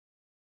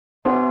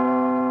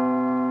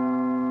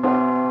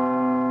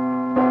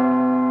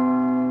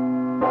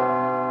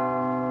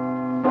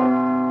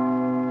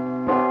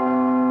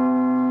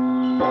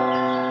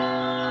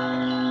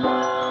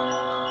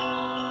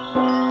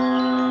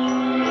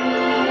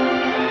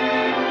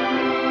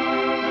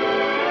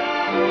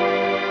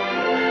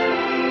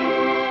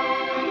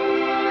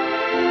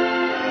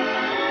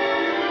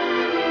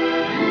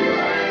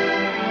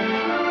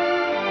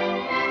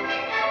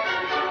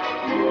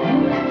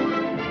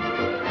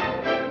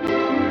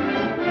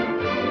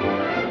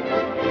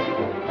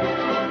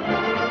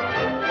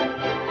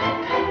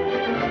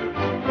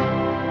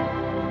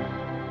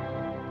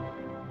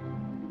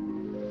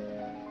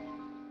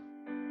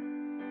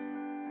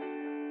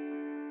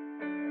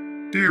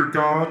Dear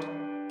God,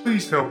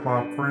 please help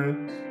my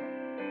friends.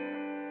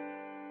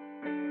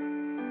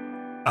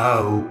 I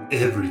owe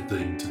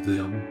everything to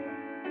them.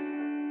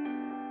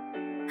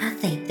 I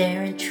think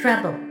they're in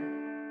trouble.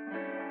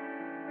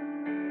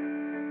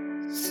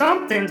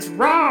 Something's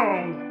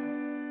wrong.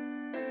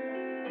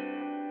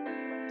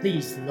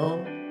 Please,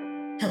 Lord,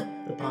 help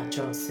the Pod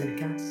Charles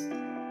Cinecast.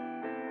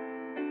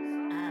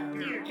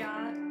 Dear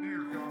God, I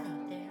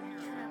think they're in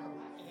trouble.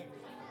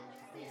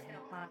 Please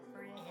help my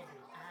friend.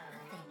 I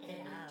think they're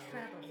in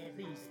trouble.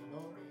 Please,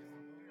 Lord,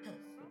 help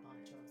the Pod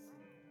Charles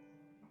Cinecast.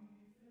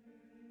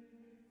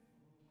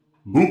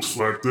 Looks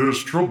like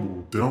there's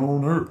trouble down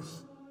on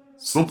Earth.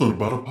 Something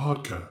about a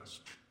podcast.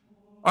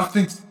 I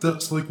think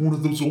that's like one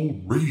of those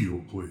old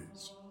radio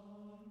plays.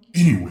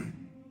 Anyway,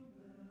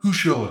 who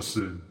shall I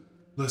send?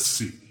 Let's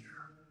see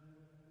here.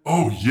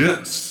 Oh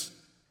yes,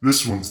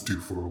 this one's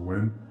due for a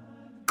win.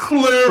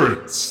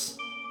 Clarence!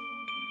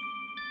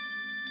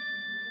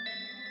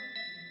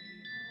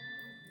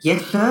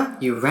 Yes, sir?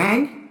 You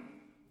rang?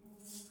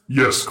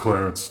 Yes,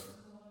 Clarence.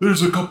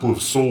 There's a couple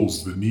of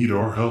souls that need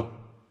our help.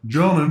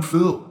 John and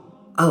Phil.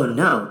 Oh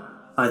no.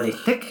 Are they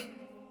sick?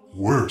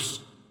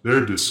 Worse,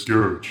 they're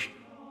discouraged.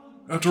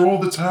 After all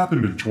that's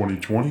happened in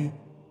 2020,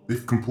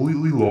 they've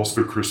completely lost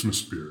their Christmas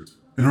spirit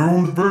and are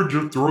on the verge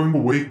of throwing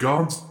away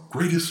God's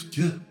greatest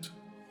gift,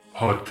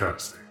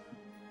 podcasting.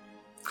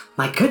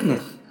 My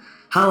goodness.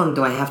 How long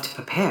do I have to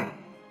prepare?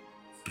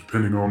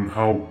 Depending on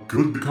how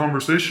good the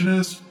conversation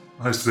is,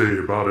 I say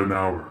about an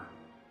hour.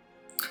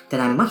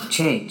 Then I must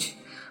change.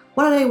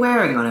 What are they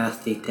wearing on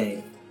Earth these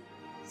days?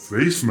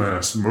 Face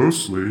masks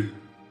mostly.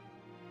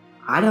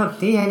 I don't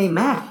see any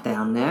masks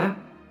down there.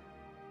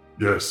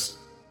 Yes,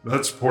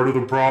 that's part of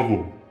the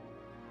problem.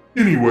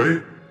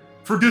 Anyway,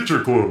 forget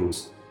your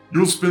clothes.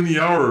 You'll spend the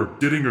hour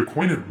getting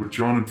acquainted with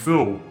John and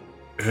Phil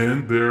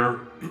and their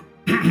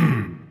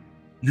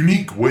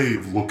unique way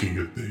of looking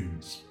at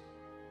things.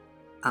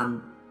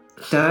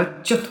 Sir,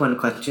 just one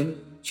question.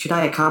 Should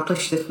I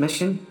accomplish this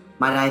mission?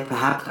 Might I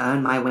perhaps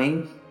earn my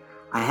wings?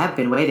 I have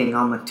been waiting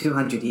almost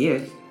 200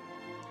 years.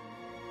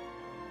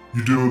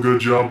 You do a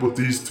good job with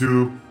these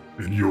two,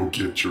 and you'll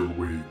get your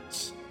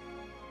wings.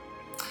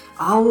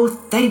 Oh,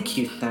 thank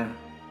you, sir.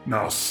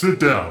 Now sit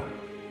down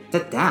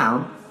Sit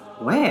down?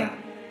 Where?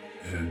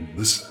 and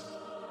listen.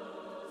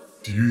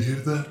 Do you hear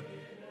that?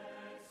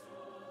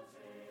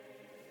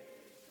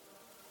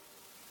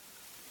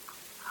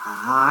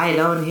 I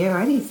don't hear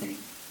anything.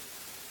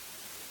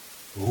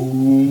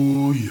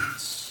 Oh,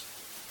 yes.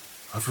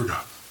 I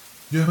forgot.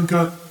 You haven't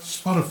got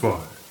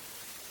Spotify,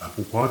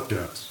 Apple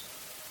Podcasts,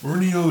 or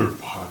any other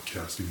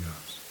podcasting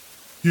apps.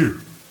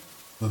 Here,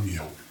 let me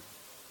help you.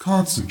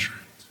 Concentrate.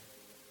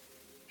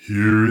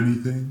 Hear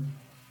anything?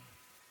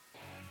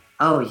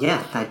 Oh,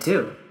 yes, I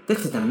do.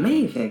 This is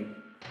amazing.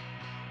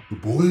 The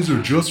boys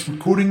are just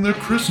recording their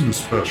Christmas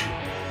special.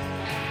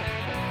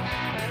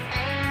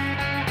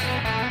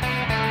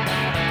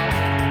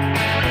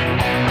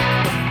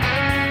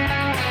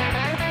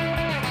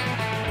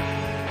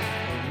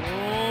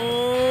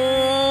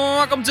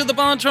 welcome to the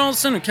Pod Charles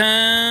Cinecast,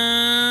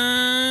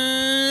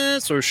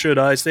 or should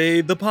I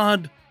say the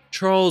Pod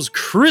Charles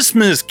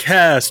Christmas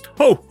Cast.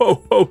 Ho,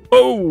 ho, ho,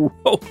 ho,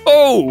 ho,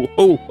 ho,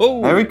 ho,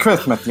 ho. Merry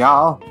Christmas,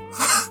 y'all.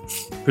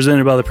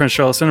 Presented by the Prince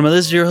Charles Cinema.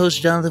 This is your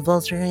host, Jonathan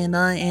Vulture, and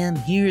I am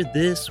here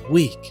this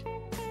week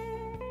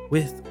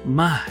with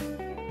my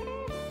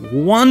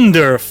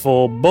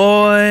wonderful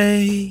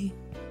boy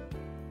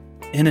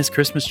in his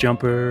Christmas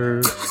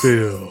jumper,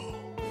 Phil.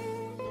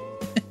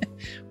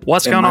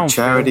 What's going on,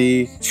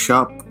 charity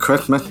shop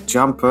Christmas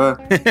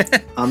jumper.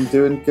 I'm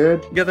doing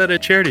good. You got that at a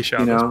charity shop.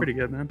 You know, That's pretty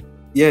good, man.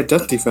 Yeah,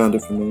 Dusty found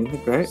it for me. Isn't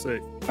it great?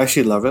 Sick. I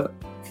actually love it.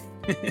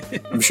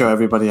 I'm sure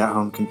everybody at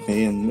home can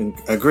see and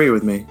agree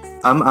with me.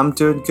 I'm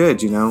doing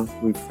good, you know.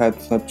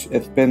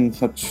 It's been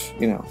such,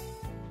 you know,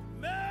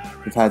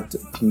 we've had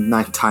some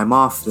nice time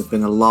off. There's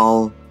been a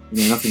lull.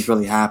 You know, nothing's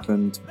really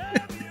happened.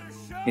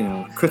 You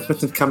know,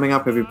 Christmas is coming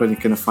up. Everybody's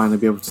going to finally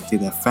be able to see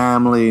their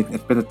family.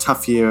 It's been a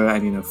tough year,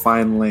 and, you know,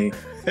 finally,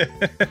 you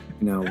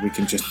know, we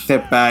can just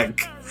sit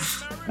back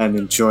and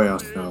enjoy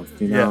ourselves,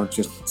 you know,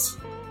 just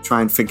try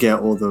and forget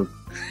all the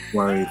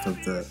worries of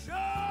the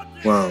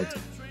world.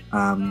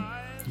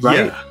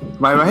 Right? Yeah.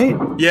 Am I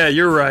right? Yeah,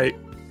 you're right.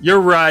 You're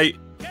right.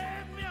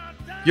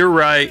 You're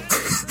right.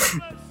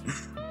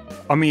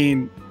 I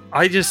mean,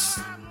 I just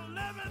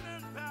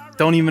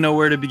don't even know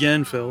where to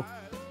begin, Phil.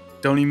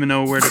 Don't even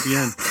know where to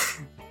begin.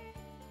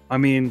 I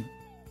mean,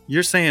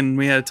 you're saying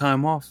we had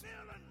time off.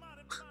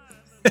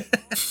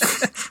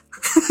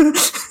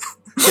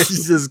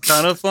 It's just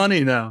kind of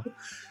funny now.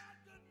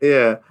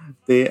 Yeah.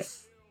 The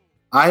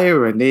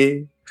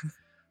irony.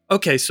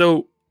 Okay,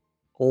 so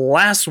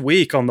last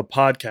week on the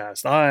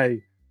podcast,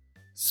 I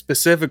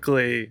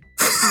specifically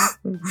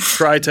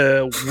tried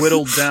to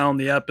whittle down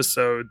the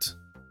episode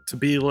to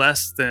be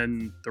less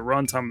than the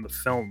runtime of the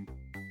film,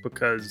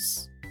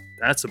 because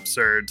that's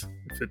absurd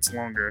if it's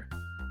longer.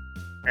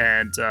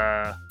 And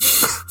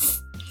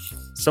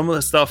some of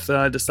the stuff that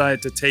I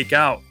decided to take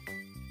out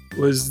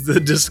was the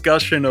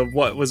discussion of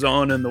what was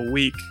on in the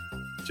week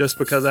just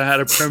because I had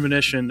a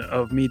premonition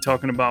of me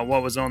talking about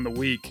what was on the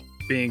week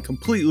being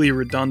completely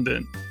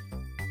redundant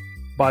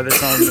by the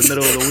time the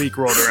middle of the week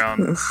rolled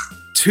around.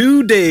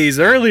 2 days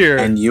earlier.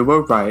 And you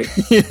were right.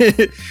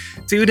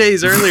 2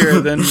 days earlier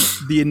than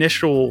the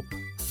initial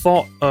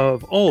thought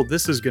of, oh,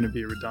 this is going to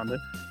be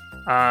redundant.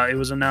 It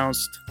was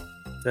announced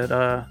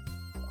that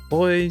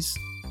boys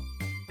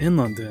in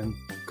London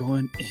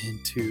going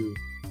into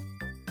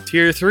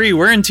Tier 3.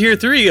 We're in Tier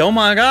 3. Oh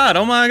my god.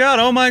 Oh my god.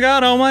 Oh my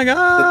god. Oh my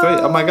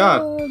god. Oh my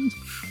god.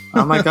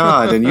 Oh my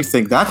god. And you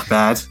think that's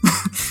bad?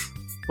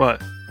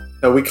 What?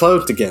 So we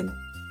closed again.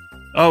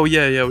 Oh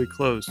yeah, we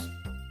closed.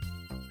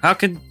 How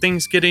can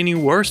things get any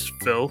worse,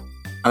 Phil?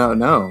 I don't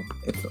know.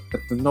 It's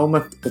the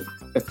normal.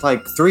 It's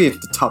like 3 is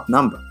the top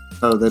number.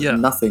 So there's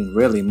nothing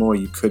really more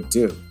you could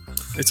do.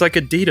 It's like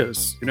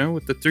Adidas,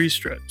 with the 3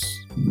 strips.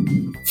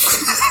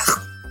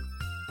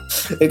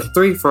 It's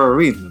 3 for a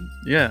reason.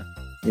 Yeah.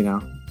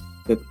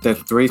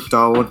 There's 3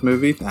 Star Wars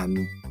movies and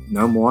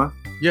no more.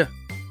 Yeah.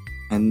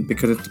 And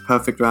because it's the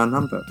perfect round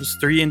number.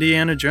 Just 3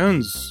 Indiana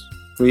Jones.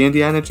 3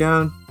 Indiana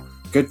Jones.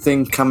 Good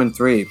thing come in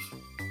 3.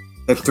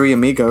 There's 3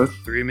 Amigos.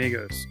 3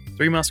 Amigos.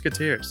 3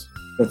 Musketeers.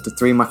 There's the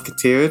 3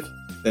 Musketeers.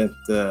 There's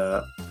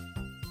the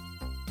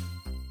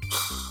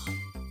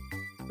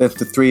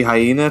 3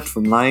 Hyenas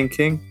from Lion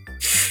King.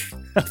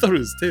 I thought it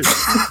was 2.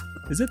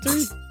 Is it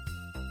 3?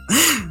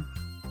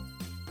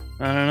 I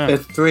don't know.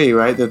 There's 3,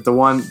 right? There's the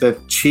one, there's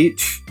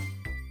Cheech,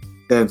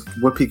 there's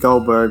Whoopi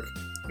Goldberg,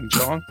 And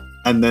Chong?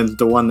 and then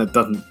the one that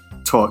doesn't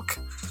talk.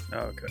 Oh,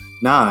 okay.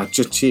 Nah, it's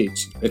just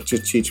Cheech. It's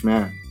just Cheech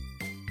Marin.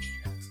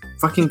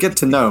 Fucking get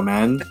to know,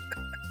 man.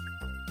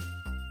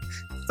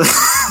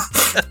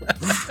 I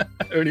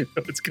don't even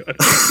know what's going on.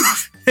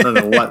 I don't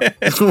know what.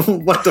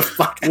 What the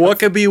fuck? What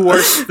could be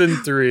worse than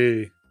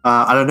 3?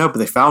 I don't know, but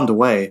they found a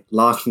way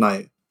last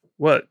night.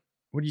 What?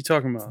 What are you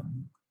talking about?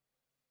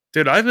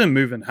 Dude, I've been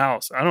moving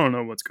house. I don't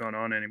know what's going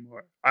on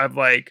anymore. I'm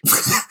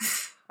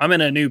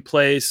in a new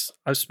place.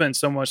 I've spent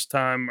so much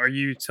time. Are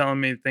you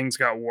telling me things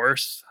got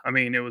worse? I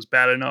mean, it was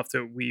bad enough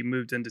that we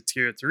moved into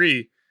Tier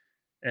 3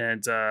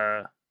 and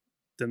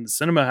then the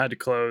cinema had to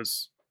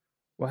close.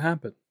 What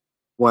happened?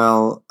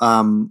 Well,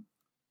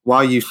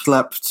 while you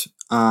slept,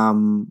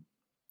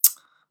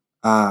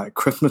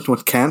 Christmas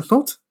was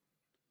cancelled,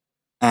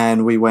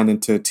 and we went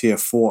into Tier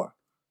 4.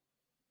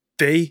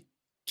 They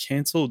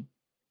canceled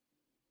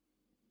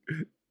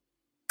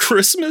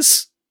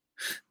Christmas?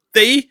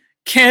 They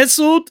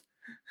canceled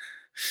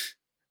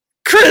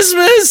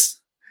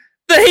Christmas?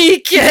 They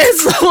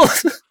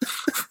canceled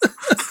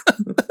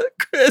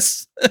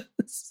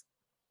Christmas.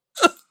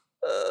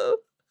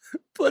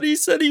 But he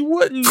said he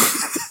wouldn't.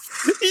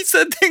 He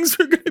said things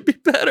were going to be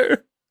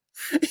better.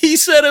 He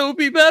said it would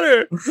be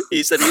better.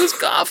 He said he was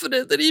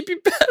confident that he'd be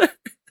better.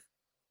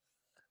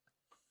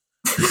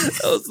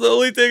 That was the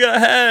only thing I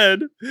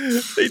had.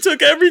 They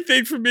took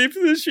everything from me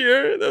for this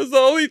year. That was the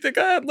only thing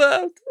I had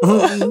left.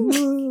 All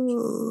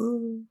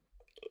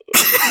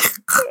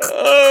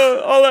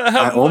I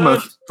have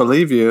almost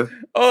believe you.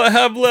 All I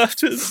have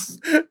left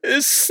is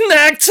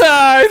snack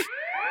time.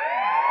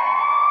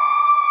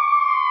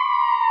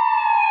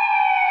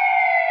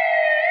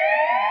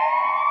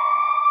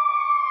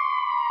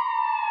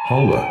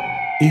 Holla,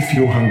 if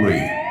you're hungry.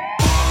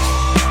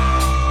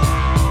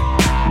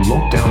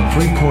 Lockdown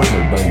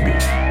 3.0, baby.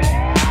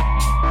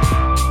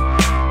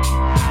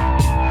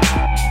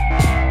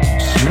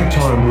 Snack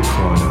time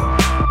recliner.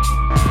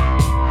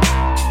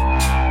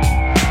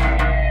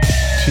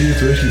 Tier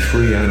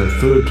 33 and a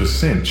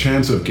 3%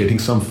 chance of getting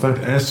some fat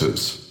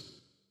asses.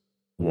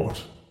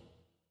 What?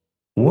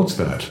 What's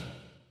that?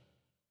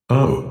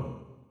 Oh,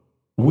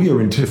 we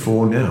are in Tier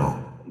 4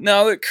 now.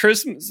 Now that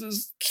Christmas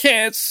is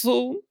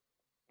canceled,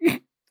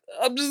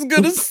 I'm just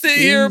gonna sit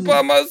here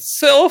by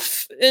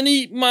myself and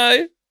eat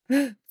my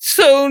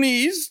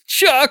Tony's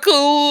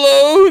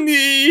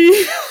Chocolonely.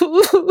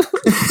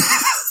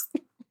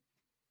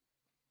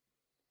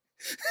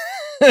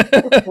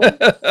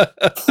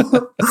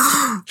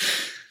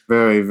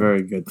 Very,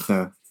 very good,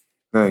 sir.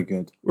 Very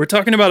good. We're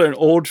talking about an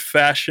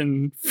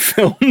old-fashioned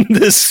film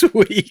this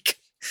week,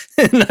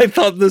 and I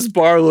thought this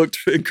bar looked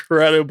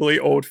incredibly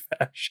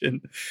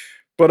old-fashioned.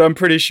 But I'm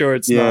pretty sure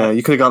it's not. Yeah,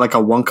 you could have got like a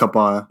Wonka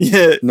bar.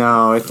 Yeah.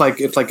 No, it's like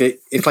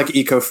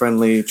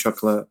eco-friendly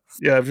chocolate.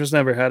 Yeah, I've just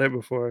never had it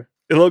before.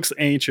 It looks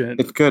ancient.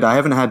 It's good. I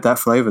haven't had that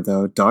flavor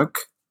though.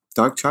 Dark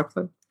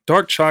chocolate.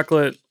 Dark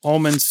chocolate,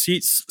 almond sea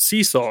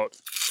salt,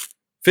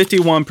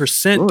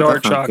 51%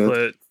 dark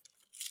chocolate,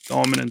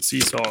 almond and sea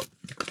salt,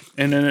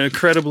 and an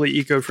incredibly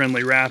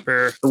eco-friendly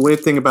wrapper. The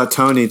weird thing about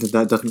Tony is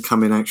that doesn't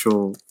come in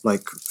actual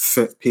like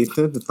fit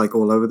pieces. It's like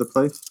all over the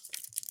place.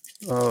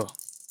 Oh.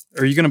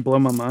 Are you going to blow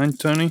my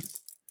mind, Tony?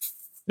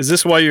 Is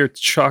this why you're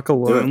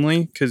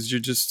chocolonely? Because you're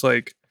just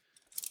like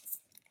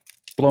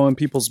blowing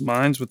people's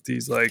minds with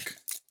these like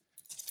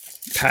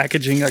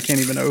packaging I can't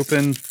even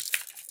open.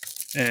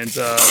 And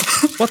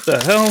what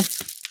the hell?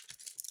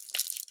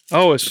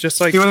 Oh, it's just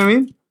like, you know what I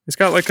mean? It's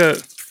got like a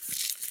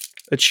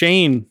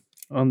chain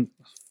on.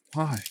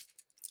 Why?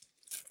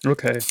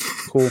 Okay,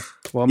 cool.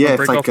 Well, I'm going to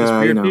break off this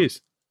weird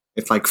piece.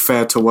 It's like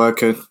fair to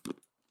workers.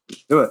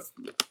 Do it.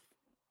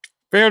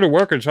 Fair to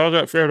workers. How's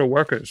that fair to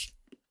workers?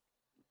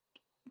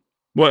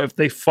 What if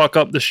they fuck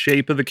up the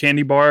shape of the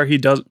candy bar? They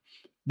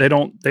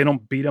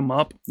don't beat him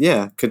up.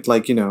 Yeah, could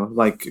like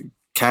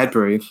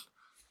Cadbury,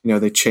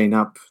 they chain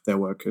up their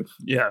workers.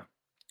 Yeah,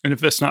 and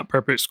if it's not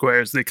perfect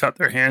squares, they cut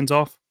their hands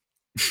off.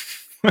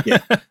 Yeah.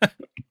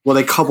 Well,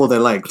 they cobble their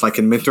legs like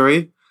in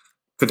Midori,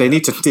 because they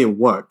need to still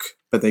work,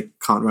 but they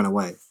can't run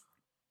away.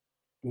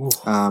 Ooh.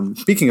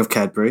 Speaking of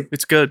Cadbury,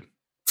 It's good,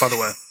 by the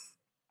way.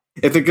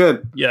 is it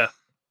good? Yeah,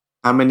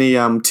 How many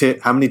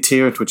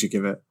tiers would you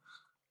give it?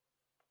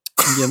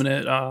 I'm giving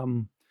it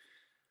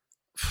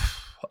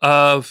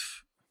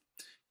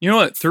you know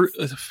what?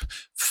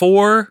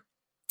 4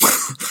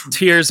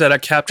 tears that I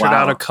captured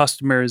out Wow. of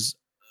customers'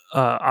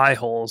 eye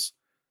holes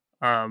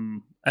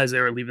as they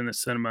were leaving the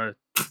cinema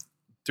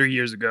 3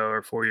 years ago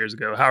or 4 years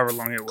ago, however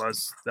long it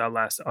was that I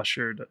last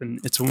ushered. And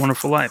It's a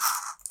Wonderful Life.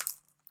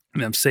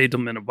 And I've saved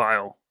them in a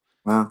vial.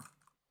 Wow.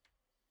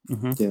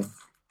 Mhm. Yeah,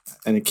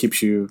 and it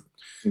keeps you,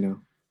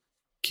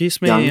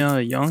 Keeps me Young.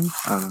 young,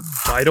 I don't know,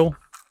 vital.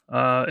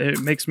 It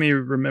makes me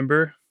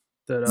remember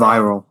that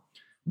viral.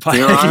 It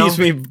Virile? keeps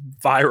me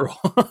viral.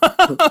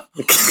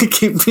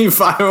 Keep me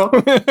viral.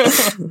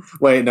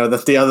 Wait, no,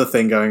 that's the other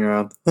thing going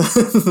around.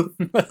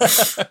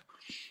 The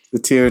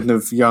tier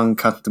of young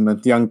customer,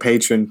 young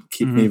patron,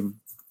 keep me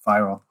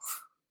viral.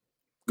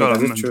 God, Yeah, I'm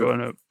that is true.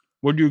 enjoying it.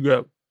 What do you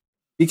get?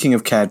 Speaking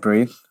of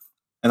Cadbury,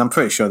 and I'm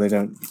pretty sure they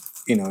don't,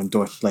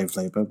 endorse slave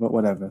labor, but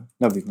whatever.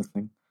 Nobody's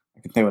listening.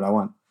 I can say what I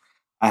want.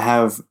 I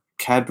have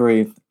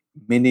Cadbury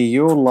mini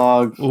Yule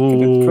log. 'Cause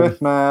Ooh. it's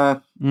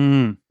Christmas.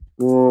 Mm.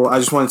 Well, I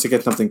just wanted to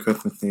get something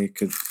Christmassy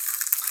because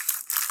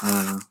I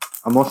don't know.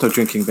 I'm also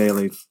drinking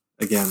Bailey's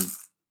again.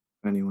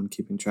 For anyone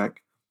keeping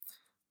track.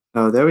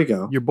 Oh, there we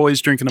go. Your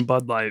boy's drinking a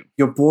Bud Light.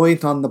 Your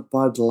boy's on the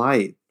Bud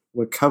Light.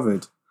 We're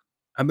covered.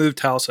 I moved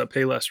house. I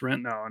pay less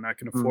rent now, and I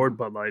can Mm. afford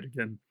Bud Light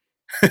again.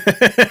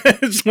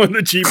 It's one of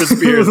the cheapest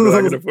beers, but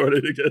I can afford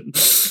it again.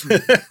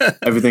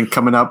 Everything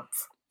coming up.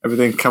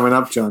 Everything coming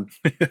up, John.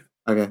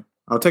 Okay,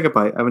 I'll take a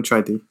bite. I haven't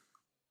tried these.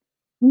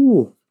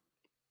 Ooh,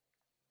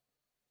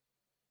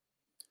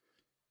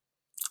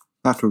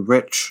 that's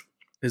rich.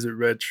 Is it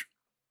rich?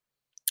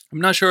 I'm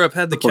not sure I've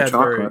had the Triple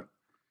Cadbury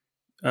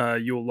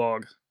chocolate. Yule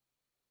log.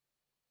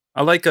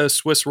 I like a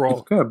Swiss It's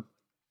roll. good.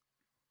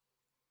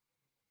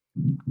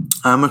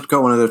 I almost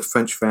got one of those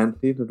French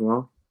fancies as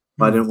well,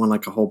 but I didn't want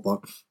like a whole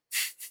box.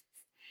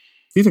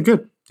 These are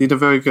good. These are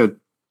very good.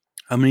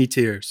 How many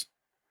tiers?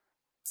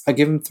 I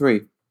give them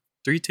 3.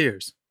 3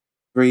 tiers.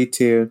 3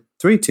 tier.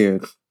 3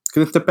 tiers.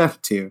 Because it's the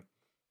best tier.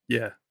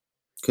 Yeah.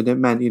 Because it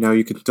meant,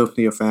 you could still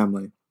see your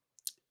family.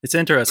 It's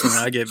interesting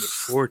that I gave it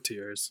 4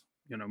 tiers.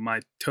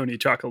 My Tony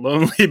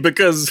Chocolonely,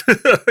 because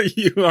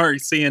you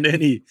aren't seeing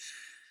any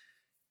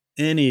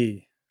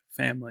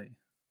family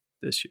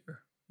this year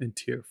in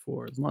tier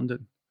 4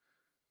 London.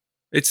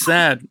 It's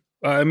sad.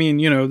 I mean,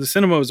 the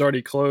cinema was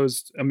already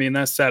closed. I mean,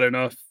 that's sad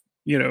enough.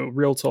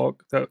 Real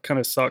talk, that kind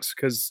of sucks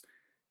because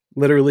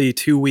literally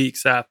 2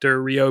 weeks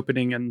after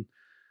reopening in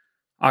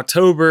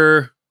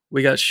October,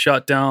 we got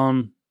shut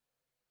down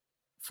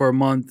for a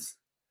month,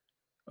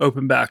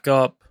 open back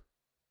up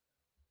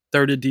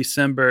 3rd of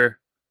December,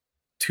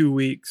 2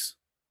 weeks,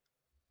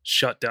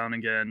 shut down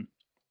again.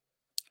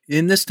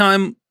 And this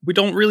time, we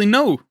don't really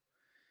know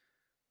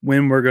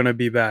when we're going to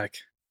be back.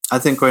 I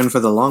think we're in for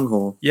the long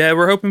haul. Yeah,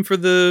 we're hoping for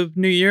the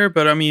new year,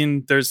 but I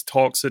mean, there's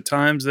talks at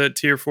times that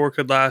tier 4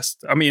 could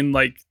last. I mean,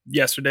 like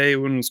yesterday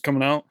when it was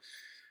coming out,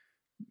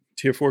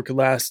 tier 4 could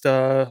last,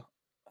 I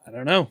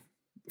don't know,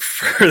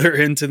 further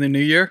into the new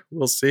year.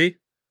 We'll see.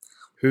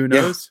 Who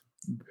knows?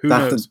 Who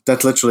knows?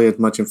 That's literally as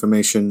much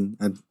information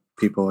as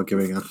people are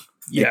giving us.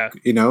 Yeah.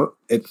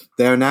 It's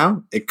there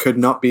now. It could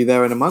not be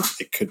there in a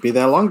month. It could be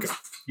there longer.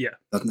 Yeah.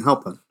 Doesn't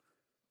help us.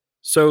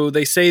 So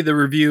they say the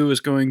review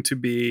is going to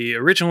be,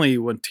 originally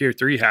when tier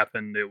 3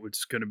 happened, it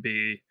was going to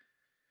be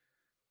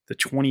the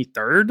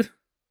 23rd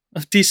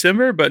of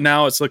December, but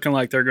now it's looking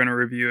like they're going to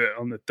review it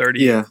on the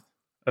 30th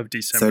of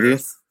December.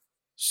 30th.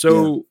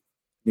 So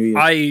New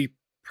Year.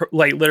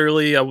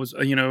 literally, I was,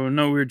 we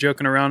were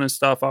joking around and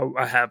stuff.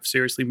 I have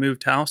seriously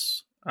moved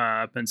house.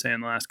 I've been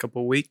saying the last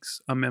couple of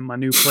weeks. I'm in my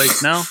new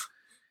place now,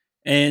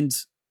 and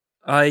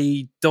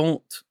I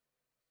don't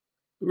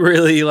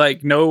really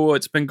know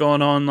what's been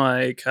going on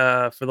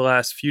for the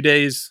last few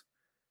days.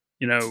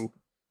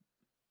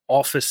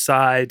 Office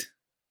side,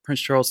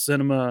 Prince Charles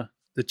Cinema,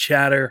 the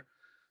chatter,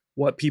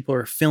 what people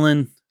are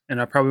feeling,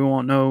 and I probably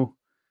won't know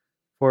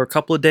for a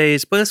couple of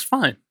days, but it's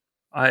fine.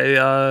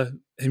 I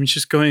am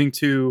just going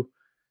to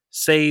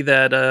say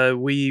that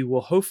we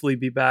will hopefully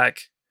be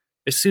back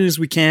as soon as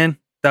we can.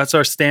 That's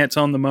our stance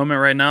on the moment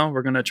right now.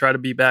 We're going to try to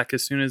be back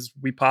as soon as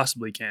we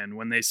possibly can.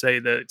 When they say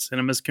that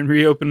cinemas can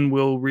reopen,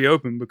 we'll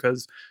reopen,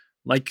 because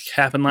like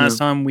happened last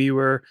time, we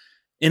were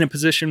in a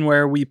position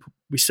where we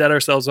set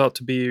ourselves up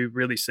to be a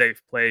really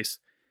safe place.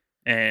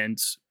 And,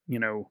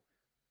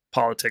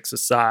 politics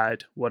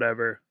aside,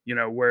 whatever,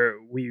 where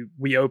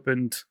we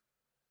opened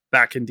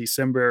back in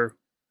December,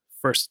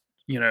 first,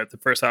 at the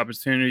first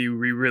opportunity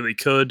we really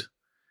could.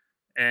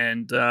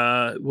 And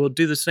we'll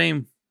do the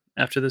same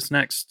after this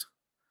next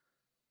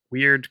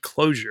weird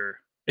closure.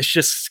 It's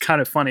just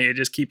kind of funny. It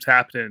just keeps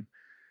happening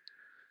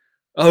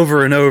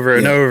over and over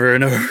and over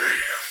and over.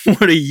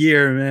 What a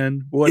year,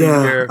 man. What a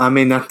year. I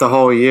mean, that's the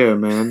whole year,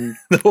 man.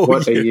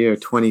 What a year,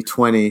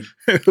 2020.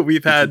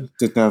 We've had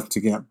enough to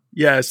get.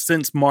 Yeah,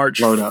 since March,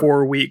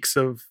 4 weeks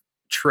of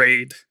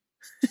trade.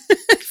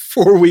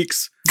 4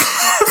 weeks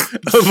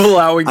of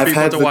allowing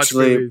people to watch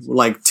movies.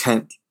 Like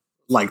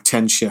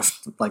 10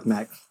 shifts, like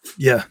Mac.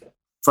 Yeah.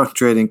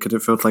 Frustrating because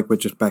it feels like we're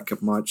just back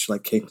at March,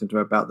 like kicking to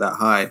about that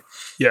high.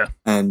 Yeah.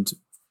 And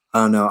I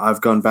don't know,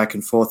 I've gone back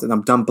and forth and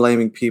I'm done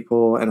blaming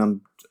people and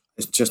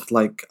it's just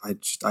like, I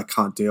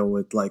can't deal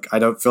with, like, I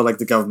don't feel like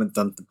the government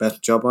done the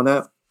best job on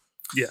it.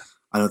 Yeah.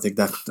 I don't think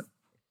that's,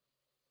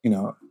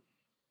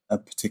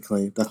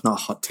 that's not a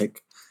hot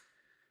take.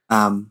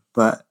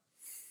 But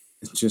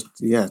it's just,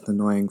 it's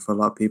annoying for a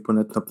lot of people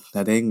and it's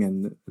upsetting,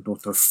 and it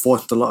also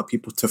forced a lot of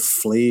people to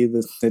flee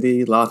the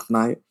city last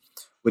night,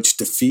 which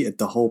defeated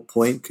the whole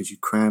point because you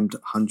crammed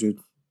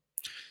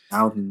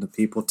 100,000 of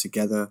people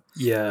together.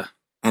 Yeah.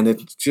 And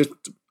it's just,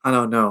 I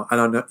don't know.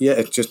 Yeah,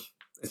 it's just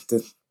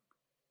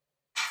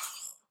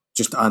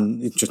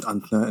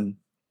uncertain.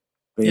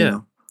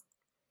 But,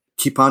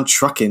 keep on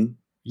trucking.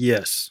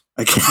 Yes.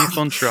 Again. Keep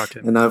on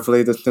trucking. And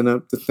hopefully the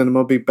cinema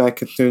will be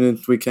back as soon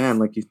as we can,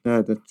 like you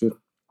said. It's just,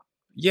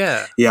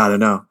 yeah, I don't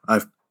know.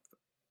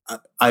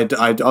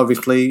 I'd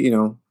obviously,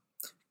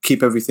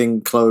 keep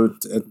everything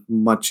closed as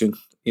much as,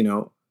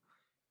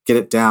 get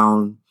it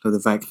down so the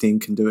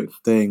vaccine can do its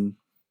thing.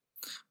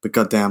 But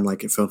goddamn,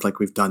 like, it feels like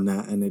we've done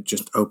that and it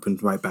just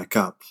opened right back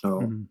up.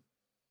 So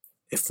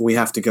if we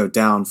have to go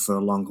down for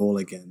a long haul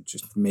again,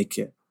 just make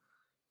it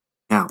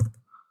count.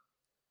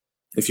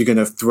 If you're going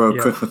to throw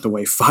Christmas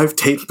away 5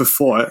 days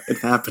before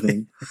it's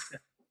happening,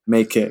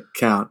 make it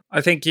count. I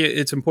think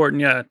it's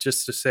important,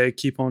 just to say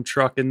keep on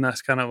trucking.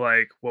 That's kind of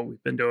like what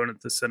we've been doing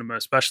at the cinema,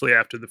 especially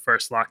after the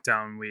first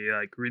lockdown. We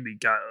really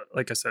got,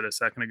 like I said a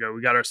second ago,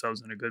 we got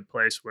ourselves in a good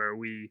place where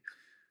we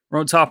were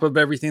on top of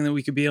everything that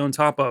we could be on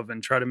top of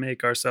and try to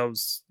make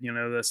ourselves,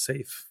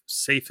 the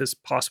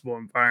safest possible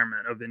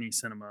environment of any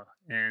cinema.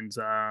 And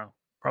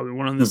probably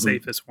one of the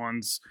safest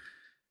ones,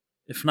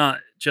 if not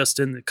just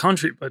in the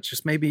country, but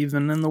just maybe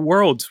even in the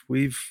world.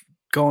 We've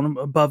gone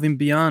above and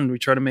beyond. We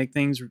try to make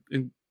things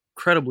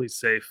incredibly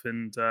safe,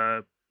 and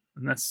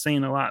that's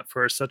saying a lot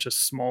for such a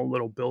small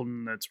little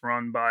building that's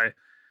run by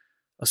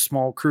a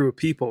small crew of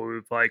people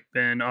who've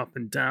been up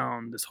and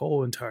down this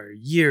whole entire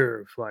year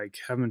of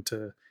having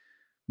to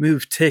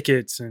move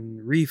tickets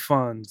and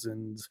refunds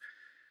and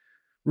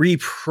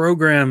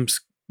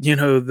reprograms,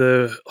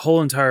 the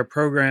whole entire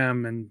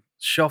program, and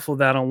shuffle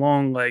that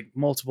along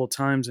multiple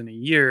times in a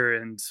year,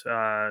 and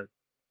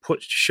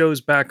put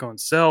shows back on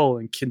sale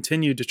and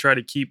continue to try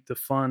to keep the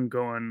fun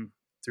going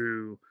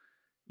through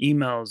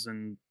emails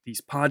and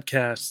these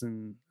podcasts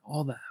and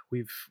all that.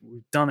 We've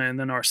done it. And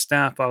then our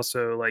staff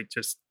also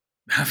just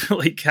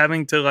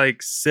having to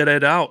sit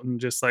it out and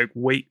just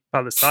wait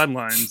by the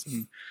sidelines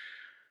and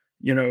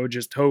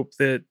just hope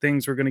that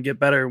things were going to get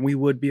better and we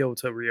would be able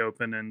to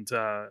reopen. And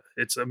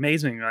it's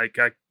amazing. I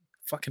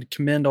fucking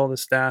commend all the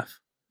staff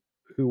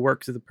who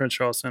worked at the Prince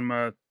Charles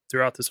Cinema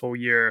throughout this whole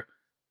year.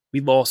 We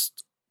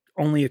lost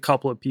only a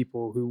couple of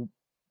people who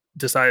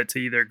decided to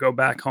either go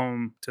back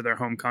home to their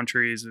home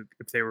countries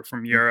if they were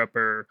from Europe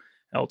or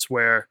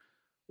elsewhere,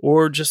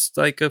 or just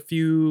a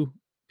few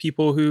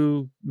people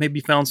who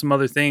maybe found some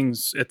other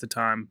things at the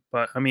time.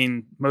 But I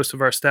mean, most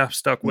of our staff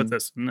stuck with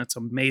us, and that's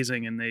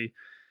amazing. And they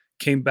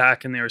came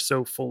back and they were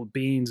so full of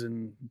beans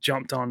and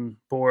jumped on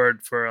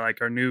board for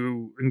our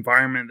new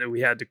environment that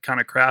we had to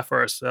kind of craft for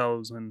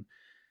ourselves. And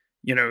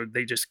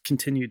they just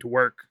continued to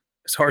work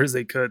as hard as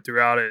they could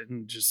throughout it.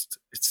 And just,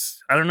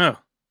 I don't know,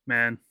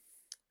 man.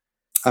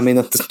 I mean,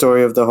 that's the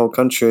story of the whole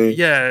country.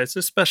 Yeah, it's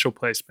a special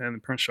place, man, the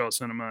Prince Charles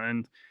Cinema.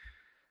 And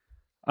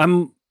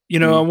I'm,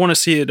 I want to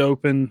see it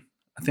open.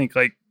 I think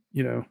it's,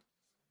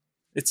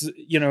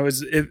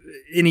 as if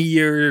any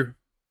year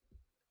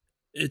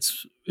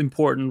it's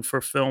important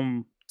for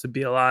film to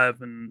be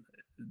alive. And,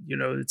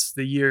 it's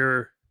the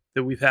year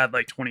that we've had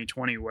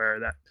 2020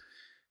 where that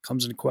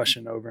comes into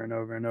question over and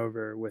over and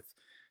over with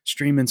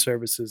streaming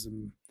services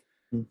and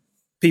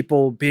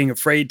people being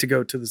afraid to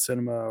go to the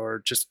cinema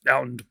or just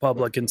out into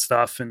public and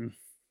stuff. And,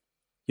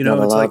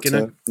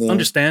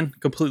 it's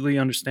completely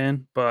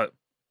understand, but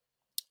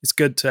it's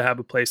good to have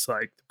a place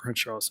like the Prince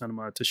Charles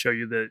Cinema to show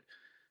you that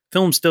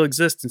film still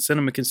exists and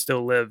cinema can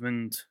still live,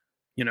 and,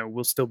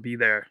 we'll still be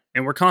there.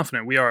 And we're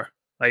confident we are.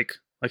 Like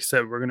I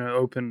said, we're going to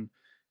open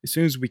as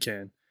soon as we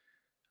can.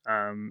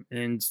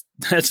 And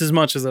that's as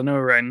much as I know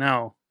right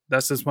now.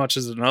 That's as much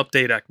as an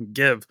update I can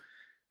give.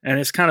 And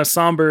it's kind of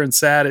somber and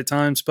sad at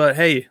times, but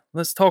hey,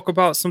 let's talk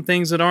about some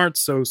things that aren't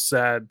so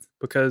sad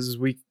because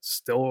we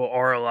still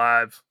are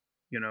alive.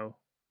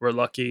 We're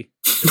lucky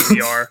that we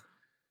are.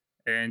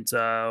 And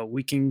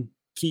we can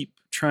keep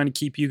trying to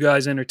keep you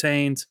guys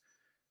entertained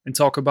and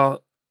talk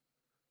about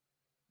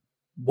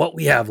what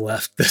we have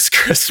left this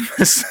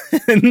Christmas.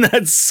 And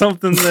that's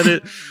something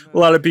that a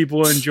lot of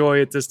people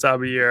enjoy at this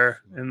time of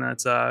year. And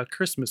that's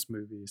Christmas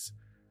movies.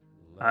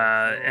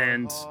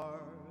 And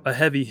a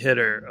heavy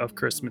hitter of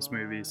Christmas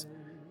movies.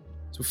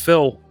 So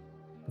Phil,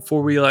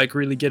 before we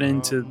really get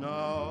into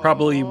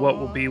probably what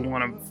will be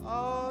one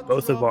of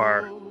both of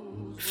our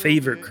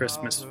favorite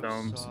Christmas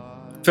films,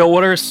 Phil,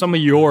 what are some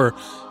of your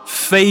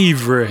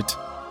favorite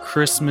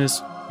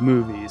Christmas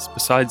movies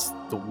besides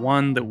the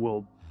one that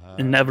we'll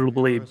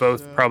inevitably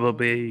both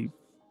probably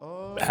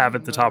have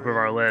at the top of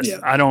our list? Yeah.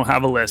 I don't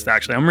have a list,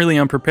 actually. I'm really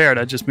unprepared.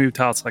 I just moved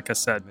house, like I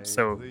said.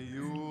 So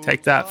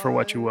take that for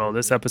what you will.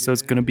 This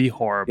episode's going to be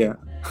horrible. Yeah.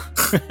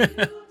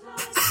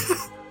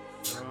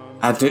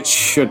 And it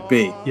should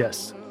be.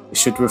 Yes. It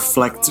should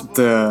reflect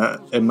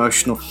the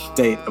emotional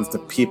state of the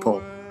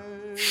people.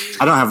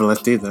 I don't have a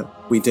list either.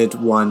 We did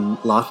one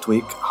last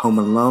week, Home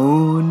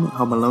Alone,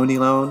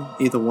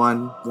 either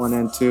one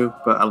and two,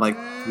 but I like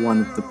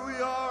one of the,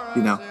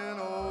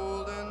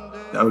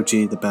 the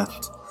OG, the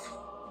best.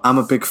 I'm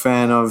a big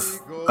fan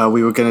of,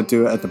 we were going to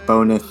do it at the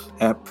bonus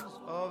ep,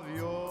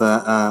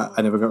 but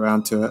I never got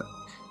around to it.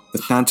 The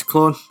Santa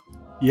Claus,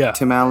 Yeah.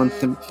 Tim Allen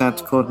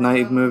Santa Claus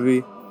 90s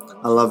movie.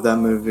 I love that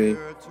movie.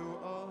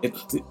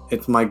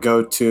 It's my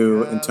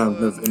go-to in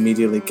terms of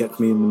immediately get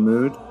me in the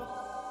mood.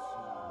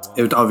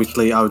 It would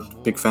obviously, I was a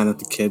big fan of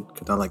The Kid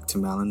because I like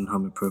Tim Allen and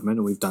Home Improvement,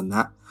 and we've done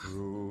that.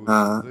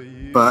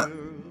 But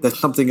there's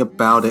something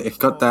about it. It's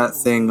got that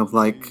thing of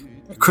like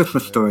A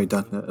Christmas Story,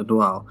 doesn't it, as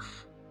well?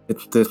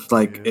 It's this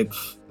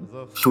it's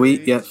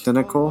sweet yet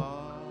cynical.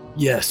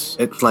 Yes.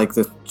 It's like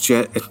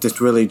it's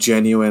this really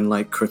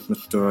genuine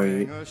Christmas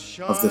story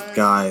of this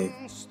guy,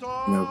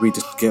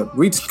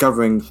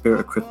 rediscovering the spirit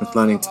of Christmas,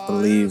 learning to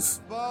believe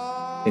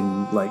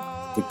in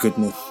the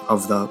goodness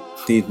of the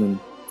season.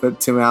 But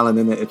Tim Allen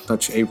in it is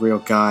such a real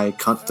guy,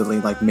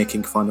 constantly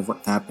making fun of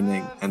what's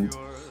happening, and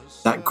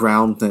that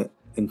grounds it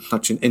in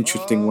such an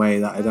interesting way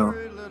that I don't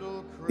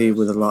see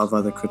with a lot of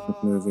other Christmas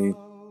movies.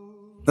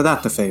 But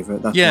that's a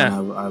favorite. That's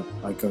one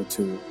I go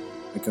to.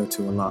 I go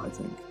to a lot, I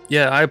think.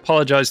 Yeah, I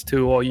apologize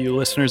to all you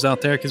listeners out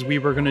there because we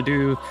were going to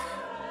do,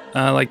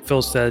 like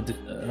Phil said,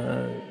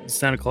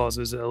 Santa Claus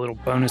is a little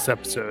bonus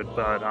episode,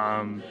 but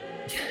I'm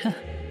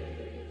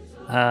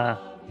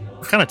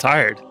kind of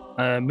tired.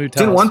 Moved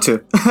Didn't house. want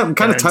to. I'm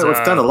kind of tired.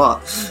 We've done a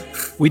lot.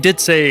 We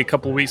did say a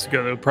couple weeks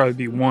ago there would probably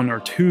be one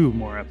or two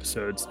more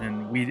episodes,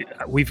 and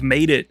we've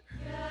made it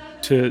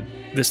to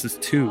this is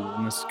 2,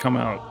 and this has come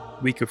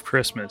out week of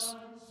Christmas,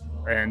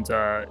 and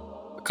a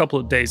couple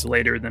of days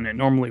later than it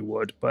normally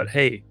would. But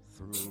hey,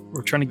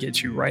 we're trying to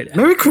get you right.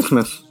 Merry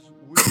Christmas.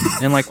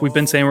 And like we've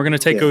been saying, we're going to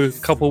take a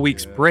couple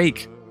weeks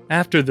break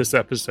after this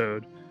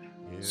episode,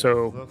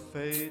 so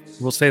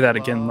we'll say that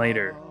again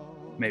later,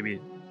 maybe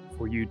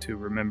for you to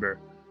remember.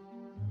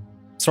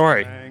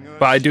 Sorry,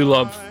 but I do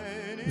love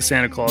the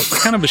Santa Claus.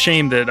 It's kind of a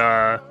shame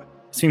that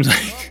seems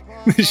like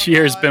this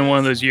year has been one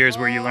of those years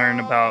where you learn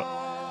about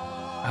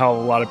how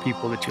a lot of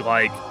people that you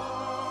like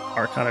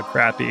are kind of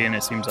crappy, and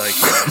it seems like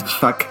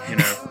Fuck.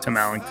 Tim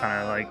Allen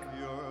kind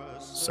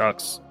of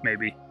sucks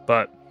maybe,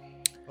 but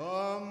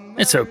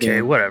it's okay.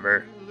 Yeah.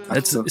 Whatever.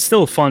 It's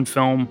still a fun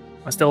film.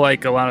 I still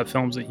like a lot of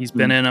films that he's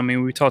been in. I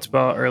mean, we talked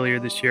about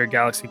earlier this year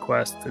Galaxy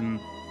Quest, and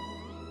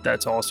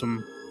that's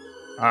awesome.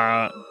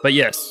 But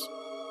yes.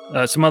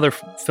 Some other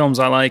films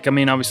I like. I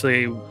mean,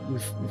 obviously,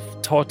 we've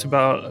talked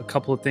about a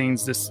couple of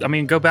things.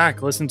 Go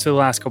back, listen to the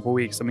last couple of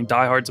weeks. I mean,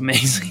 Die Hard's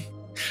amazing.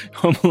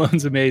 Home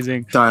Alone's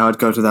amazing. Die Hard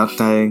goes without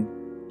saying.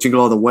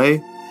 Jingle All the Way.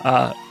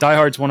 Die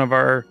Hard's one of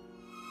our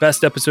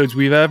best episodes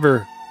we've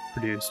ever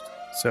produced.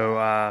 So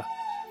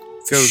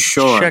go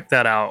check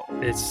that out.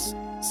 It's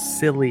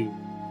silly.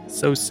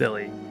 So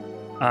silly.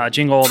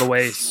 Jingle All the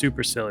Way is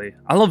super silly.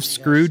 I love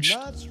Scrooge.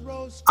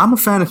 I'm a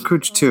fan of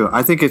Scrooge too.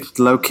 I think it's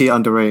low-key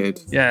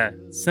underrated. Yeah,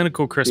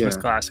 cynical Christmas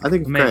classic. I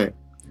think it's great.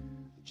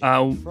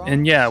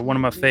 And yeah, one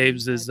of my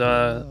faves is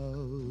A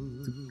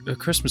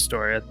Christmas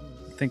Story. I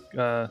think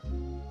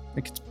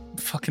it's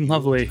fucking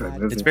lovely.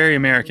 It's very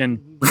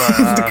American,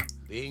 but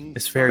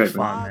it's very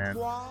fun, man.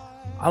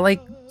 I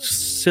like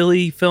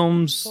silly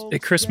films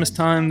at Christmas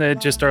time that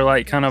just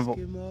are kind of,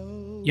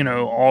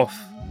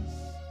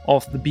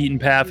 off the beaten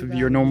path of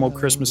your normal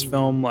Christmas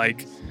film,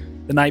 like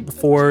The Night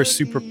Before,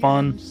 super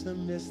fun.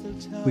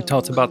 We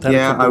talked about that a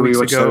couple weeks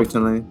ago. Yeah, I rewatched that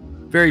recently.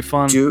 Very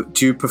fun. Do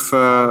you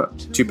prefer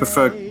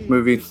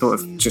movies sort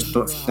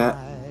of set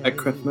at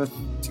Christmas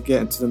to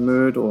get into the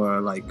mood,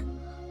 or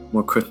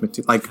more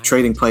Christmassy? Like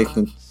Trading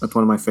Places, that's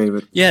one of my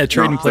favorites. Yeah,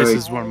 Trading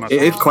Places is one of my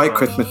favorites. It is quite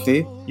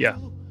Christmassy. Yeah.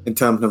 In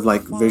terms of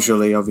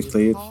visually,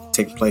 obviously, it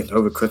takes place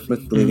over Christmas,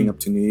 leading up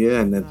to New Year,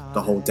 and then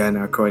the whole Dan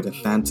Aykroyd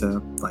as Santa,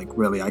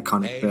 really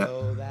iconic bit.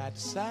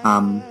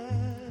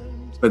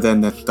 But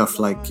then there's stuff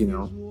like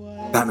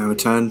Batman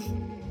Returns.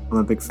 I'm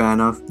a big fan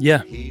of.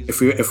 Yeah.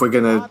 If we're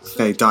gonna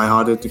say Die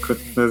Hard is a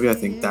Christmas movie, I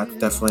think that's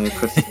definitely a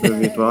Christmas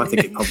movie as well. I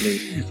think it probably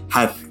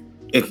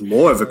it's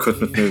more of a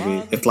Christmas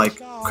movie. It's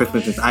like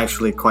Christmas is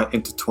actually quite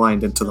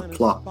intertwined into the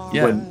plot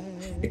when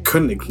it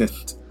couldn't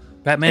exist.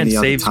 Batman any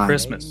other saves time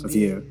Christmas. of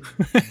year.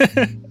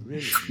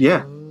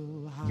 Yeah,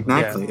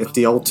 exactly. It's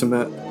the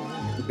ultimate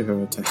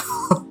superhero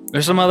tale.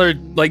 There's some other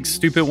like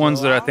stupid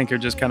ones that I think are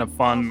just kind of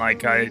fun.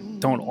 Like I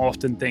don't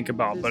often think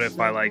about, but if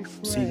I like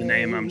see the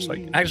name, I'm just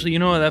like, actually, you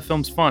know what? That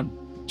film's fun.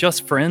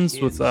 Just Friends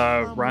with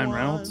Ryan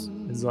Reynolds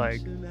is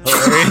like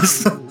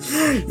hilarious.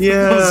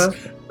 Yeah,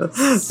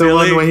 the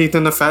one where he's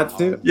in the fat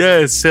suit. Yeah,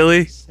 it's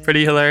silly,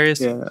 pretty hilarious.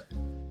 Yeah,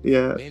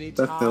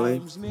 that's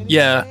silly.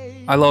 Yeah,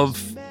 I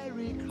love.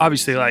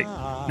 Obviously, like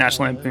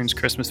National Lampoon's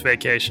Christmas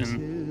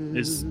Vacation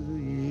is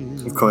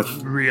Of course.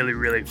 really,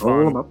 really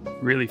Roll 'em fun, up.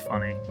 really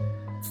funny.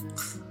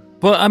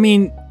 But I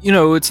mean, you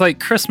know, it's like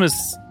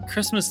Christmas.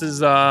 Christmas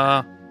is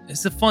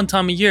it's a fun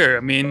time of year. I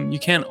mean, you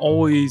can't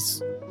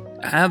always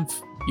have,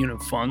 you know,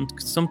 fun.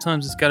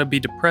 Sometimes it's got to be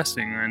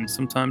depressing, and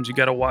sometimes you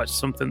got to watch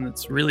something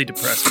that's really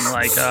depressing,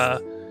 like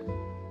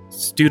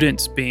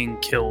students being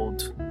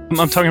killed.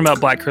 I'm talking about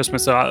Black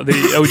Christmas, the OG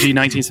Black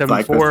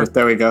 1974. Christmas,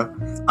 there we go.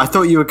 I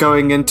thought you were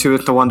going into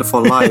It's a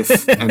Wonderful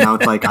Life, and I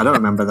was like, I don't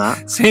remember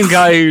that. Same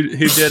guy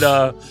who did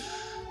A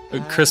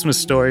Christmas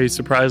Story,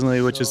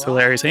 surprisingly, which is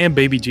hilarious, and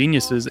Baby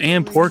Geniuses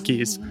and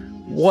Porky's.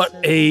 What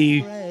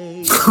a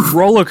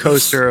roller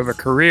coaster of a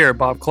career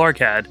Bob Clark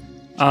had.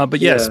 But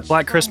yes, Yeah.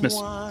 Black Christmas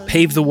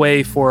paved the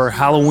way for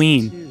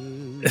Halloween.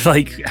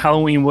 Like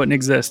Halloween wouldn't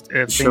exist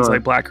if things Sure.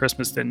 like Black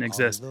Christmas didn't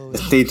exist. A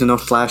seasonal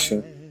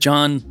slasher.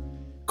 John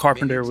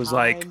Carpenter was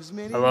like,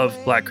 I love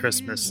Black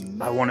Christmas.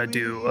 I want to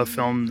do a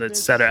film that's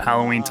set at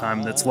Halloween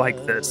time that's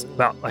like this,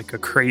 about like a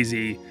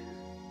crazy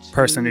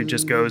person who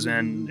just goes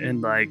in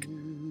and like,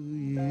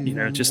 you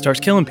know, just starts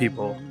killing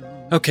people.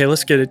 Okay,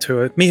 let's get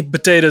into it. Meat and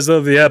potatoes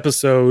of the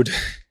episode.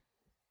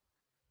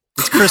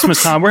 It's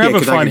Christmas time. We're Yeah,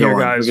 having 'cause I fun can go here,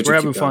 on. guys. We could We're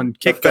just having keep fun. going.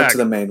 Kick Let's go back. to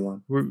the main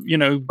one. We're, you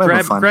know, We're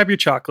having fun. grab your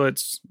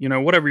chocolates. You know,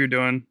 whatever you're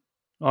doing.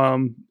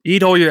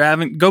 Eat all your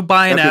Advent. Go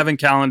buy an Every- Advent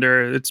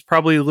calendar. It's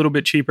probably a little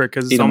bit cheaper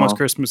because it's Eat 'em almost all.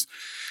 Christmas.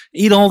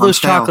 Eat all On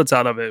those sale. chocolates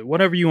out of it.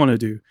 Whatever you want to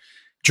do.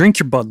 Drink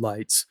your Bud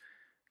Lights.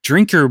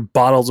 Drink your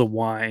bottles of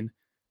wine.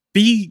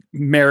 Be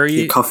merry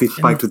Your coffee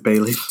spiked with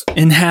Bailey.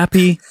 and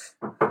happy.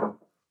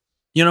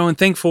 You know, and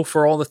thankful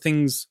for all the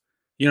things,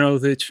 you know,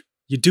 that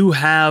you do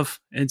have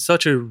in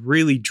such a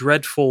really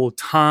dreadful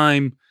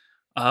time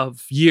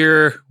of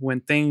year when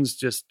things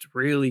just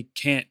really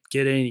can't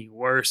get any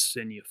worse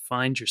and you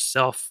find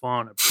yourself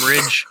on a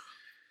bridge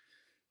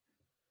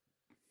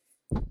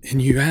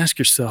and you ask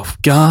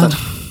yourself, God,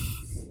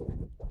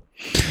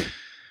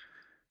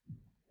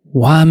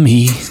 why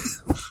me?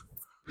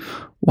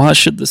 Why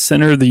should the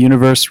center of the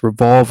universe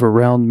revolve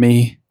around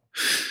me?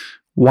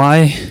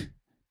 Why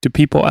do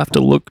people have to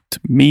look to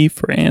me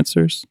for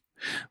answers?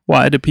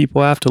 Why do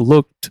people have to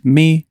look to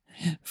me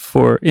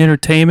for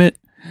entertainment?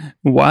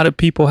 Why do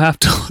people have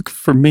to look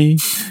for me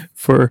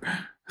for...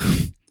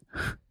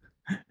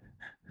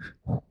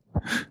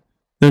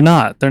 They're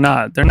not looking They're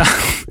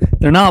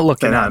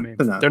at not, me.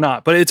 they're not. They're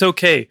not, but it's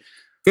okay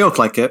Feels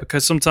like it.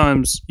 because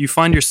sometimes you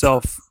find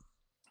yourself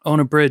on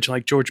a bridge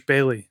like George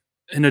Bailey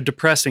in a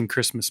depressing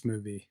Christmas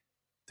movie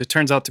that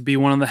turns out to be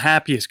one of the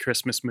happiest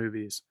Christmas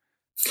movies.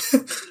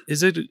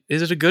 Is it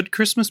a good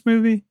Christmas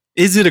movie?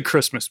 Is it a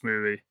Christmas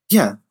movie?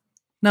 Yeah.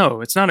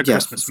 No, it's not a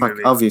Yes. Christmas Fuck,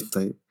 movie.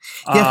 obviously.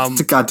 Yeah, Um,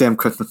 it's a goddamn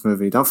Christmas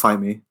movie. Don't fight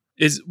me.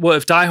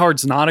 If Die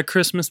Hard's not a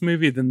Christmas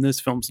movie, then this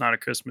film's not a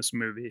Christmas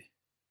movie.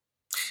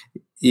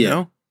 Yeah. You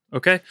know?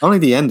 Okay. Only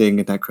the ending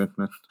in that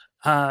Christmas.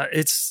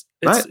 It's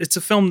Right. it's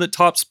a film that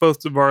tops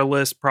both of our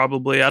lists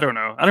probably. I don't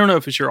know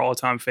if it's your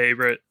all-time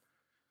favorite.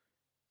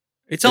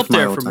 It's up my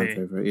there for all-time me.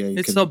 Favorite. Yeah, you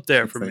It's can- up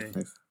there for safe, me.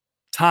 safe.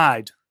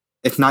 Tied.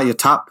 It's not your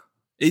top.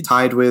 It-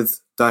 Tied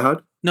with Die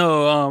Hard.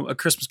 No, A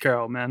Christmas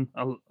Carol, man.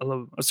 I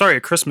love. Sorry,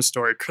 A Christmas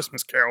Story.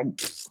 Christmas Carol.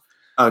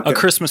 Okay. A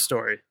Christmas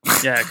Story.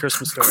 Yeah, A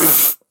Christmas Story.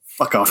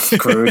 Fuck off,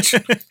 Scrooge.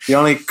 The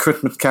only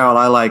Christmas Carol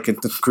I like is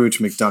the Scrooge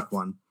McDuck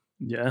one,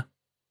 Yeah.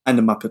 and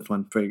the Muppets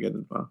one. Pretty good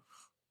as well.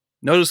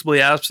 Noticeably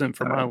absent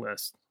from my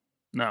list.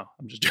 No,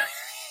 I'm just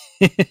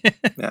joking.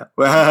 Yeah.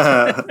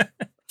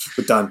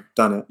 We're done.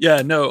 Done it.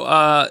 Yeah,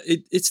 no.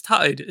 It's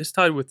tied. It's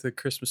tied with The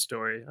Christmas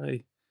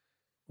Story.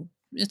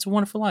 It's a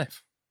Wonderful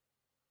Life.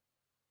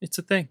 It's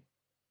a thing.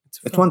 It's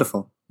film.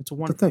 wonderful. It's a It's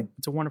a wonderful. thing.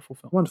 It's a wonderful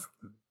film. Wonderful.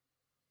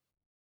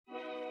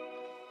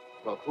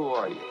 Look, who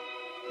are you?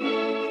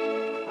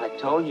 I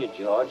told you,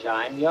 George,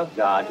 I'm your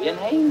guardian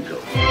angel.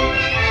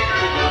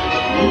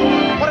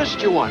 What is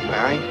it you want,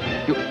 Barry?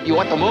 You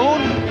want the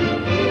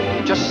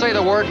moon? Just say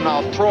the word and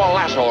I'll throw a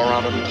lasso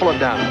around it and pull it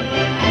down.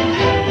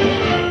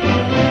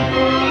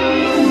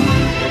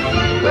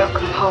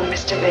 Welcome home,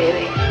 Mr.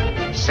 Bailey.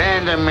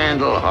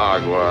 Sentimental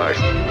hogwash.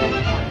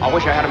 I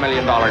wish I had $1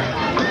 million.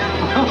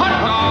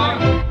 Hot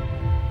dog!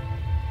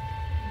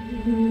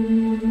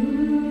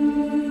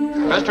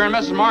 Mr. and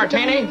Mrs.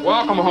 Martini,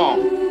 welcome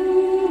home.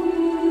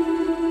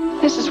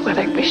 This is what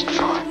I wished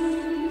for.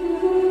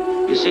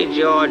 You see,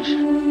 George,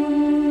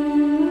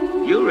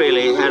 you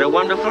really had a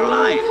wonderful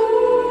life.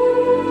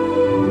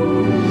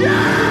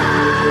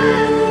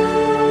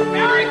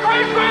 Merry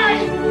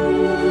Christmas!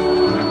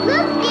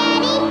 Look,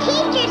 Daddy,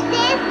 teacher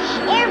says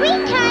every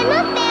time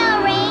a bell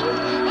rings,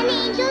 an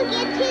angel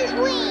gets his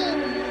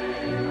wings.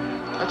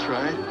 That's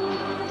right.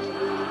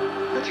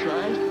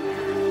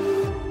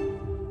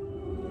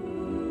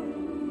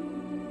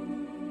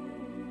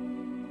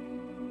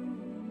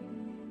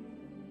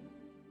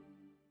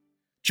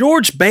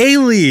 George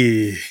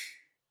Bailey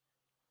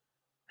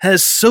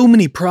has so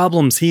many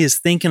problems he is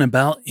thinking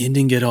about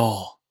ending it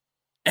all.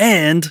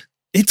 And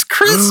it's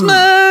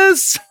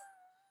Christmas!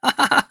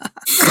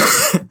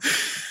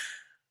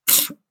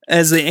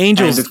 As the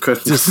angels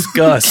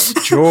discuss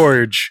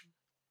George,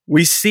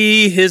 we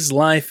see his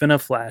life in a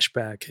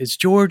flashback as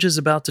George is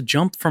about to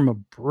jump from a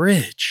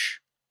bridge.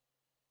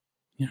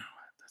 You know,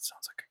 that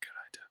sounds like a good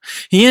idea.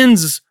 He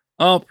ends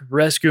up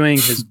rescuing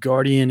his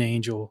guardian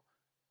angel,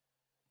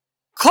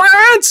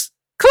 Clarence!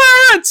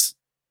 Clarence!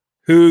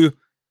 Who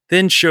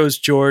then shows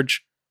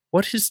George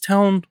what his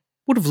town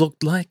would have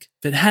looked like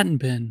if it hadn't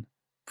been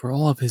for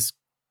all of his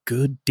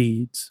good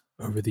deeds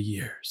over the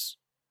years.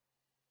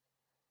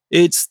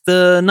 It's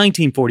the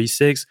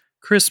 1946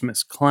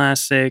 Christmas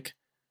classic.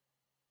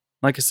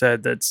 Like I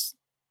said, that's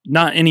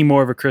not any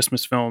more of a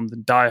Christmas film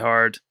than Die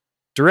Hard,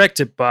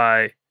 directed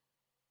by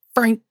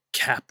Frank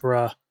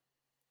Capra.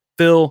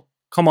 Phil,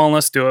 come on,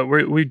 let's do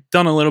it. We've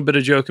done a little bit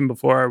of joking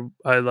before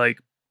I like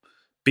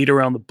beat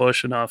around the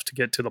bush enough to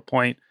get to the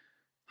point.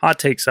 Hot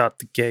takes out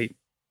the gate.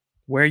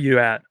 Where you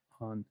at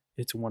on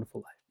It's a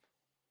Wonderful Life?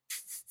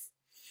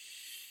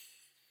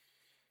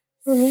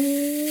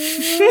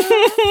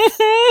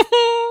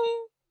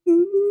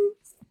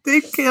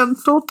 They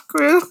canceled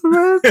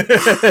Christmas.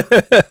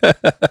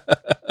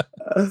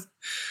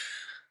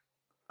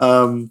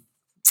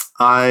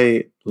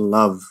 I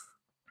love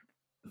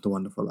The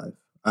Wonderful Life.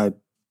 I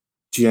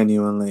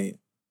genuinely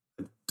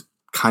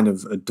kind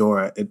of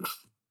adore it.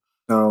 It's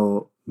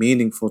so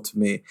meaningful to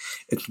me.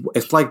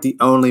 It's like the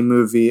only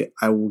movie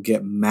I will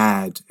get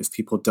mad if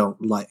people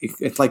don't like.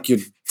 It's like you're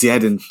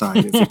dead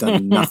inside if it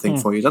does nothing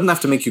for you. It doesn't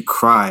have to make you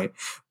cry,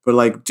 but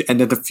like, and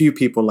there's a few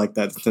people like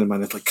that in cinema.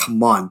 And it's like,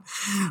 come on,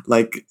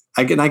 like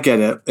I get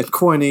it. It's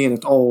corny and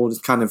it's old.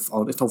 It's kind of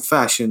old. It's old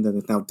fashioned and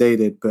it's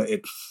outdated, but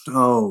it's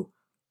so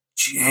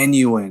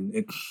genuine.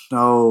 It's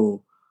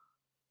so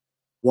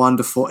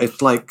wonderful.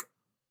 It's like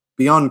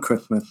beyond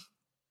Christmas.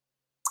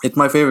 It's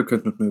my favorite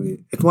Christmas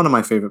movie. It's one of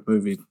my favorite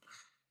movies.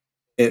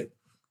 It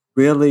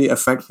really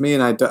affects me,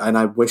 and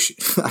I wish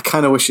I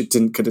kind of wish it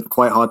didn't, because it's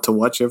quite hard to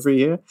watch every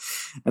year,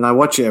 and I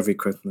watch it every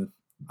Christmas.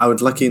 I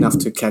was lucky enough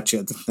to catch it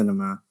at the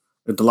cinema.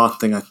 It was the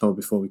last thing I saw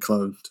before we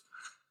closed,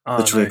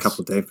 literally nice. a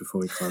couple of days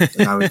before we closed,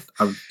 and I was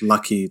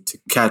lucky to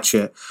catch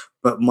it.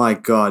 But my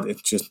God,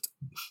 it's just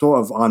sort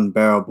of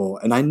unbearable,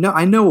 and I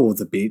know all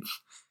the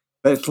beats.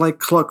 But it's like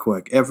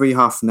clockwork. Every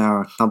half an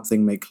hour,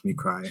 something makes me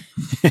cry,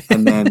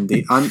 and then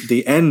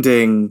the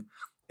ending,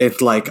 it's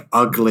like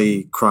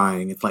ugly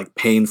crying. It's like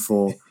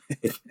painful.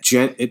 It's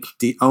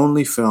the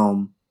only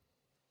film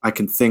I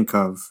can think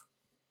of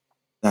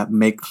that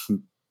makes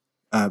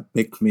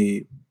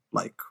me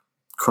like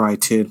cry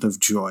tears of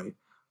joy.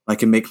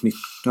 Like it makes me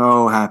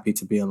so happy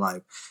to be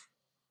alive,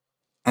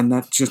 and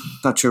that's just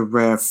such a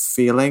rare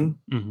feeling.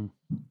 Mm-hmm.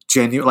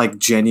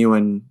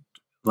 Genuine.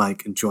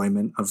 Like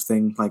enjoyment of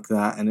things like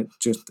that, and it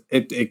just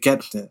it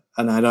gets it,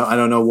 and I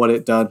don't know what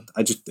it does.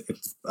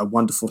 It's a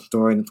wonderful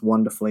story and it's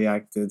wonderfully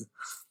acted.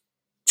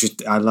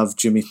 Just I love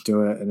Jimmy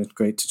Stewart, and it's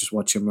great to just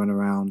watch him run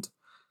around,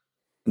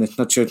 and it's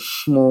such a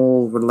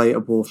small,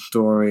 relatable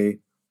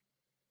story,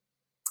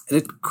 and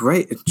it's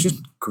great. It's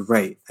just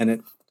great, and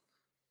it's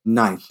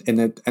nice, and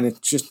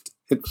it's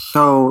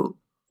so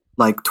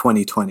like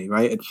 2020,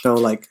 right? It's so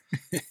like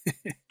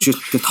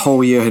just this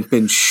whole year had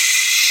been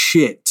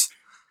shit.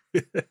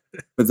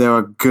 But there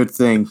are good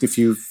things. If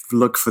you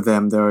look for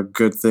them, there are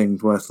good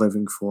things worth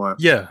living for.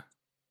 Yeah.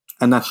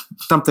 And that's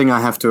something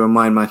I have to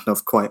remind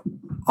myself quite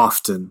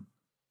often.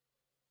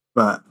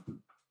 But,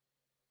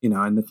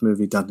 and this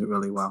movie does it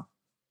really well.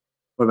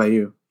 What about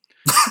you?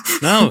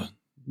 No.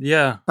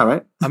 Yeah. All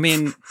right. I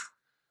mean,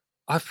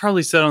 I've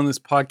probably said on this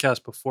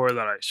podcast before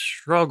that I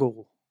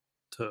struggle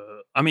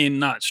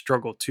not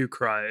struggle to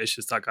cry. It's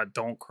just like I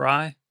don't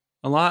cry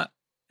a lot.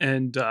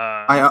 And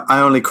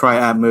I only cry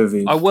at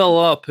movies. I well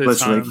up at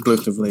literally times.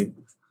 Exclusively.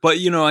 But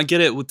I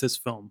get it with this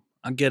film.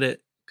 I get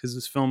it because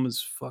this film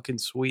is fucking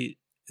sweet.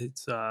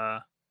 It's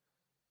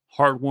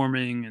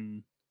heartwarming,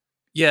 and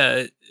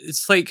yeah,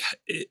 it's like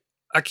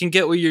I can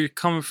get where you're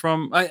coming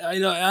from. I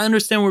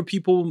understand where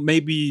people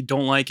maybe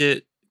don't like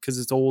it because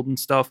it's old and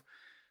stuff.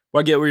 But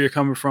I get where you're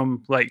coming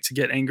from, like to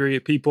get angry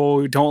at people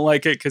who don't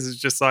like it because it's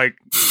just like,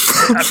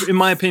 in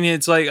my opinion,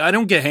 it's like I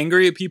don't get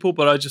angry at people,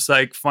 but I just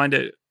like find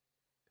it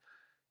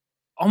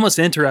almost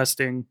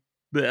interesting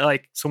that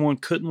like someone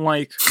couldn't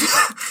like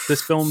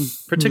this film,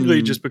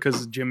 particularly just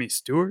because of Jimmy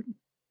Stewart.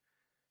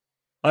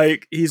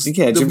 Like he's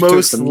the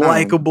most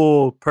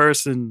likable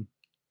person.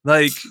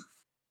 Like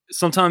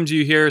sometimes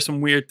you hear some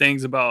weird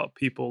things about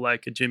people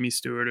like a Jimmy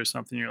Stewart or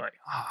something. You're like,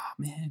 oh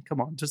man, come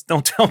on, just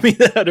don't tell me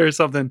that or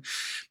something.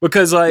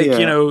 Because like,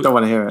 don't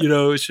want to hear it.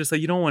 It's just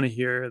like, you don't want to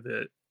hear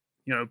that,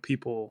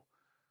 people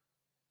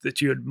that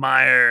you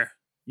admire,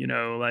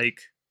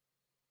 like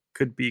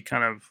could be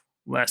kind of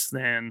less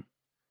than.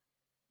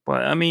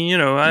 But I mean,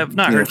 I've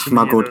not heard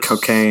smuggled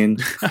cocaine.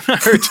 I've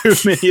not heard too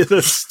many of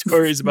those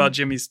stories about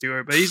Jimmy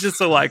Stewart, but he's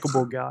just a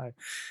likable guy.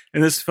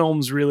 And this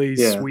film's really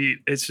sweet.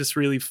 It's just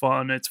really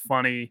fun. It's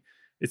funny.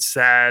 It's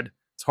sad.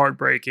 It's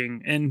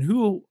heartbreaking. And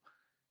who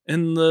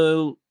in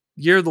the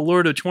year of the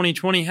Lord of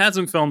 2020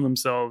 hasn't filmed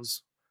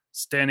themselves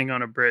standing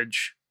on a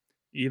bridge,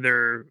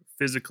 either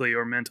physically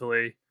or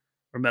mentally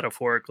or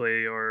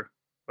metaphorically or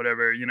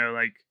whatever,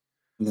 like,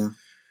 Yeah.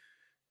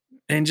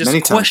 and just Many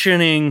times.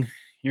 questioning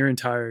your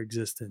entire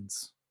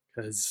existence.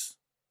 Because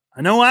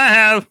I know I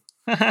have.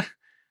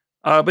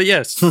 But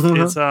yes,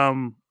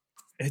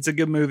 it's a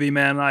good movie,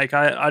 man. Like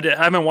I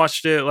haven't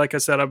watched it. Like I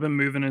said, I've been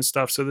moving and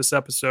stuff. So this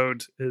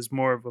episode is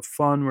more of a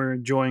fun. We're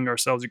enjoying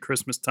ourselves at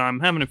Christmas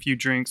time, having a few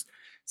drinks,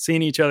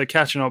 seeing each other,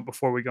 catching up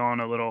before we go on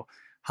a little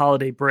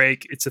holiday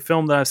break. It's a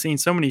film that I've seen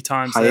so many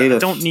times that I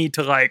don't need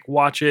to like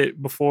watch it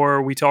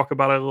before we talk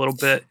about it a little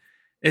bit.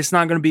 It's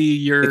not going to be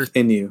your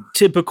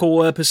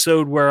typical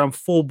episode where I'm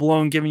full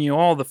blown giving you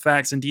all the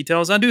facts and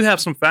details. I do have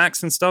some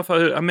facts and stuff.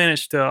 I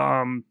managed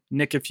to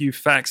nick a few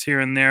facts here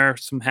and there,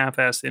 some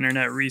half-assed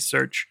internet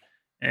research.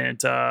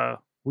 And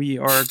we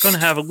are going to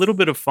have a little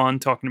bit of fun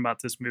talking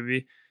about this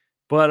movie.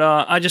 But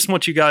I just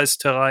want you guys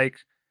to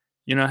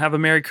have a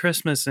Merry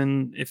Christmas.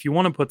 And if you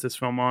want to put this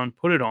film on,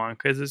 put it on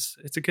because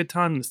it's a good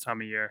time this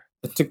time of year.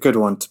 It's a good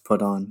one to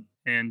put on.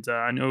 And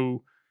I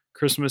know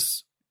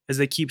Christmas, as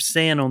they keep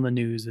saying on the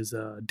news, is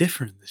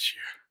different this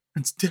year.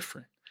 It's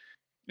different.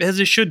 As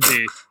it should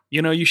be.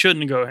 You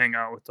shouldn't go hang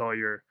out with all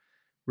your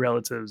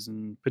relatives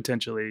and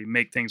potentially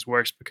make things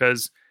worse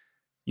because,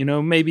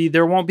 maybe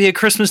there won't be a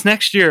Christmas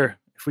next year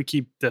if we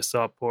keep this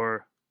up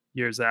or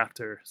years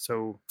after.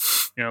 So,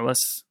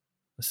 let's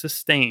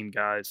sustain,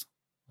 guys.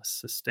 Let's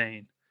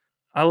sustain.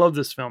 I love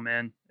this film,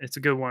 man. It's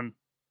a good one.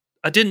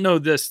 I didn't know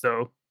this,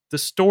 though. The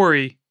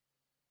story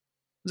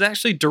was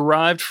actually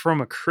derived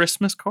from a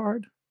Christmas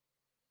card.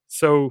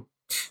 So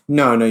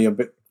No,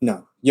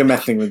 you're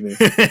messing with me.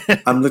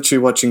 I'm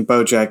literally watching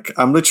BoJack.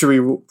 I'm literally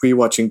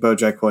rewatching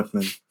BoJack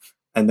Horseman,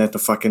 and there's the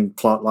fucking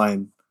plot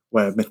line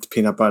where Mr.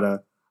 Peanut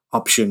Butter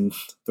optioned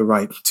the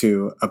right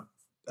to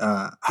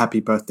a Happy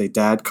Birthday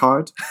Dad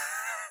card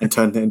and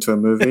turned it into a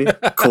movie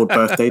called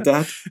Birthday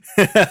Dad.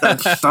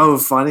 That's so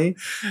funny.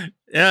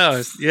 Yeah.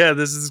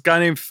 This is a guy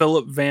named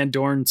Philip Van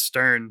Dorn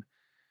Stern,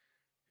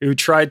 who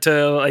tried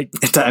to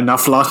Is that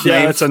enough last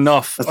name? Yeah, it's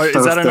enough. Is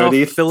that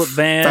enough? Philip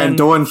Van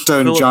Dorn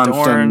Stern Philip Johnston.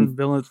 Dorn,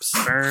 Philip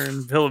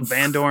Stern, Philip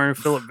Van Dorn,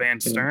 Philip Van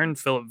Stern,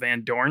 Philip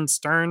Van Dorn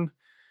Stern.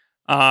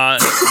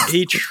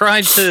 He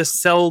tried to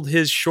sell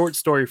his short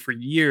story for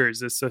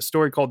years. It's a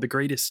story called The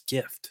Greatest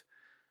Gift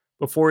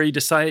before he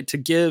decided to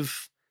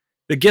give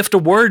the gift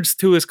of words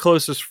to his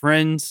closest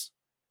friends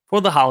for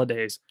the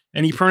holidays.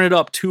 And he printed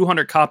up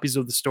 200 copies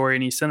of the story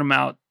and he sent them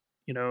out,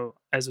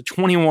 as a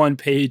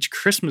 21-page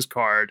Christmas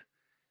card.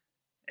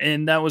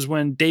 And that was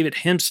when David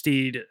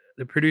Hempstead,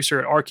 the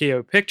producer at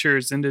RKO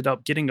Pictures, ended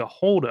up getting a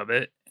hold of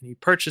it, and he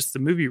purchased the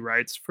movie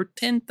rights for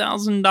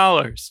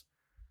 $10,000.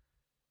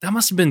 That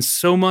must have been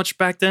so much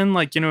back then,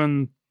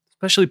 and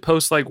especially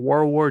post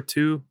World War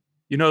II.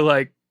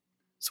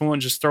 Someone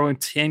just throwing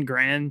 10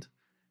 grand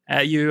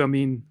at you. I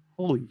mean,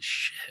 holy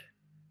shit.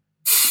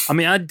 I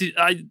mean,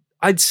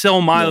 I'd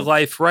sell my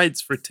life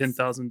rights for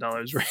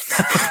 $10,000 right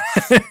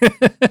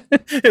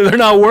now. They're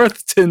not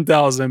worth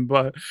 $10,000,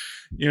 but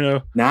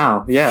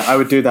Now, yeah, I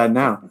would do that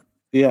now.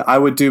 Yeah, I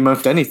would do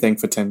most anything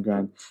for 10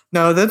 grand.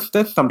 No,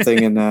 there's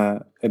something in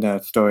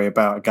a story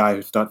about a guy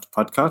who starts a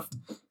podcast.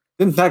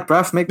 Didn't Zach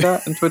Braff make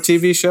that into a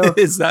TV show?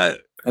 Is that?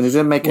 And he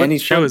didn't make any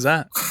show. Is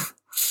that?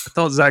 I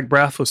thought Zach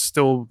Braff was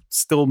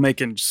still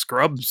making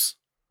Scrubs.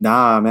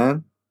 Nah,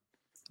 man,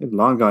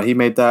 long gone. He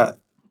made that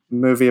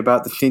movie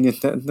about the senior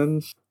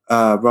citizens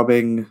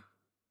robbing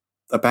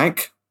a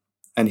bank,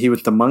 and he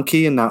was the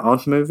monkey in that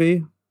Oz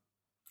movie.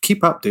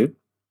 Keep up, dude.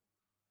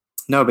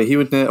 No, but he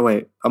was.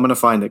 Wait, I'm gonna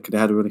find it because it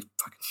had a really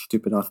fucking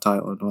stupid ass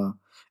title as well.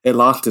 It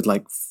lasted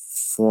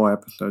 4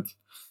 episodes.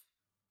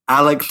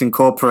 Alex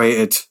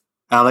Incorporated.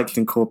 That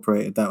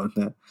was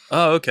it.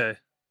 Oh, okay.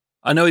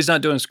 I know he's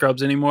not doing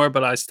Scrubs anymore,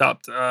 but I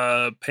stopped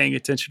paying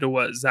attention to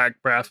what Zach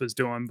Braff was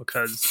doing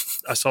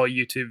because I saw a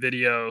YouTube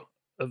video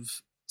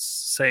of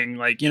saying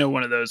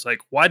one of those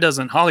why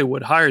doesn't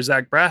Hollywood hire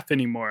Zach Braff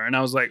anymore? And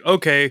I was like,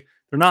 okay,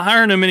 they're not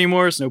hiring him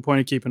anymore. It's no point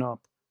in keeping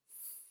up.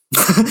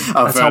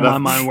 That's how my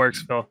mind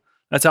works, Phil.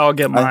 That's how I'll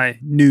get my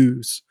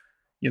news.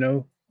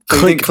 You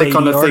didn't click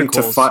on the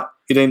articles. Thing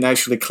you didn't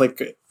actually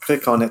click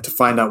on it to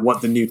find out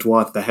what the news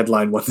was. The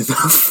headline wasn't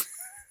enough.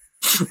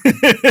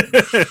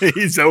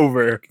 He's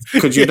over.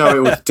 Because it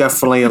was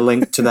definitely a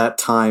link to that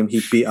time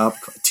he beat up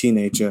a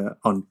teenager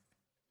on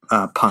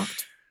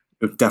Punk'd.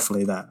 It was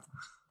definitely that.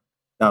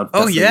 That was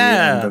definitely the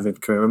end of his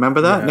career.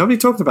 Remember that? Yeah. Nobody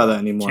talks about that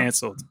anymore.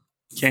 Canceled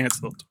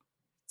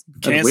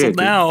weird,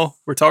 now. Dude.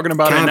 We're talking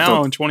about it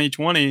now in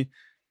 2020.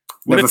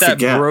 What if that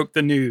broke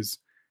the news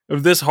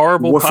of this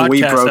horrible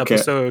podcast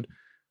episode?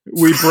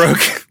 We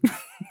broke.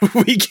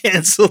 We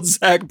canceled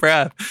Zach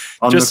Braff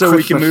just so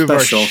we can move our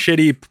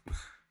shitty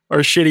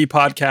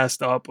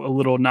podcast up a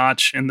little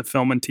notch in the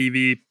film and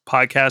TV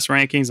podcast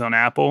rankings on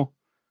Apple.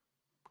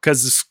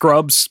 Because the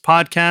Scrubs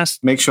podcast.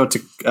 Make sure to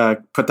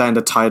put that in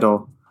the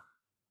title.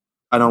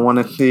 I don't want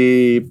to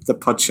see the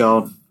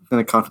Podshell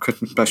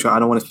Christmas special. I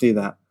don't want to see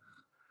that.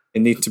 It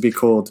needs to be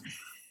called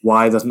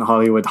why doesn't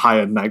Hollywood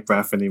hire Night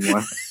Breath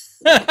anymore?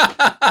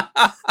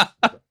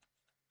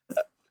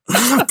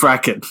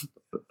 Bracket.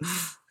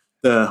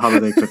 The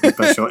holiday cooking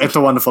special. It's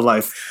a Wonderful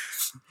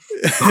Life.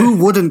 Who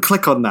wouldn't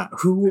click on that?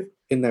 Who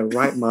in their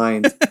right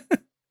mind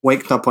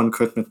wakes up on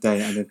Christmas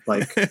Day and it's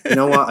like, you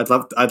know what?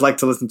 I'd like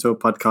to listen to a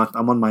podcast.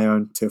 I'm on my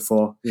own, tier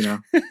 4, you know,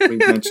 we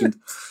mentioned,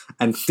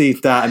 and see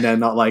that, and they're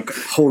not like,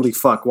 holy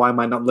fuck, why am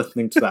I not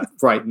listening to that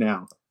right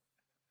now?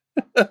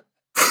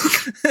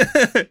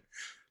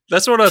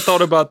 That's what I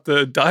thought about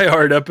the Die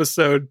Hard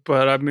episode,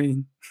 but I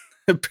mean,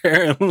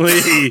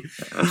 apparently.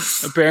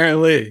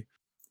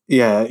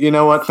 Yeah, you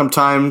know what?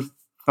 Sometimes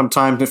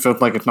it feels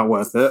like it's not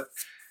worth it.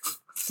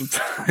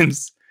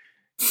 Sometimes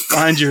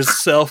find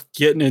yourself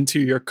getting into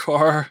your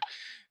car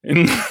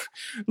and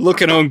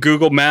looking on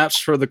Google Maps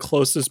for the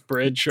closest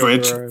bridge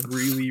over a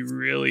really,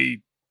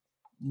 really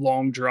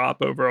long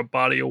drop over a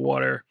body of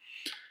water.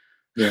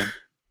 Yeah.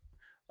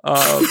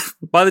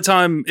 By the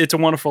time It's a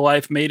Wonderful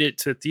Life made it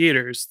to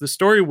theaters, the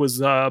story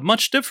was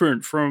much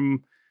different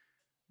from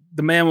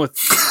the man with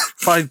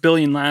 5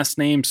 billion last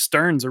names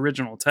Stern's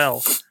original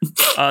tell.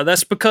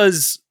 That's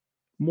because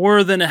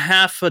more than a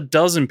half a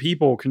dozen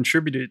people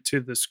contributed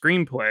to the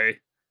screenplay,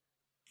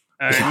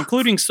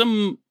 including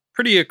some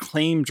pretty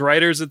acclaimed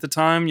writers at the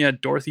time. You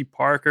had Dorothy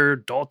Parker,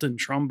 Dalton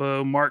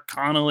Trumbo, Mark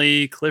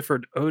Connolly,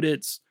 Clifford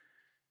Odets.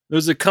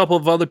 There's a couple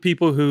of other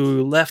people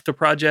who left the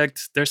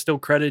project. They're still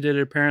credited,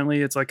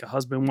 apparently. It's like a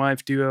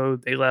husband-wife duo.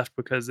 They left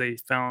because they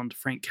found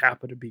Frank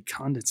Capra to be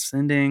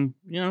condescending.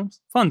 You know,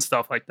 fun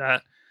stuff like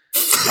that.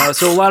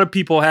 So a lot of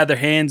people had their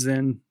hands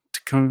in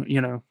to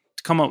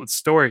come up with the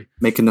story.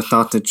 Making the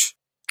sausage.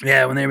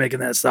 Yeah, when they were making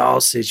that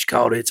sausage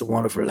called It's a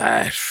Wonderful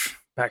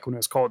Life. Back when it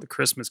was called The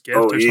Christmas Gift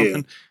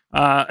something.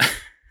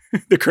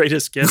 The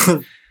Greatest Gift.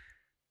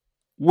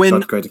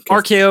 When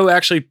RKO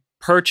actually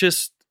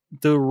purchased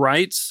the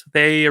rights,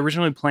 they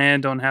originally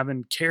planned on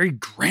having Cary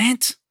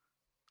Grant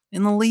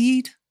in the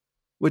lead,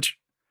 which,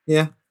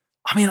 yeah,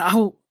 I mean,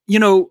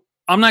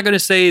 I'm not going to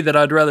say that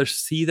I'd rather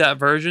see that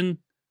version,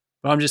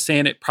 but I'm just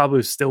saying it probably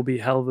would still be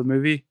a hell of a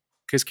movie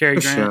because Cary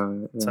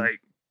Grant, it's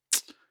like,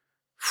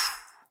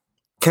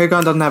 Cary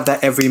Grant doesn't have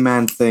that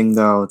everyman thing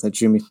though that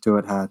Jimmy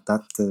Stewart had.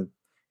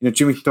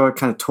 Jimmy Stewart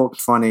kind of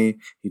talked funny.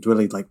 He's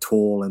really like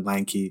tall and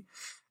lanky,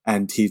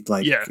 and he's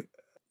like,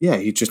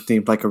 he just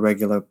seemed like a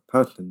regular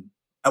person.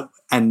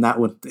 And that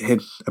was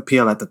his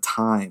appeal at the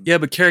time. Yeah,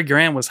 but Cary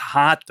Grant was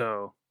hot,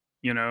 though.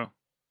 You know,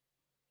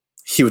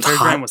 Cary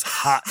Grant was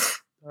hot,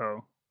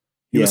 though.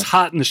 He was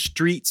hot in the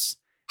streets.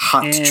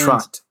 Hot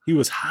trot. He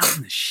was hot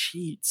in the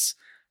sheets.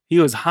 He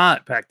was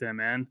hot back then,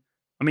 man.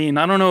 I mean,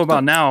 I don't know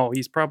about now.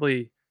 He's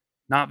probably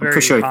not very. I'm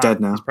pretty sure hot. He's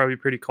dead now. He's probably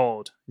pretty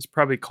cold. He's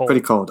probably cold.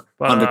 Pretty cold.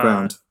 But,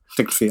 underground,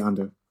 6 feet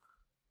under.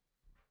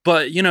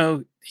 But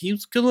he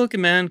was good looking,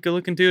 man. Good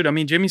looking dude. I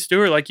mean, Jimmy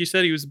Stewart, like you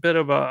said, he was a bit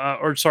of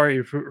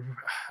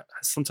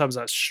sometimes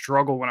I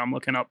struggle when I'm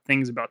looking up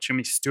things about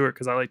Jimmy Stewart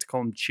because I like to call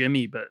him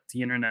Jimmy, but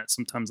the internet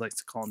sometimes likes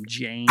to call him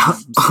James.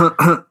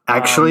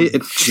 Actually,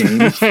 it's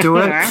James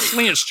Stewart.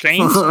 Actually, it's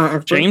James.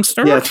 James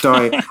Stewart? Yeah,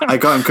 sorry. I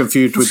got him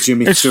confused with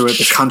Jimmy Stewart,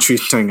 the country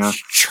singer.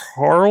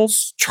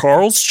 Charles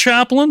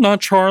Chaplin,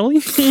 not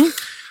Charlie.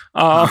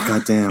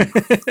 Goddamn.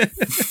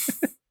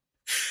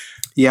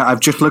 Yeah, I've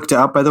just looked it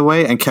up, by the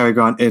way, and Cary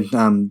Grant is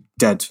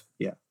dead.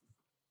 Yeah.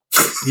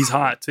 He's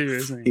hot, too,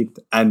 isn't he?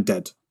 And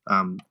dead.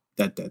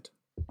 Dead.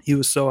 He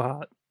was so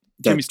hot.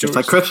 Dead, Jimmy Stewart just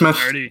like Christmas.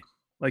 Nerdy,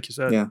 like you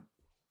said. Yeah.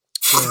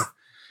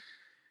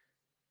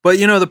 But,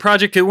 the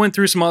project, it went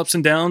through some ups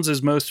and downs,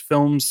 as most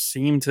films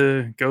seem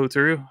to go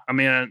through. I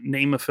mean,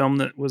 name a film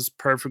that was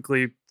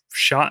perfectly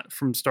shot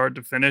from start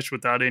to finish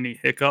without any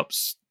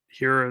hiccups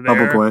here or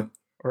there. Bubble Boy.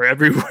 Or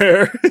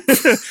everywhere.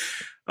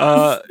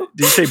 Did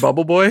you say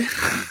Bubble Boy?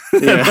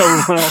 Yeah.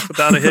 That went off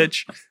without a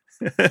hitch.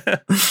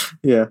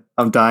 Yeah,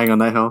 I'm dying on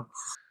that hill.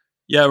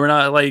 Yeah, we're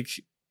not like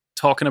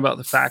talking about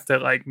the fact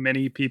that like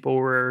many people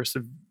were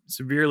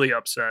severely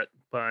upset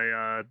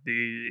by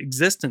the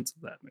existence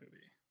of that movie.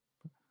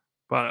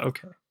 But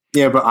okay.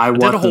 Yeah, but I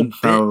did a whole wasn't,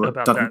 so it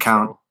doesn't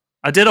count. Phil.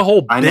 I did a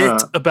whole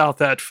bit about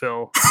that,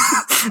 Phil.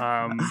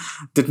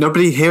 Did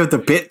nobody hear the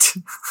bit?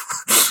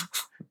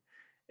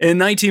 In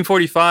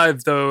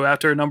 1945, though,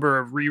 after a number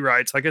of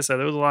rewrites, like I said,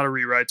 there was a lot of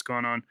rewrites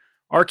going on.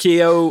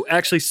 RKO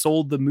actually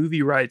sold the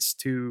movie rights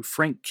to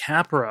Frank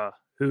Capra,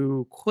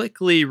 who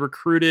quickly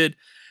recruited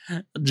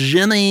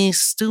Jimmy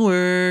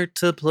Stewart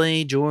to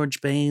play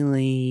George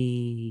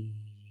Bailey.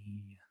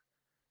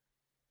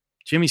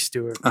 Jimmy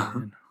Stewart,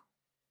 man.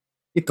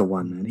 He's the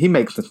one, man. He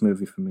makes this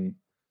movie for me.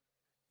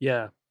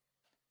 Yeah.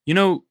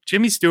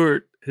 Jimmy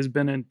Stewart has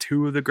been in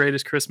 2 of the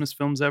greatest Christmas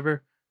films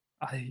ever.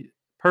 I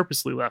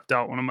purposely left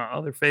out one of my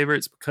other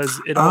favorites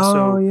because it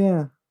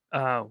also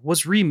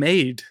was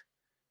remade,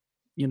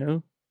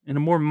 in a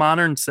more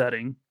modern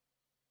setting,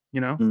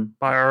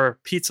 by our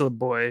pizza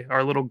boy,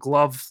 our little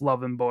glove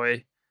loving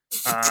boy,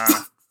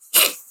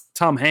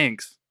 Tom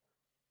Hanks.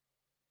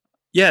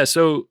 Yeah,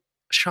 so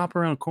Shop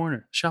Around the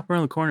Corner. Shop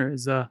Around the Corner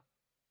is a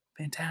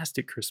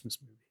fantastic Christmas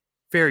movie.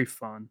 Very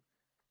fun.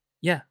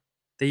 Yeah,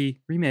 they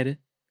remade it.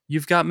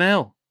 You've Got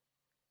Mail.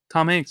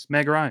 Tom Hanks,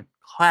 Meg Ryan.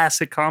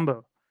 Classic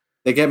combo.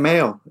 They get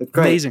mail. It's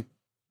great. Amazing.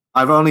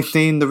 I've only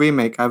seen the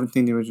remake. I haven't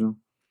seen the original.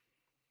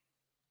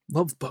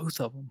 Love both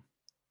of them.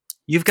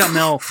 You've Got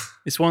Mail.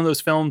 It's one of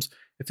those films.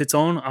 If it's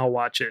on, I'll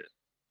watch it.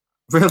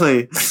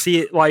 Really? I see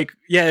it like,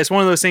 yeah, it's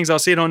one of those things. I'll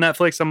see it on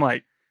Netflix. I'm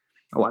like,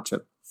 I'll watch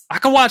it. I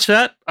can watch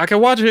that. I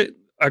can watch it.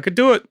 I could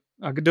do it.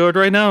 I could do it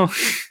right now.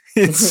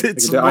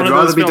 It's one I'd of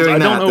rather those be films. doing I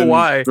that don't know than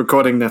why.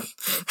 recording this.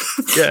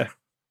 Yeah.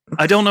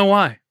 I don't know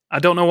why. I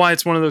don't know why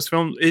it's one of those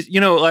films.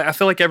 Like, I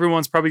feel like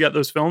everyone's probably got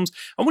those films.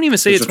 I wouldn't even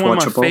say It's it's just one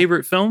of my watchable?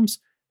 favorite films.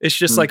 It's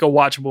just like a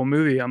watchable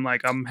movie. I'm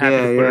like, I'm happy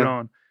to put it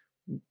on.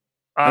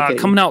 Okay.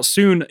 Coming out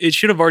soon. It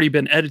should have already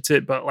been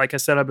edited, but like I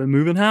said, I've been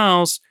moving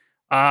house.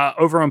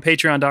 Over on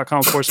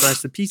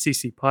patreon.com/the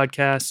PCC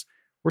podcast.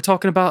 We're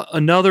talking about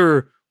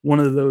another one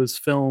of those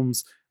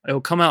films. It'll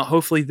come out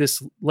hopefully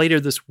later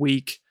this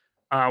week.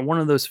 One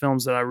of those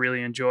films that I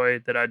really enjoy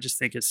that I just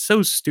think is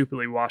so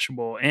stupidly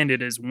watchable, and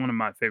it is one of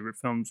my favorite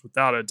films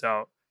without a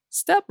doubt.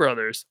 Step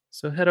Brothers.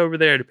 So head over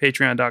there to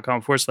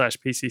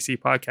patreon.com/PCC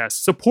podcast.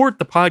 Support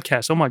the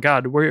podcast. Oh my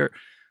God, we're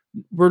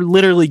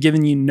literally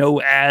giving you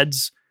no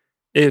ads.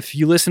 If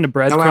you listen to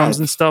breadcrumbs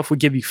and stuff, we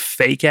give you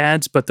fake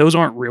ads, but those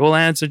aren't real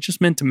ads. They're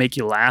just meant to make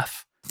you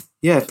laugh.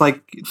 Yeah, it's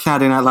like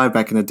Saturday Night Live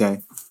back in the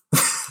day.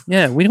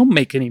 Yeah, we don't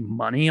make any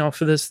money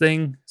off of this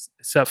thing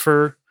except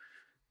for,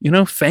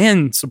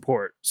 fan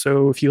support.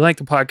 So if you like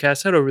the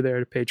podcast, head over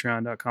there to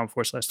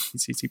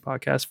patreon.com/PCC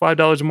podcast.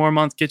 $5 or more a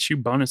month gets you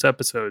bonus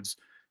episodes.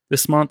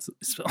 This month,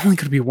 it's only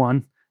going to be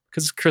one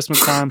because it's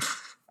Christmas time.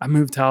 I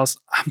moved house.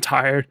 I'm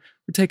tired.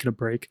 We're taking a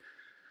break.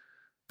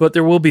 But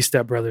there will be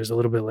Step Brothers a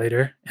little bit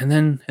later. And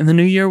then in the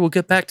new year, we'll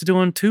get back to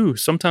doing 2.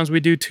 Sometimes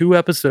we do 2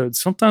 episodes.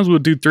 Sometimes we'll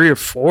do 3 or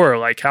 4.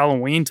 Like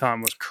Halloween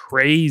time was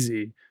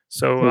crazy.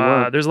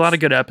 So there's a lot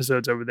of good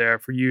episodes over there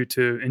for you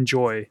to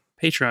enjoy.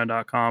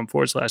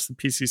 Patreon.com/the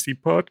PCC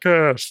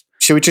podcast.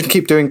 Should we just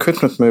keep doing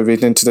Christmas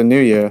movies into the new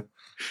year?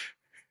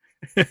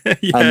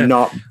 And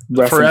not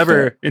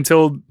forever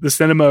until the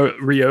cinema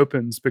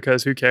reopens,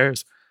 because who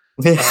cares?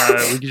 We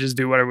can just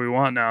do whatever we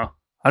want now.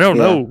 I don't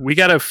know. We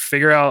got to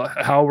figure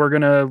out how we're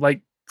going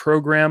to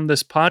program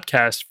this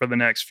podcast for the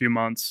next few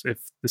months if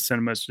the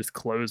cinema is just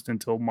closed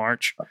until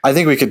March. I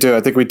think we could do it.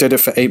 I think we did it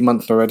for 8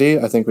 months already.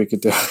 I think we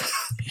could do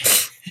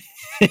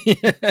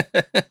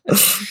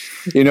it.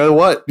 You know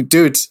what?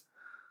 Dude,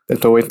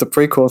 there's always the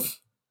prequels.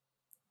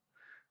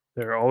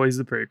 There are always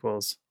the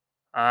prequels.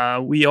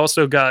 We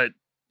also got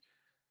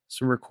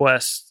some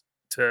requests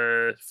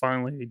to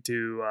finally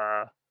do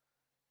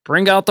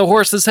Bring Out the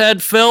Horse's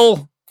Head,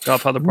 Phil.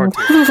 Godfather Part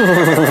 2.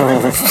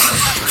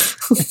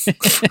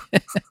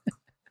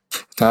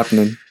 It's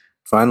happening.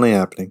 Finally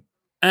happening.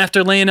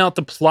 After laying out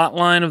the plot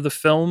line of the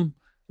film,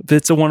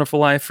 It's a Wonderful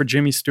Life for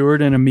Jimmy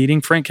Stewart in a meeting,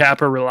 Frank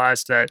Capra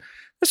realized that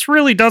this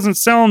really doesn't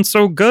sound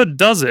so good,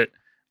 does it?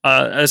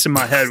 That's in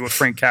my head what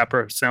Frank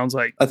Capra sounds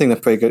like. I think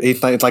that's pretty good.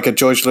 He's like a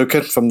George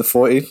Lucas from the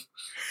 40s.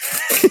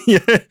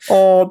 Yeah.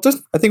 Oh,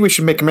 I think we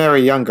should make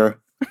Mary younger.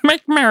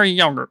 Make Mary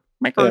younger.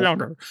 Make her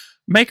younger.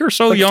 Make her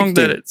so young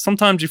that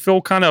sometimes you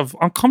feel kind of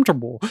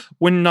uncomfortable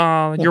when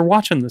you're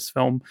watching this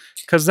film,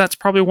 because that's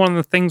probably one of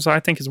the things I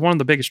think is one of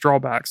the biggest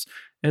drawbacks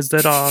is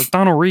that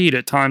Donald Reed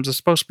at times is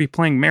supposed to be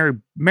playing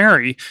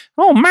Mary.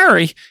 Oh,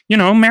 Mary,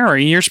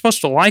 Mary, you're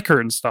supposed to like her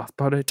and stuff,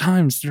 but at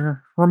times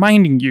they're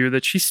reminding you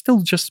that she's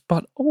still just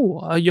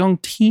a young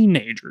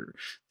teenager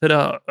that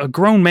a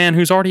grown man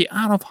who's already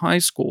out of high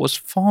school is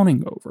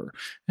fawning over.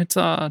 It's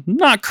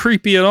not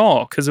creepy at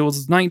all because it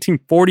was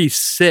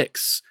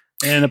 1946.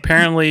 And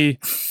apparently,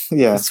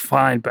 it's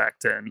fine back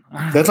then.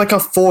 There's like a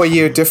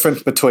 4-year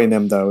difference between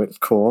them, though. It's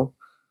cool.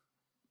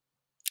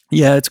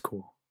 Yeah, it's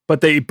cool. But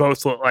they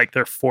both look like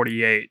they're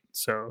 48.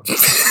 So,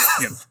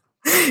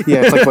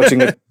 Yeah, it's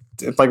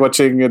like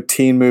watching a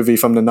teen movie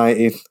from the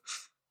 90s.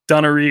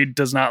 Donna Reed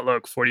does not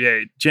look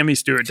 48. Jimmy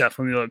Stewart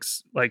definitely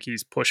looks like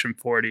he's pushing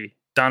 40.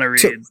 Donna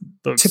Reed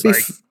looks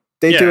like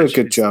they do a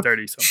good job.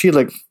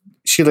 30-something.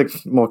 She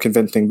looks more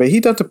convincing, but he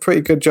does a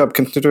pretty good job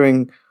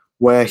considering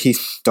where he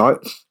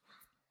starts.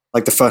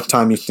 Like the first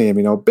time you see him,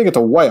 big as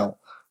a whale.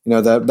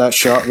 That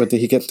shot where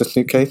he gets the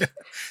suitcase,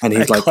 and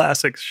he's like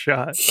classic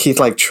shot. He's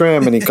like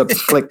trim, and he's got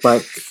slick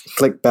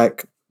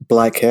back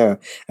black hair,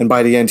 and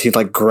by the end he's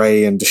like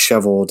gray and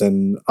disheveled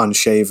and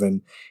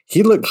unshaven.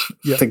 He looks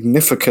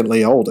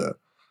significantly older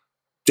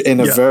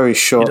in a very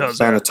short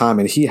span of time,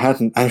 and he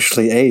hasn't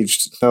actually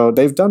aged. So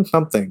they've done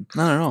something.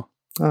 I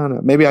don't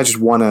know. Maybe I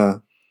just want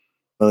to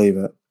believe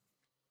it.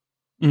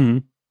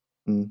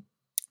 Mm-hmm.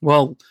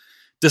 Well,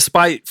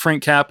 despite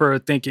Frank Capra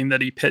thinking that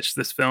he pitched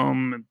this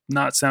film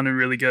not sounding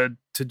really good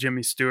to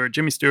Jimmy Stewart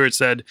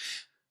said,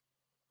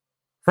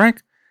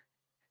 Frank,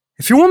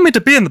 if you want me to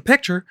be in the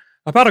picture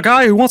about a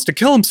guy who wants to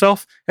kill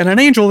himself and an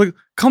angel that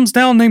comes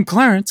down named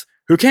Clarence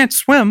who can't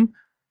swim,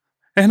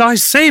 and I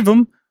save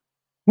him,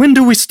 when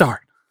do we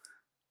start?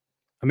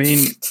 I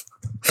mean,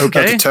 okay.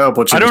 That's a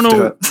terrible Jimmy I don't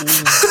know.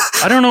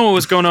 Stewart. I don't know what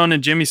was going on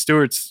in Jimmy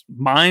Stewart's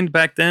mind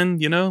back then,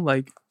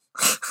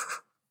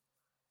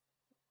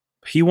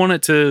 he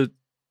wanted to,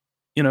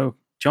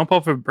 jump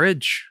off a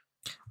bridge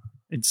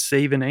and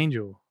Save an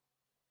Angel.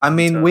 I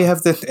mean, we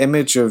have this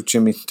image of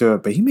Jimmy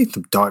Stewart, but he made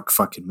some dark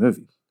fucking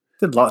movies.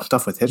 Did a lot of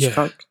stuff with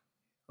Hitchcock.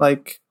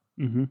 Like,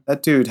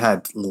 that dude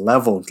had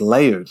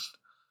layers.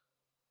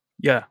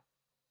 Yeah.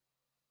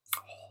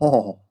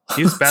 Oh.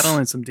 He was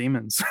battling some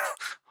demons.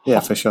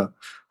 Yeah, for sure.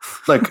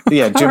 Like,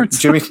 yeah,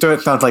 Jimmy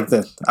Stewart sounds like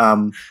this.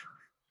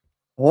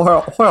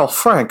 Well,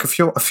 Frank, if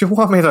you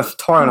want me to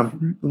star in a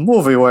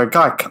movie where a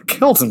guy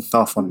kills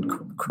himself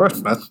on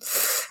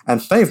Christmas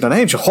and saved an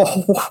angel,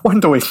 when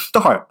do we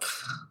start?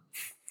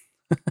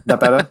 Is that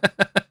better?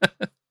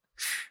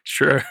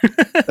 Sure.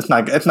 It's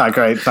not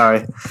great.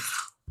 Sorry.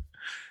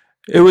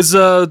 It was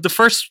the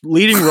first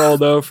leading role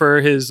though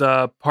for his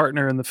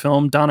partner in the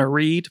film. Donna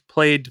Reed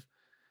played.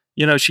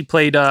 She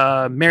played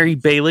Mary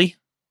Bailey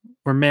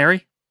or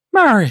Mary.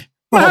 Mary.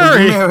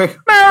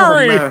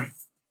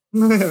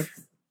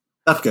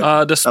 That's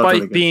good. Despite really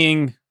good.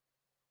 being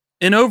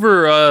in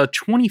over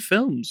 20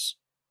 films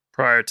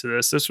prior to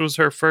this was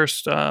her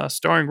first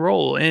starring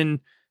role, and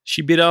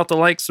she beat out the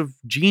likes of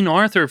Jean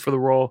Arthur for the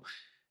role.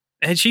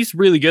 And she's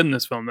really good in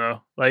this film,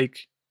 though.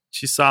 Like,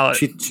 she's solid.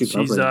 She's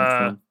lovely in this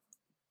film.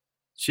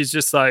 She's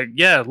just like,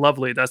 yeah,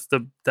 lovely. That's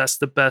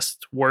the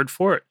best word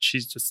for it.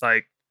 She's just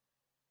like,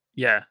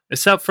 yeah.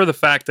 Except for the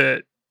fact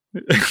that,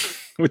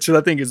 which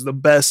I think is the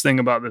best thing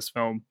about this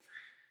film,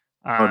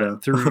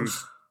 through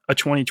a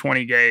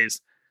 2020 gaze,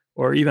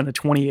 or even a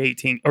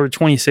 2018 or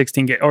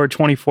 2016 gaze, or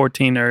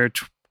 2014 or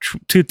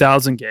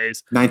 2000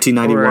 gaze,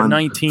 1991 or a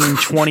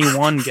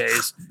 1921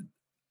 gaze.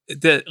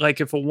 That,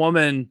 like, if a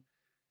woman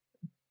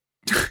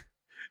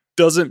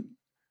doesn't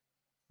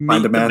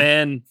meet the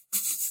man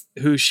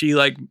who she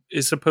like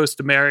is supposed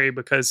to marry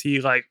because he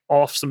like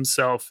offs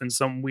himself in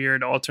some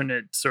weird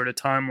alternate sort of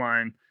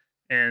timeline,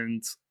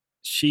 and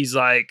she's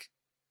like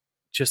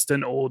just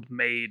an old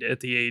maid at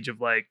the age of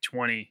like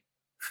 20.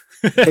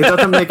 It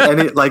doesn't make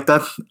any like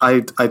that. I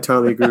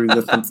totally agree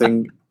with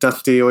something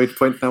Dusty always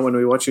points out when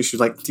we watch it. She's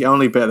like, the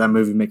only bit of that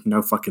movie makes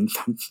no fucking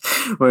sense.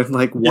 Where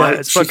like, why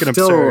it's she's fucking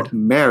still absurd.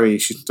 Mary?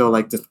 She's still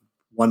like this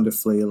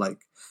wonderfully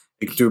like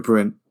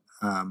exuberant,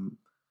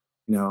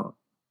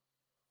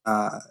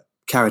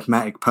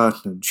 charismatic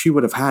person. She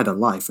would have had a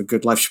life, a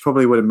good life. She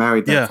probably would have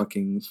married that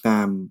fucking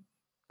Sam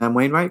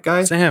Wainwright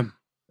guy. Sam.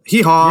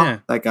 Hee-haw. Yeah.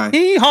 That guy.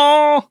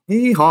 Hee-haw.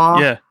 Hee-haw.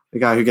 Yeah. The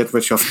guy who gets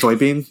rich off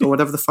soybeans or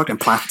whatever the fuck, and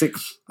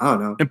plastics. I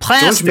don't know. And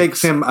plastics. George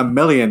makes him a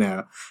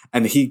millionaire,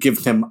 and he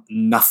gives him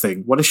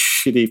nothing. What a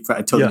shitty friend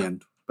until the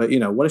end. But,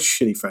 what a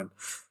shitty friend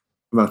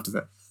for most of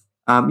it.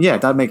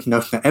 That makes no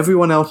sense.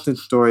 Everyone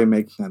else's story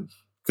makes sense.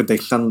 Could they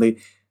suddenly...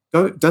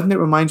 Doesn't it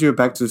remind you of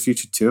Back to the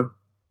Future 2?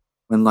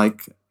 When,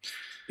 like,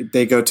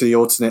 they go to the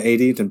alternate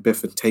 80s and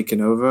Biff is taken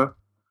over,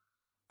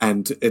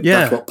 and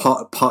that's what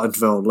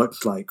Potterville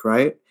looks like,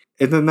 right?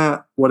 Isn't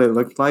that what it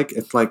looked like?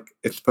 It's like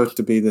it's supposed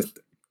to be this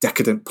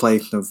decadent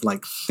place of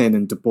like sin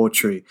and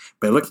debauchery,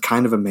 but it looks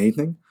kind of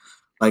amazing.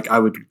 Like, I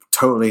would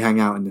totally hang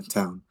out in this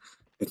town.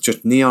 It's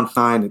just neon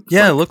sign. It's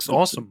it looks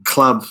awesome.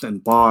 Clubs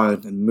and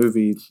bars and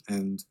movies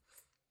and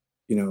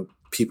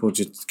people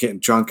just getting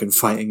drunk and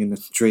fighting in the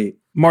street.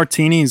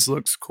 Martinis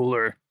looks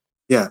cooler.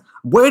 Yeah.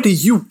 Where do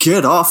you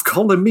get off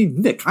calling me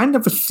Nick? I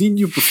never seen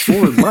you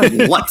before in my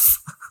life.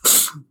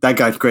 That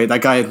guy's great.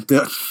 That guy is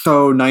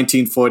so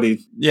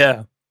 1940s.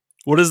 Yeah.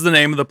 What is the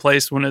name of the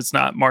place when it's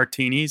not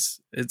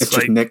Martinis? It's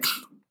like just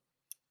Nick's.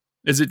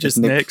 Is it just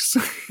Nick's?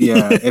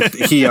 Yeah,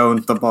 he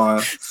owns the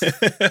bar.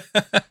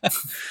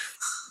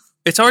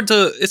 It's hard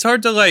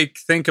to like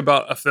think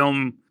about a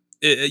film.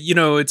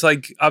 It's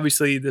like,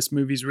 obviously this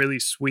movie's really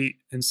sweet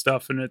and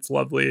stuff, and it's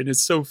lovely and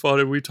it's so fun.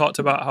 And we talked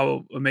about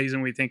how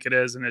amazing we think it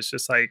is, and it's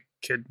just like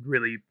could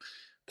really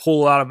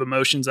pull a lot of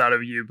emotions out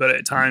of you. But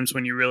at times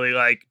when you really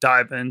like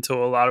dive into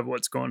a lot of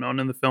what's going on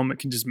in the film, it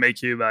can just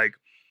make you like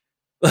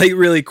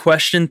really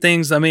question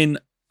things. I mean,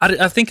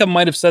 I think I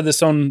might have said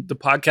this on the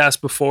podcast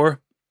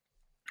before,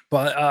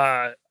 but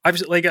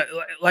I've like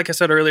I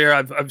said earlier,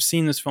 I've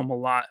seen this film a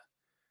lot.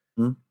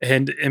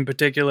 And in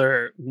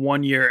particular,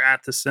 1 year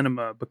at the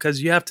cinema,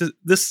 because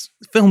this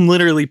film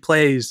literally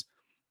plays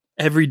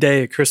every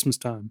day at Christmas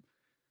time.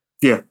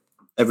 Yeah,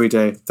 every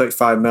day,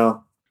 35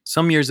 mil.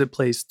 Some years it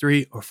plays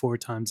 3 or 4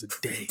 times a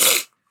day.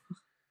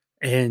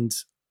 And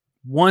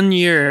 1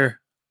 year,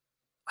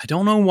 I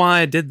don't know why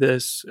I did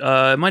this.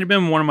 It might have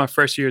been one of my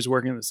first years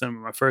working at the cinema,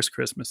 my first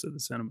Christmas at the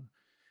cinema.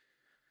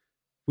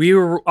 We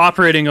were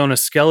operating on a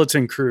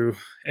skeleton crew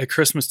at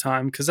Christmas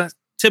time, because that's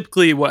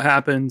typically what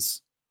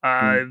happens.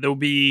 There'll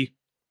be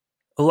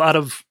a lot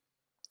of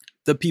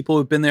the people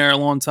who've been there a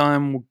long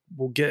time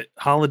will get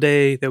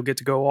holiday, they'll get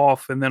to go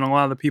off, and then a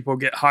lot of the people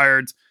get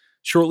hired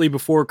shortly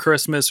before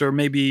Christmas, or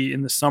maybe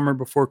in the summer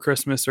before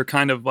Christmas. They're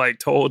kind of like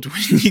told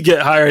when you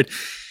get hired,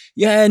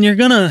 yeah, and you're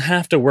gonna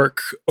have to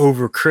work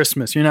over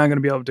Christmas. You're not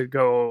gonna be able to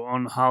go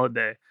on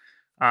holiday,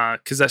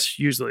 because that's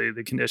usually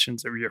the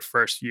conditions of your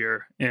first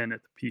year in at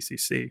the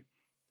PCC.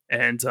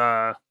 And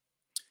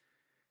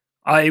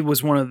I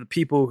was one of the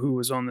people who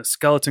was on the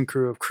skeleton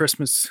crew of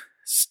Christmas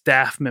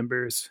staff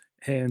members.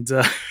 And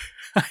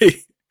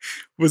I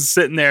was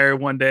sitting there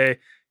one day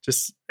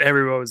just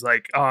everyone was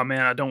like, oh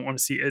man, I don't want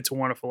to see It's a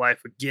Wonderful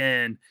Life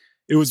again.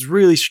 It was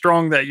really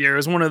strong that year. It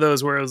was one of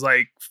those where it was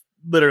like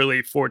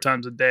literally 4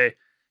 times a day.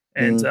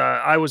 And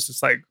I was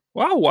just like,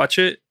 well, I'll watch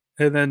it.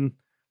 And then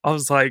I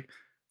was like,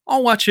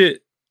 I'll watch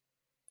it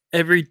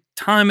every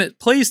time it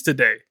plays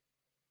today.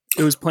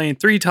 It was playing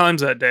 3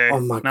 times that day. Oh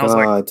my and I was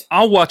God. like,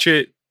 I'll watch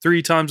it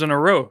 3 times in a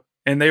row.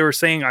 And they were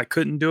saying I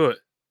couldn't do it.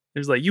 It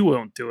was like, you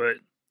won't do it.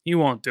 You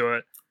won't do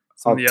it.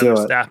 Some of the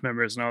other staff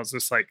members. And I was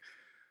just like,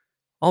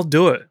 I'll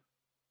do it.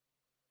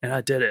 And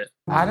I did it.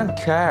 I don't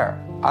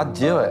care. I'll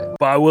do it.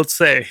 But I will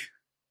say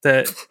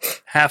that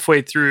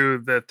halfway through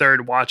the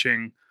third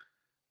watching,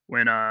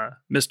 when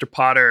Mr.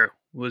 Potter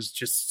was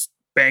just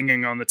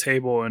banging on the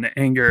table in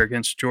anger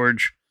against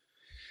George.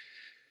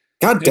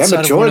 God damn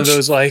it, George. One of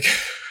those like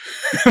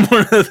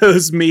one of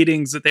those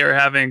meetings that they were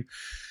having,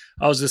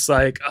 I was just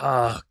like,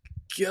 oh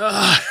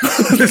God,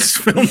 this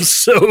film's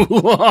so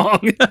long.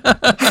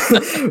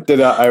 Did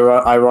it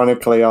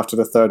ironically after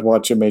the third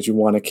watch it made you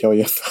want to kill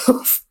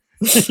yourself?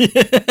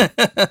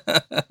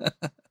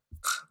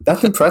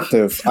 That's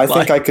impressive. I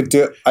think I could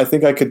do that. I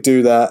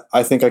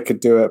think I could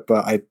do it,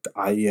 but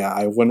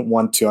I wouldn't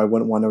want to. I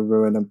wouldn't want to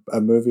ruin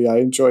a movie I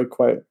enjoyed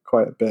quite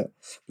a bit.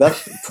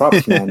 That's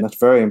props, man. That's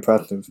very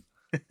impressive.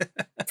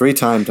 3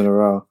 times in a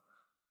row.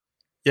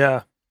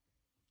 Yeah.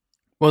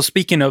 Well,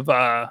 speaking of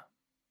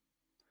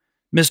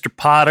Mr.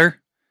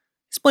 Potter,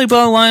 he's played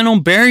by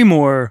Lionel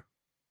Barrymore,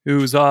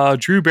 who's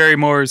Drew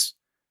Barrymore's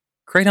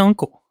great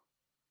uncle.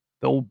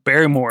 The old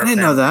Barrymore. I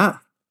didn't know that.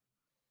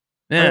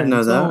 Yeah, I didn't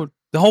know that.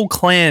 The whole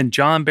clan,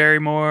 John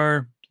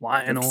Barrymore,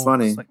 Lionel. It's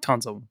funny. Like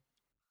tons of them.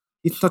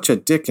 He's such a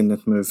dick in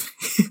this movie.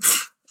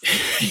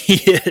 He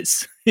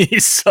is.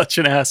 He's such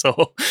an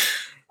asshole.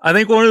 I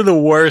think one of the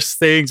worst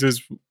things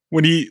is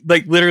when he,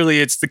 like,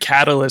 literally it's the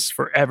catalyst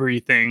for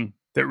everything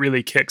that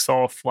really kicks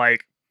off,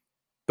 like,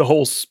 the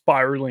whole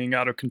spiraling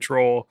out of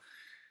control.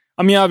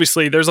 I mean,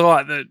 obviously, there's a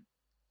lot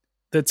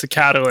that's a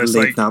catalyst.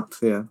 Leading up,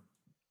 yeah.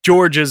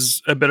 George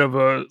is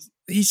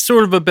he's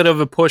sort of a bit of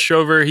a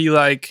pushover.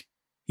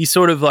 He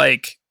sort of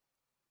like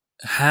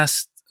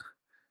has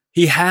to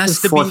be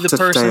the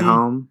person. Stay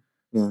home.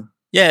 Yeah.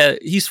 Yeah,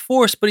 he's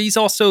forced, but he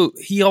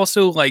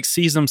also like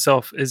sees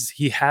himself as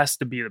he has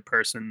to be the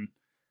person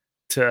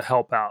to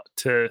help out,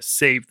 to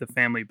save the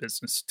family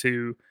business,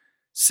 to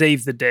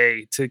save the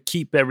day, to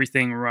keep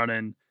everything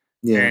running.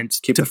 Yeah, and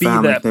keep to the be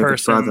family, that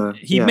person.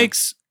 He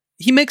makes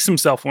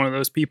himself one of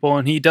those people,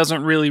 and he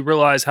doesn't really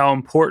realize how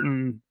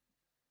important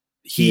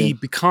he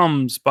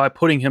becomes by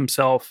putting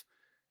himself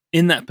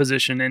in that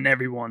position in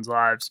everyone's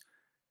lives.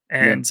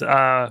 And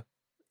so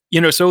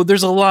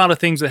there's a lot of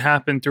things that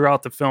happen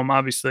throughout the film.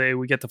 Obviously,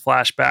 we get the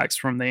flashbacks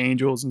from the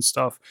angels and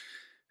stuff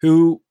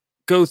who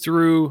go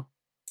through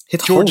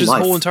George's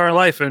whole entire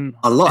life and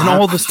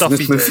all the stuff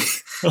he did.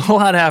 A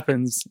lot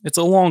happens. It's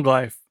a long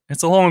life.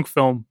 It's a long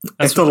film.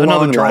 That's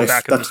another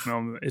drawback of this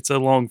film. It's a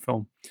long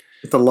film.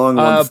 It's a long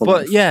one.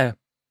 But yeah,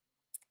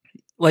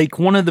 like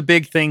one of the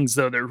big things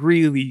though that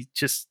really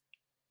just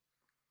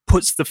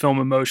puts the film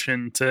in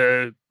motion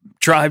to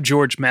drive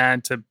George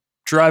mad, to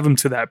drive him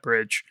to that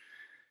bridge,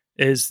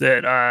 is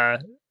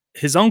that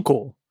his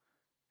uncle,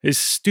 his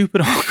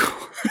stupid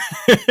uncle,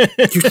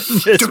 you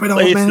stupid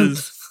old man.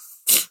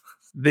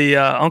 The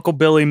Uncle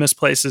Billy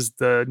misplaces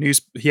the news.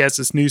 He has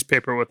this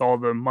newspaper with all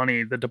the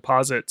money, the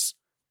deposits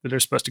that are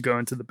supposed to go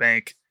into the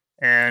bank,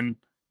 and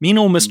mean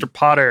old Mr.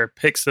 Potter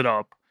picks it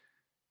up,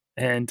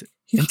 and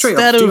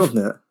instead of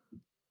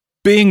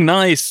being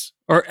nice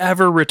or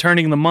ever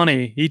returning the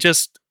money, he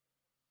just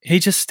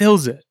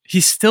steals it.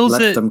 He steals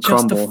it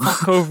just to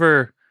fuck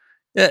over.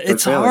 Yeah,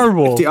 it's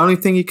horrible. It's the only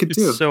thing he could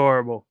do. It's so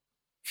horrible.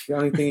 The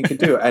only thing he could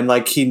do, and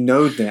like he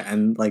knows it,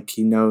 and like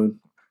he knows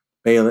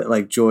Bailey,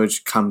 like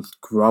George comes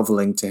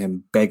groveling to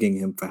him, begging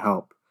him for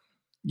help.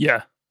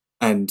 Yeah,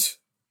 and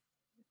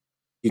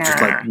he's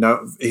just like,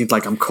 no. He's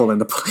like, I'm calling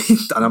the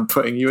police and I'm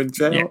putting you in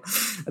jail. Yeah.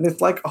 And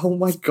it's like, oh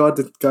my god,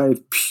 this guy is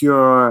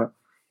pure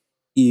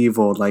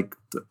evil. Like,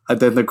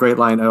 there's a great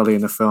line early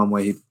in the film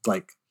where he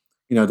like,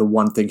 the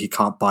one thing he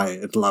can't buy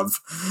is love.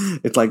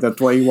 It's like that's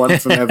what he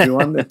wants from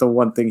everyone. It's the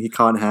one thing he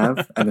can't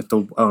have, and it's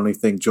the only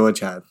thing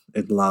George has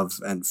is love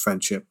and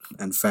friendship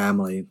and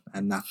family,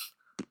 and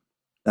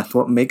that's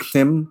what makes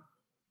him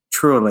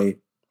truly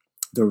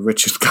the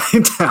richest guy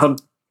in town.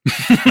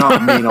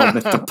 Not mean old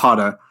Mr.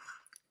 Potter.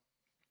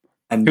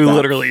 And who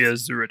literally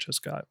is the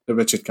richest guy. The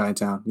richest guy in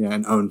town, yeah,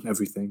 and own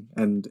everything.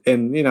 And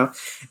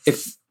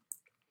it's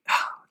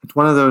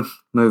one of those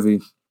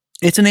movies.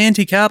 It's an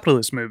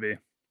anti-capitalist movie.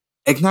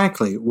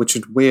 Exactly, which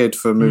is weird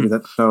for a movie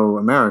that's so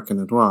American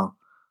as well.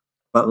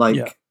 But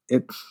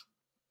it's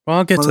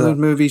I'll get one to of that. those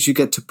movies you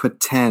get to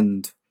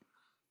pretend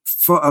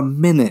for a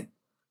minute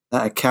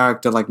that a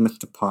character like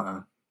Mr.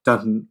 Potter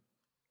doesn't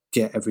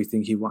get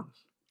everything he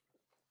wants.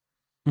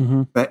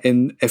 Mm-hmm. But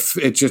if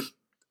it just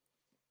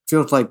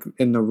feels like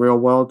in the real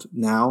world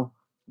now,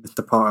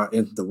 Mr. Potter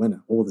is the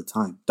winner all the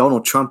time.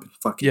 Donald Trump is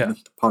fucking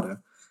Mr.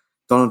 Potter.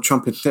 Donald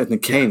Trump is sitting in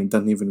a cane and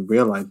doesn't even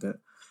realize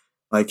it.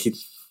 Like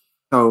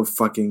so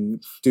fucking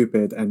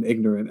stupid and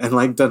ignorant, and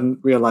like doesn't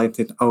realize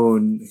its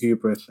own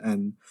hubris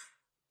and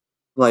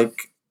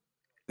like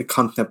the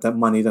concept that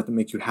money doesn't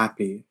make you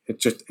happy.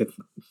 It's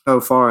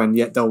so far, and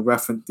yet they'll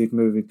reference these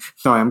movies.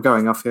 Sorry, I'm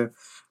going off here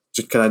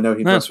just because I know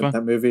he referenced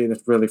that movie, and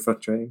it's really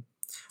frustrating.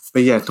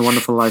 But yeah, It's a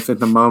Wonderful Life is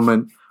the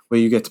moment where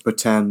you get to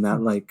pretend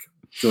that like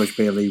George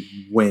Bailey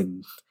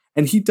wins,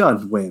 and he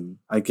does win,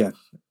 I guess,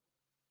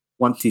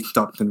 once he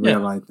stops and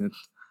realizes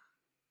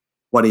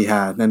what he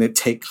had, and it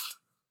takes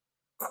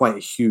quite a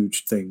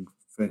huge thing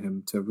for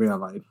him to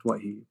realize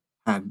what he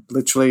had.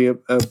 Literally a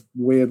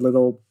weird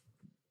little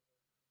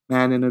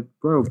man in a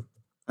robe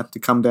had to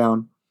come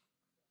down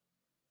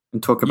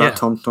and talk about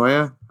Tom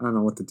Sawyer. I don't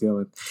know what the deal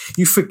is.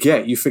 You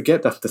forget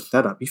that's the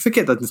setup. You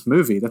forget that this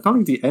movie, that's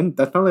only the end,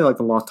 that's only like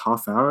the last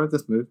half hour of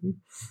this movie.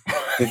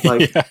 It's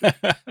like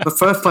the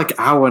first like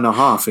hour and a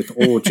half, it's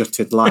all just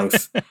his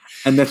life.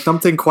 And there's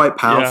something quite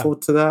powerful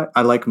to that.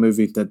 I like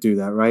movies that do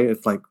that, right?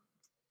 It's like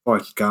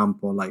Forrest Gump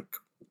or like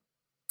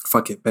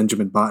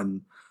Benjamin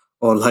Button,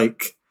 or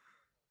like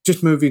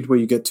just movies where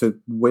you get to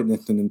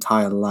witness an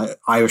entire life.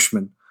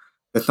 Irishman.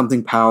 There's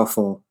something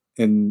powerful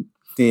in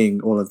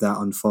seeing all of that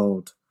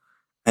unfold.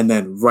 And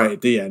then right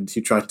at the end, he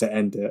tries to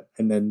end it.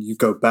 And then you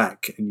go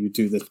back and you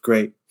do this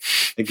great,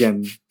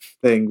 again,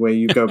 thing where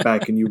you go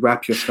back and you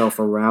wrap yourself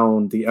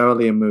around the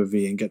earlier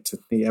movie and get to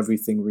see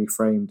everything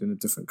reframed in a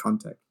different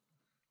context.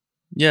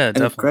 Yeah, and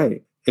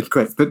definitely. It's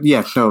great. But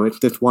yeah, no, it's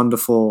this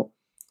wonderful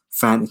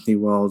fantasy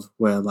world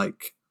where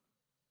like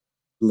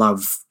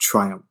love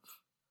triumphs.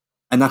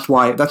 And that's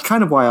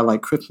kind of why I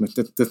like Christmas.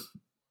 It's this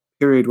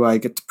period where I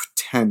get to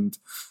pretend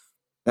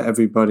that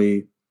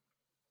everybody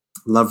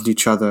loved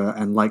each other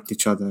and liked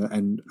each other,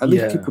 and at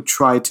least people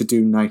try to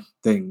do nice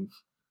things.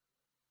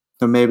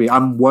 So maybe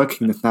I'm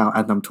working this out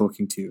as I'm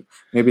talking to you.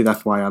 Maybe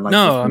that's why I like.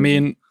 No, I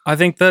mean, I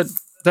think that's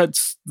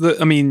the.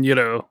 I mean, you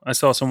know, I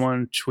saw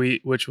someone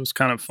tweet, which was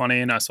kind of funny,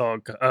 and I saw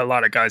a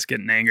lot of guys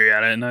getting angry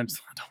at it, and I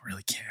don't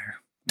really care.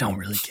 Don't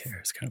really care.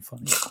 It's kind of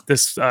funny.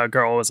 This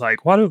girl was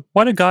like, why do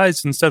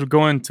guys, instead of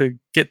going to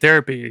get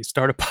therapy,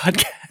 start a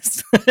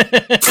podcast?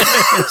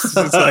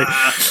 It's like,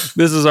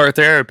 this is our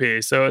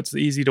therapy. So it's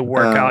easy to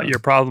work out your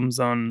problems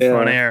on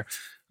air.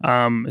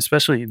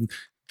 Especially in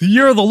the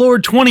year of the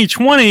Lord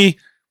 2020.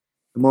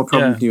 The more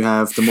problems you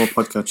have, the more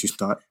podcasts you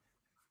start.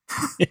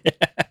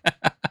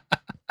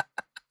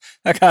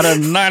 I got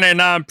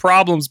 99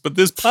 problems, but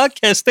this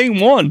podcast ain't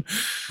one.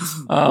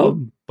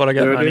 But I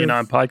got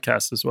 99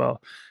 podcasts as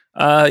well.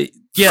 I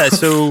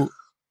fucking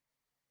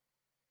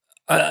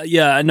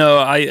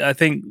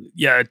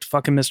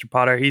Mr.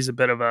 Potter, he's a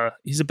bit of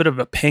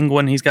a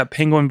penguin. He's got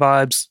penguin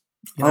vibes,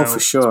 for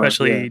sure,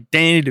 especially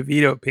Danny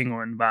DeVito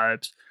penguin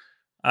vibes.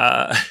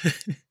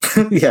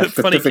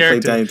 Funny character.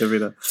 Danny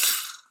DeVito.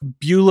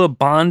 Beulah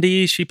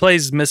Bondi, she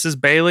plays Mrs.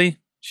 Bailey.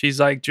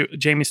 She's like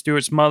Jamie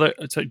Stewart's mother.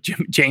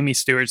 Jamie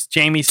Stewart.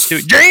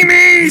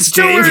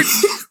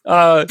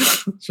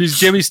 She's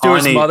Jimmy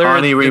Stewart's mother.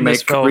 Arnie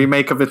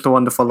remake of It's a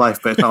Wonderful Life,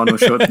 but it's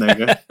Arnold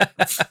Schwarzenegger.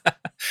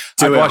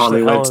 Do it,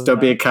 Hollywood. Don't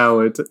be a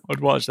coward.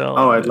 I'd watch that.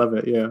 Oh, I'd love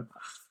it. Yeah.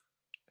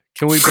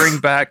 Can we bring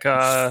back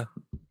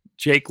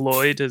Jake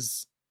Lloyd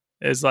as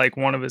like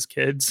one of his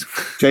kids?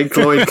 Jake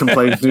Lloyd can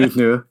play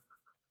Noo.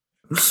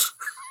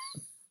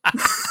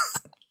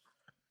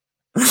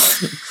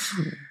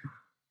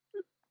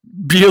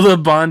 Beulah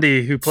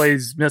Bondi, who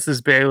plays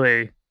Mrs.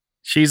 Bailey,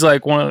 she's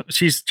like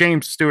she's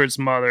James Stewart's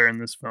mother in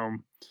this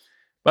film.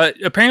 But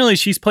apparently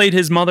she's played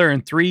his mother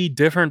in 3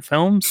 different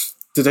films.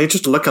 Did they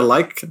just look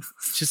alike?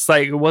 Just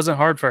like it wasn't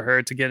hard for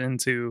her to get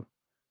into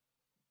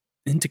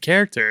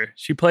character.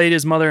 She played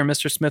his mother in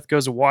Mr. Smith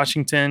Goes to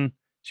Washington.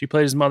 She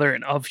played his mother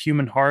in Of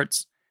Human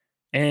Hearts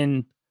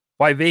and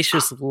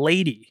Vivacious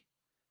Lady.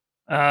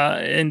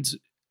 And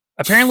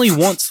apparently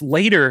once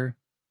later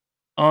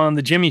on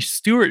the Jimmy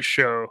Stewart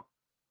show,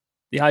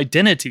 The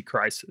Identity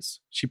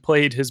Crisis, she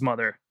played his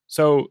mother.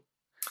 So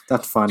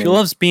that's funny. She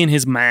loves being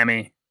his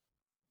mammy.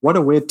 What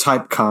a weird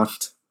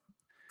typecast.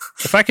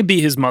 If I could be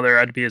his mother,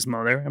 I'd be his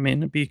mother. I mean,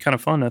 it'd be kind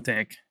of fun, I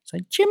think. It's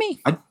like,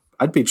 Jimmy,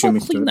 I'd be Jimmy.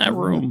 Clean that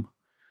room.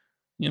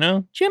 You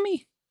know,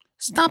 Jimmy,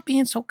 stop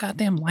being so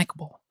goddamn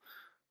likable.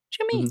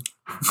 Jimmy,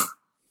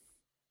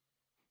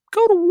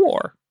 go to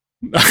war.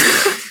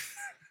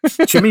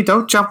 Jimmy,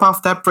 don't jump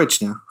off that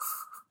bridge now.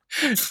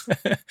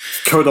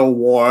 Go to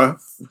war.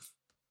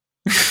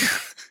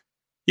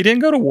 He didn't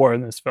go to war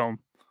in this film.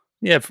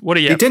 Yeah, what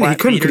do you? He didn't. He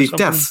couldn't because he's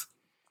deaf.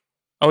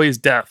 Oh, he's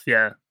deaf.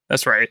 Yeah,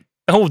 that's right.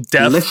 The whole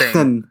deaf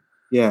thing.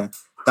 Yeah,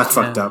 that's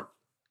fucked up.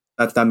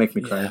 That makes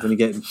me cry when you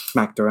get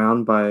smacked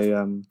around by.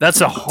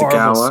 That's a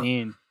horrible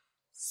scene.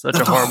 That's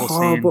a horrible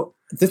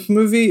scene. This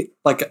movie,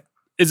 like,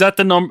 is that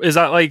the number? Is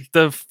that like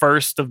the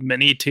first of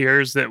many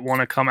tears that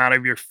want to come out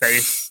of your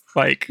face?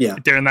 Like,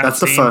 during that. That's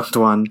scene? the first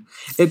one.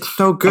 It's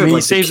so good. I mean,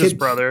 like, he saves his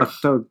brother.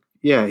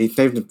 He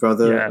saved his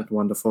brother. Yeah. It's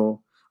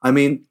wonderful. I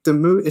mean, the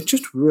movie. It's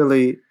just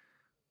really,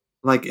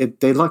 like,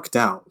 they lucked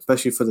out,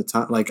 especially for the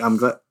time. Like, I'm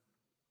glad.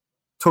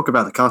 Talk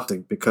about the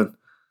casting because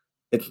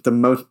it's the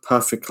most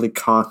perfectly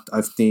cast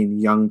I've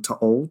seen, young to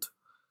old.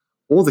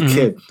 All the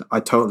kids, I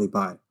totally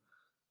buy.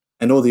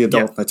 And all the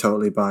adults I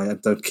totally buy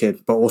as those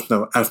kids, but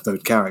also as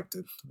those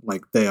characters.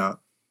 Like, they are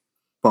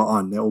spot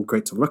on. They're all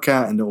great to look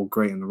at, and they're all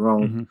great in the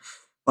role. Mm-hmm.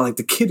 But like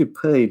the kid who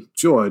played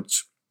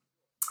George,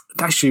 is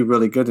actually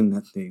really good in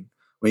that scene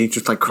where he's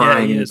just like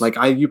crying. Yeah, he is. Like,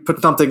 you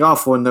put something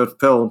off on those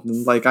pills,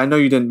 and like, I know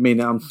you didn't mean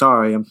it. I'm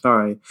sorry.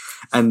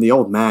 And the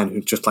old man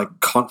who's just like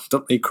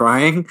constantly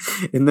crying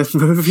in this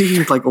movie,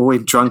 he's like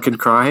always drunk and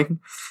crying.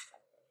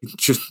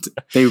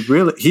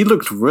 He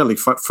looked really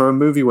for a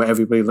movie where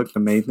everybody looked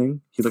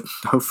amazing. He looked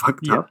so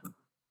fucked up.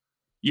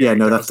 Yeah,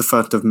 no, that's the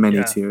first of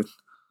many tears.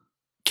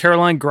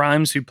 Caroline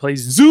Grimes, who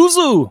plays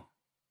Zuzu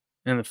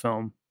in the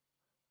film.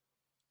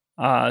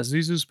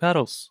 Zuzu's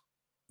Petals.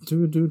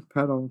 Dude,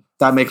 pedal.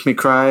 That makes me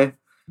cry.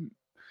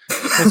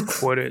 Let's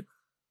quote it.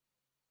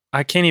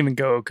 I can't even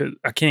go.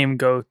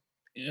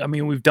 I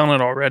mean, we've done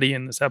it already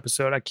in this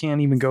episode. I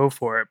can't even go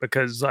for it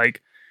because,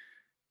 like,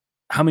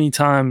 how many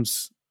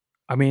times?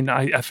 I mean,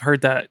 I've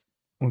heard that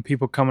when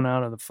people coming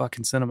out of the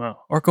fucking cinema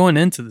or going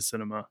into the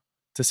cinema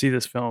to see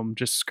this film,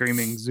 just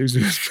screaming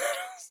Zuzu's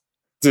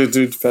Petals.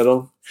 Dude,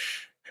 pedal.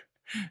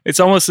 It's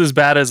almost as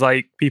bad as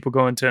like people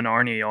going to an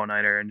Arnie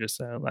all-nighter and just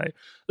like,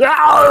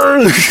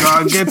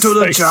 get to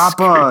the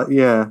chopper.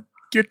 Yeah.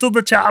 Get to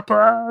the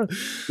chopper.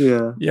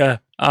 Yeah.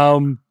 Yeah.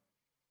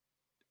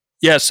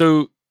 Yeah.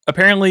 So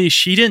apparently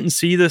she didn't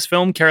see this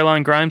film,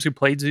 Caroline Grimes, who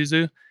played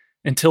Zuzu,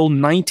 until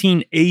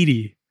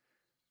 1980.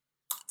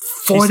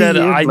 She said,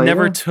 I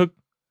never took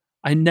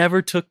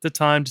the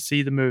time to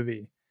see the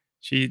movie.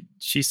 She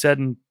said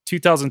in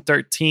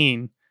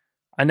 2013,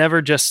 I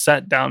never just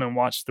sat down and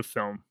watched the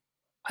film.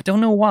 I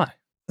don't know why.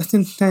 That's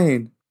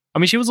insane. I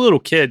mean, she was a little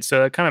kid,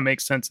 so that kind of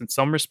makes sense in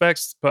some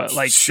respects. But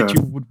like, Sure. that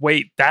you would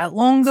wait that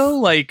long though,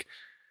 like,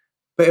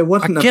 but it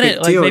wasn't I get a big it.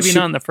 Like, deal. maybe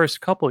not in the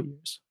first couple of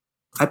years.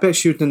 I bet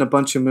she was in a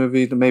bunch of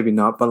movies, maybe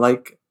not. But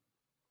like,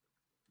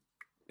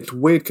 it's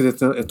weird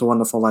because it's a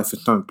Wonderful Life.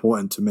 It's so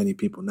important to many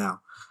people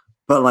now.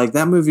 But like,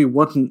 that movie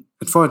wasn't,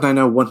 as far as I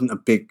know, wasn't a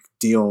big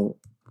deal,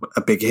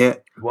 a big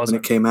hit when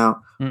it came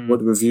out. What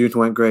the reviews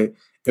weren't great.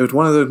 It was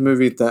one of those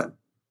movies that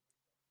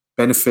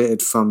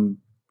benefited from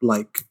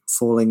like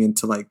falling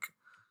into like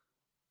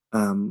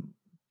sort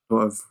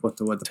of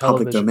the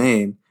public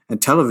domain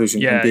and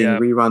television and being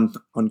rerun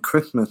on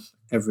Christmas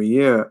every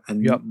year,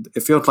 and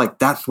it feels like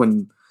that's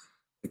when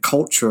the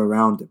culture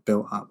around it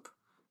built up,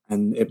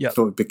 and it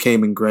sort of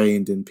became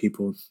ingrained in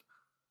people's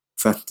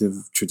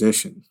festive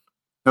tradition.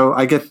 So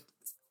I guess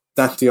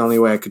that's the only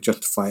way I could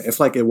justify it. If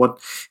like it was,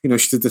 she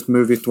did this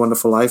movie, It's a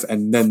Wonderful Life,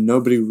 and then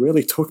nobody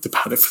really talked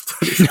about it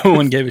for 30 No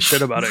one gave a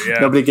shit about it. Yeah,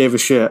 nobody gave a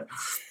shit.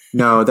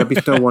 No, that'd be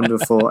so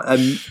wonderful.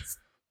 And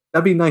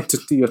that'd be nice to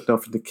see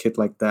yourself as a kid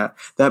like that.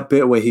 That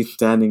bit where he's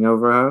standing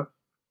over her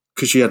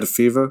because she had a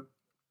fever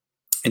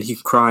and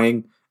he's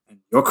crying and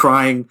you're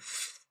crying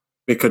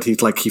because he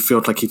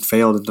feels like he's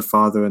failed as a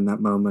father in that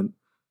moment.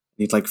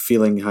 He's like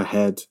feeling her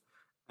head,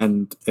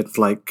 and it's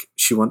like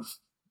she wants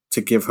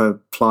to give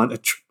her plant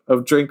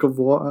a drink of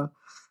water.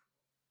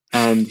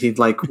 And he's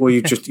like, well,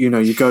 you just,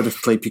 you go to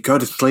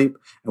sleep,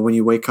 and when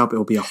you wake up,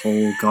 it'll be a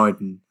whole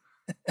garden.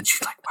 And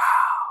she's like, wow.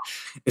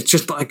 It's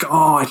just like,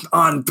 oh, it's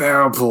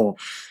unbearable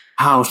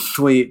how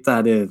sweet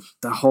that is,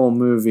 the whole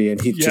movie. And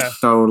he's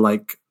just so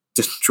like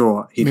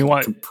distraught. He's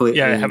completely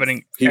having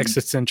an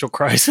existential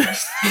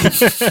crisis.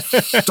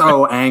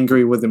 So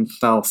angry with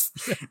himself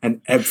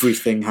and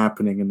everything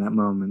happening in that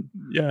moment.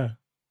 Yeah.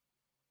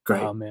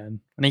 Great. Oh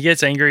man. And he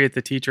gets angry at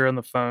the teacher on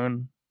the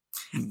phone.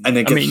 And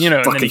then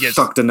fucking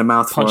sucked in the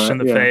mouth, punched in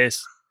the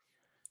face.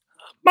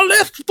 My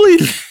left's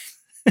bleeding.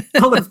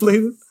 My left's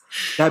bleeding.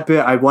 That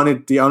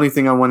bit, the only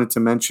thing I wanted to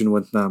mention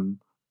was,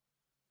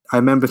 I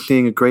remember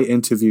seeing a great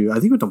interview, I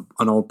think it was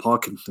on Old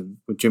Parkinson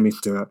with Jimmy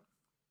Stewart.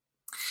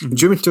 Mm-hmm.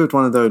 Jimmy Stewart,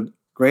 one of those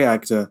great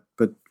actor,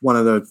 but one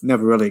of those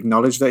never really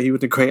acknowledged that he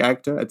was a great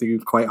actor. I think he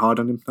was quite hard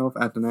on himself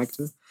as an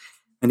actor.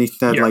 And he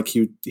said like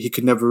he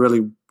could never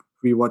really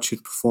rewatch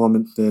his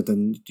performances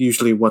and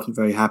usually wasn't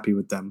very happy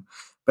with them.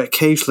 But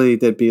occasionally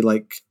there'd be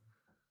like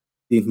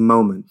these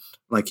moments.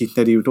 Like he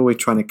said he was always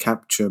trying to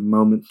capture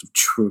moments of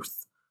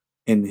truth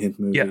in his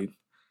movie. Yeah.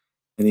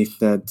 And he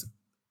said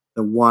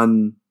the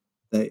one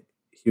that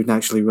he was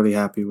actually really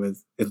happy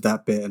with is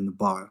that bit in the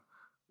bar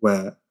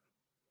where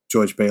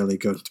George Bailey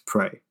goes to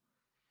pray.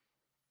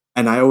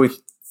 And I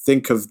always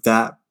think of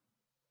that,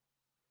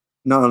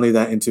 not only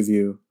that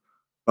interview,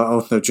 but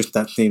also just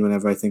that scene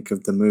whenever I think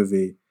of the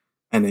movie.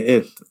 And it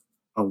is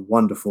a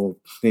wonderful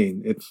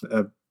scene. It's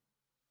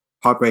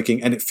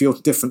heartbreaking, and it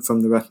feels different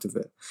from the rest of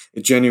it.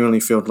 It genuinely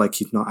feels like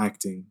he's not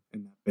acting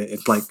in that bit.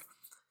 It's like,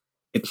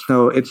 it's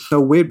so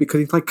weird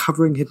because he's like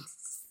covering his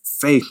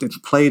face. It's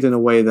played in a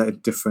way that is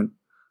different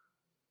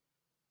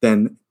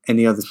than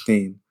any other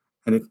scene,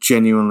 and it's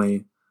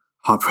genuinely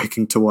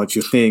heartbreaking to watch.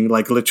 You're seeing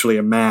like literally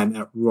a man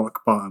at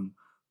rock bottom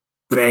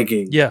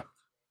begging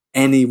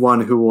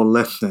anyone who will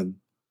listen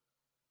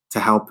to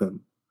help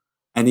him,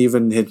 and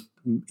even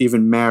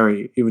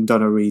Mary, even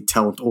Donna Reed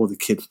tells all the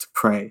kids to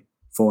pray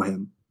for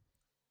him.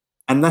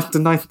 And that's the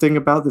nice thing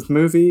about this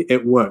movie.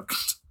 It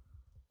works.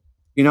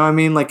 You know what I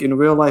mean? Like in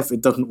real life, it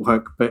doesn't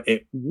work, but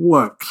it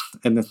works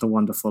in It's a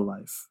Wonderful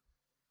Life.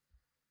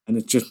 And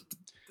it's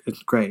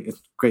great.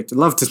 It's great to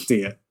love to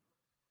see it.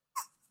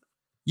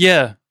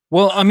 Yeah.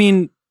 Well, I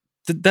mean,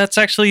 that's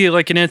actually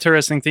like an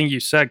interesting thing you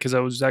said, because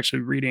I was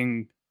actually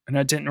reading, and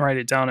I didn't write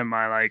it down in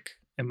my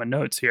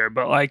notes here,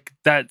 but like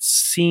that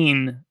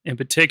scene in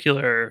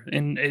particular,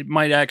 and it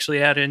might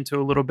actually add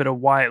into a little bit of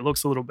why it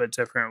looks a little bit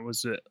different,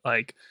 was it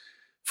like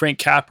Frank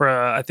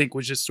Capra, I think,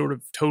 was just sort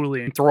of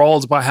totally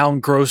enthralled by how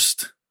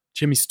engrossed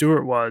Jimmy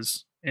Stewart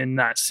was in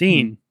that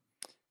scene,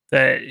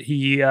 that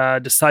he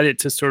decided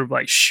to sort of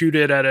like shoot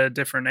it at a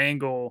different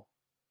angle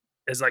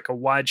as like a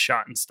wide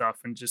shot and stuff,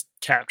 and just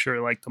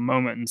capture like the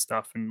moment and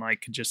stuff, and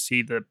like could just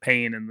see the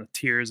pain and the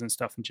tears and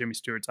stuff in Jimmy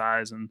Stewart's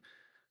eyes. And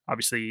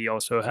obviously he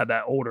also had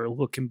that older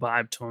looking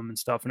vibe to him and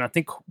stuff. And I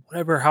think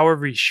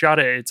however he shot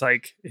it, it's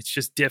like, it's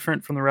just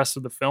different from the rest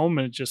of the film,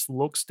 and it just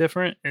looks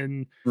different.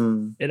 And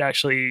it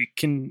actually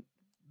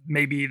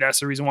maybe that's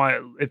the reason why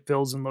it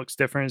feels and looks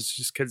different. It's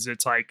just because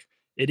it's like,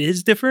 it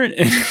is different.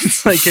 And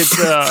it's like, it's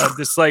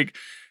this like,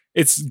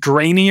 it's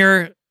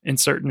grainier in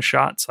certain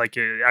shots. Like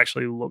it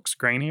actually looks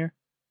grainier.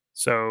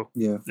 So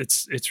yeah,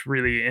 it's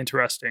really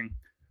interesting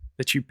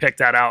that you picked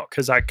that out,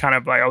 because I kind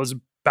of like, I was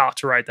about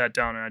to write that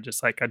down and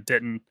I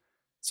didn't.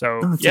 So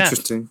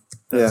interesting.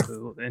 That's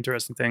the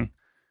interesting thing.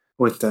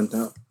 Wait, then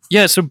no.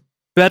 Yeah, so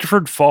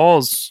Bedford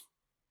Falls,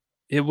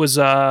 it was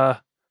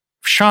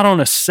shot on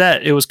a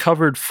set. It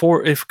covered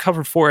 4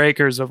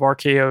 acres of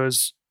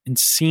RKO's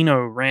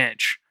Encino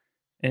Ranch,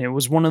 and it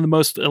was one of the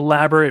most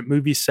elaborate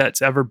movie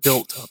sets ever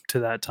built up to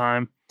that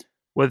time,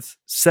 with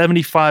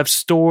 75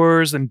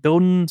 stores and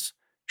buildings,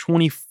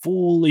 20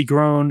 fully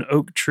grown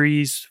oak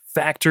trees,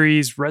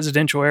 factories,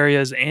 residential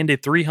areas, and a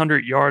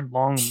 300-yard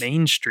long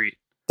main street.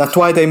 That's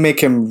why they make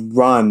him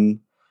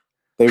run.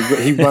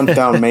 He runs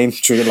down Main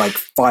Street like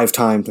 5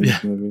 times in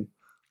this movie.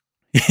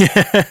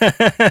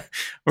 Yeah.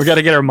 We got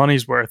to get our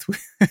money's worth.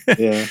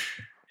 Yeah.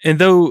 And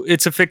though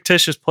it's a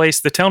fictitious place,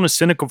 the town of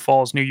Seneca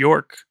Falls, New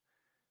York,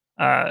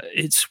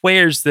 it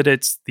swears that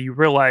it's the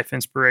real-life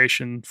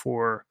inspiration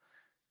for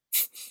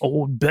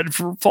old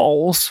Bedford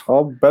Falls.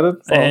 Old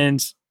Bedford Falls.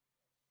 And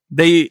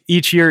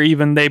each year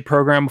they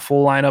program a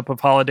full lineup of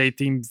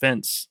holiday-themed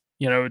events,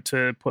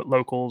 to put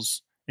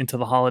locals into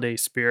the holiday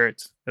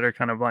spirit that are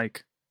kind of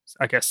like,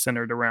 I guess,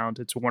 centered around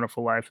It's a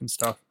Wonderful Life and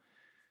stuff.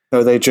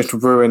 So they just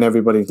ruin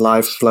everybody's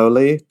life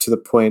slowly to the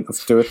point of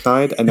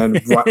suicide, and then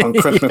right on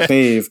Christmas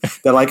Eve,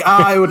 they're like,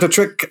 it was a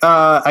trick.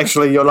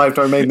 Actually, your life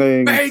are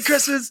amazing. Merry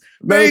Christmas!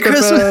 Merry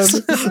Christmas!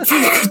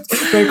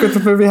 Merry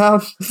Christmas, movie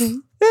house!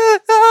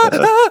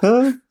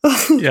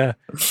 Yeah.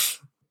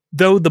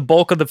 Though the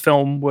bulk of the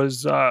film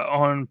was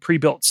on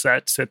pre-built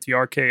sets at the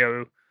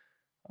RKO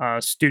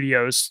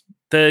studios,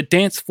 the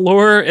dance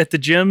floor at the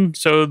gym,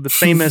 so the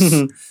famous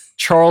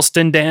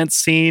Charleston dance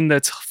scene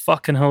that's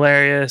fucking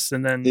hilarious,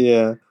 and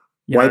then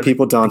white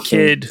people dancing.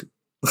 The kid,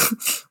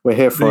 we're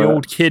here for the it.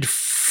 old kid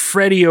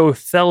Freddie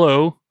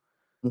Othello,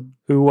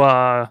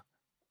 who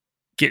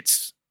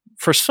gets,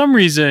 for some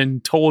reason,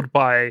 told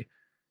by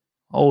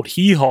old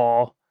Hee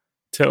Haw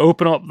to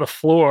open up the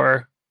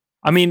floor.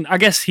 I mean, I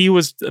guess he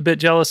was a bit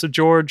jealous of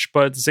George,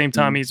 but at the same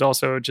time, he's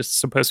also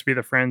just supposed to be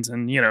the friends,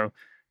 and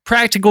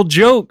practical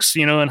jokes,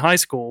 in high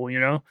school,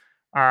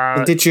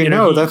 did you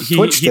know that's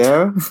Twitch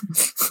there?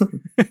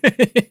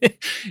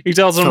 He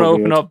tells them to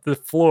open up the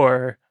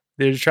floor,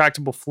 the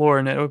retractable floor,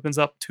 and it opens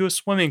up to a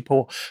swimming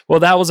pool. Well,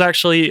 that was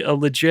actually a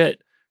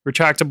legit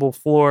retractable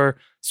floor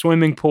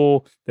swimming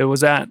pool that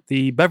was at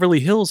the Beverly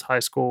Hills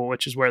High School,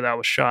 which is where that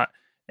was shot.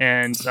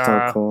 And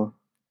so cool.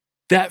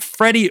 That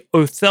Freddie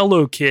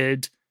Othello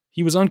kid,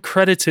 he was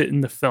uncredited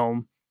in the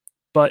film,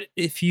 but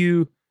if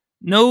you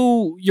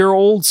know your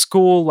old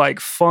school, like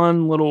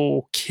fun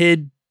little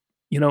kid,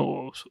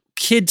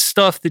 kid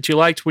stuff that you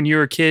liked when you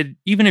were a kid,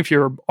 even if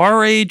you're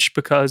our age,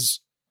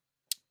 because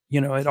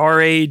at our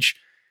age,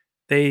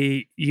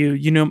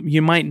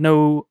 you might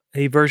know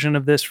a version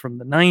of this from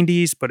the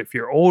 90s, but if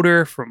you're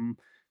older, from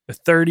the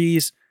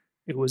 30s,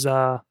 it was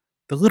the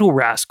Little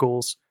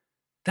Rascals.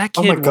 That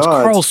kid was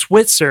Carl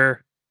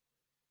Switzer,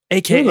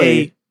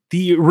 aka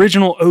the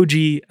original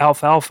OG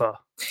Alfalfa.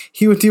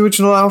 He was the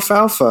original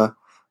Alfalfa.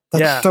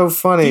 That's so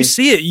funny. You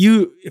see it.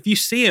 If you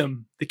see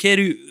him, the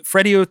kid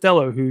Freddie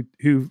Othello, who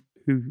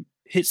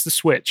hits the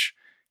switch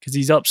because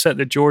he's upset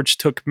that George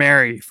took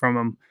Mary from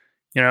him.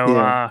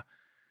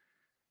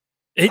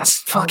 It's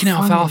fucking so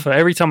Alfalfa.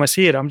 Every time I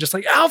see it, I'm just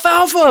like,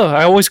 Alfalfa!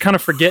 I always kind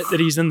of forget that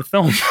he's in the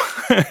film.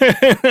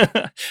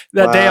 That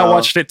day I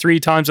watched it 3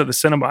 times at the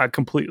cinema. I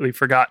completely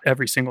forgot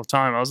every single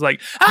time. I was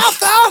like,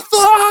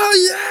 Alfalfa!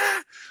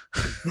 Yeah!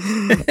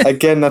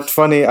 Again, that's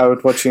funny. I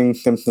was watching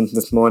Simpsons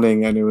this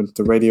morning, and it was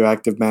the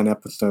Radioactive Man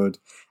episode,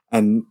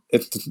 and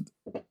it's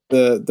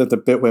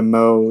the bit where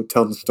Moe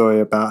tells the story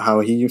about how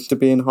he used to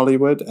be in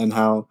Hollywood and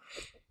how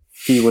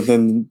he was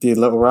in the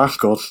Little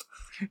Rascals,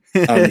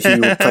 and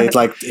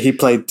he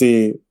played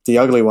the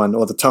ugly one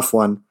or the tough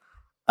one,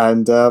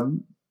 and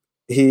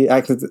he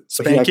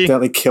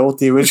accidentally killed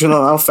the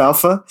original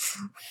Alfalfa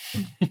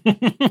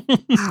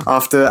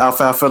after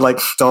Alfalfa like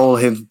stole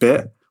his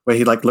bit where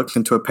he like looks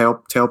into a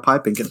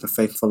tailpipe and gets a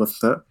face full of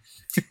soot,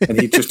 and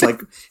he just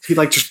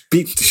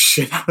beats the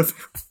shit out of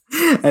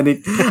him,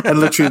 and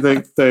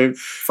literally the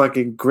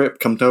fucking grip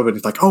comes over and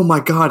he's like, oh my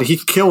god, he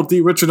killed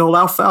the original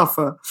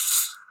Alfalfa.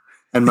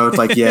 And Mo's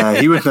like, yeah,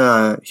 he was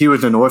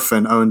an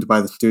orphan owned by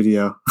the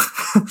studio.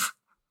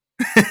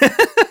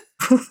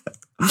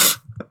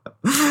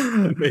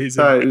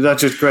 Amazing.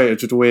 That's just great.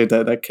 It's just weird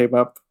that came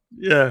up.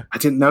 Yeah. I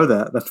didn't know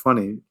that. That's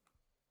funny.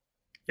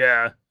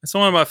 Yeah. It's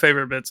one of my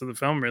favorite bits of the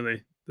film,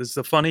 really. This is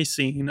a funny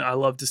scene. I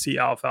love to see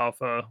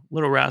Alfalfa.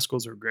 Little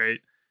Rascals are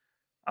great.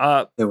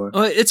 They were.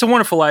 It's a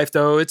Wonderful Life,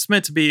 though. It's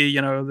meant to be,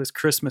 this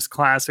Christmas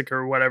classic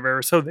or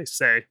whatever. So they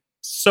say.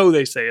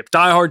 If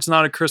Die Hard's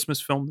not a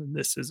Christmas film, then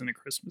this isn't a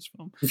Christmas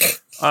film.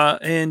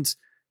 And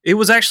it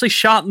was actually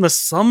shot in the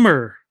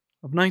summer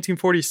of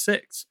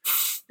 1946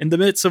 in the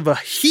midst of a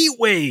heat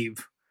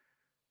wave.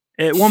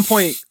 At one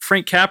point,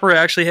 Frank Capra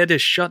actually had to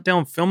shut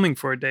down filming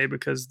for a day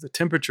because the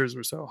temperatures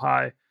were so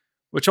high,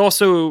 which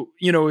also,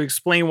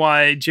 explain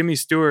why Jimmy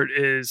Stewart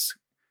is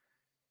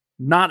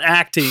not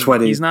acting.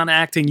 Sweaty. He's not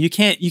acting. You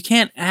can't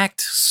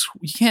act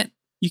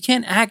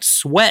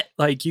sweat.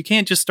 Like, you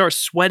can't just start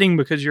sweating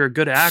because you're a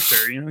good actor.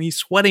 He's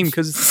sweating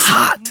because it's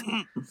hot.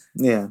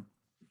 Yeah.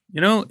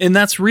 And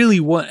that's really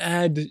what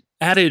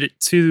added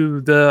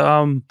to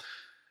the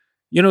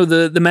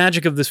the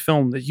magic of this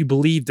film, that you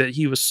believe that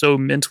he was so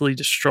mentally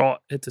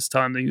distraught at this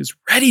time that he was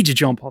ready to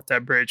jump off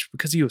that bridge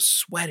because he was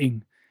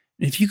sweating.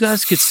 And if you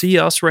guys could see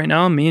us right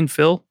now, me and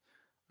Phil,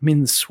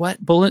 the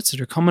sweat bullets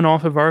that are coming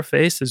off of our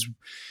faces,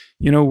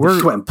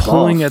 we're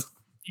pulling at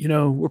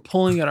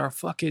our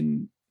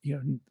fucking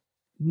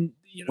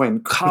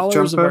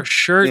collars of our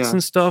shirts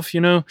and stuff,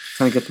 Trying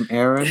to get some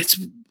air in.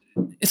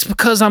 It's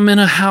because I'm in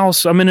a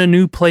house. I'm in a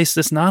new place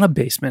that's not a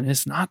basement.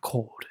 It's not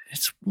cold.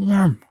 It's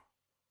warm.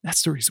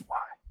 That's the reason why.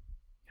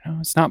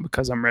 It's not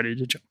because I'm ready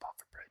to jump off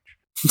the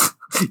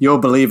bridge. You'll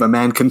believe a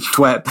man can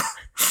sweat.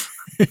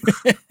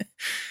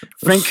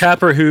 Frank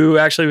Capra, who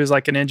actually was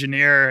like an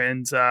engineer,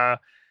 and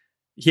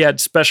he had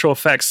special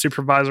effects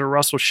supervisor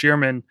Russell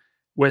Shearman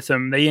with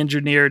him. They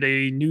engineered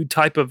a new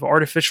type of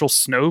artificial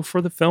snow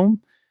for the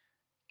film,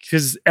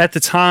 because at the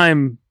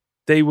time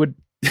they would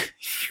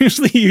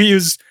usually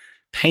use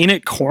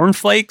painted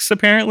cornflakes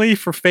apparently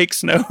for fake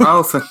snow,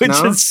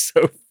 which is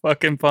so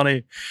fucking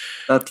funny.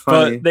 That's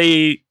funny. But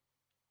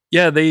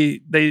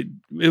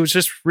it was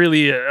just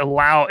really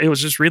loud. It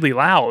was just really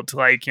loud.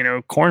 Like,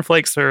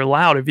 cornflakes are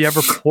loud. If you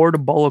ever poured a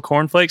bowl of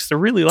cornflakes, they're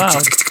really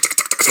loud.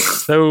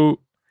 So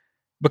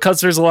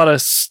because there's a lot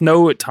of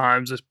snow at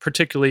times,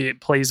 particularly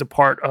it plays a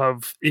part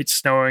of it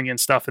snowing and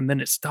stuff, and then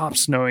it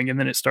stops snowing and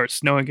then it starts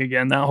snowing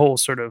again. That whole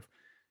sort of,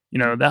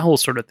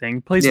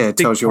 thing plays a big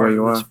tells you part where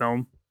you of are. this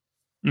film.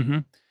 Mm-hmm.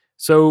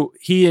 So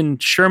he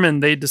and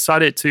Sherman, they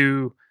decided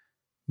to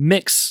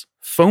mix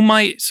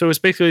foamite. So it's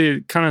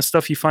basically kind of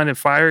stuff you find in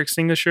fire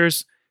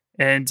extinguishers,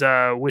 and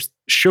with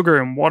sugar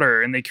and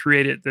water. And they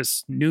created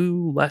this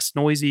new, less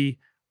noisy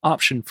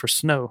option for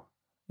snow.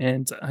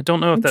 And I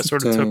don't know if that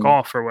sort of took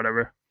off or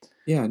whatever.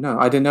 Yeah, no,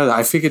 I didn't know that.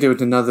 I figured it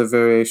was another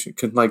variation.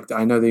 Cause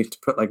I know they used to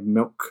put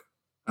milk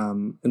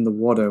in the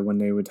water when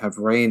they would have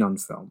rain on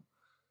film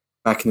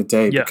back in the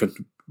day, because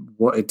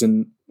it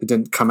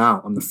didn't come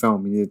out on the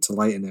film. You needed to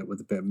lighten it with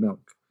a bit of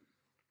milk.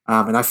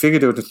 And I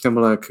figured it was a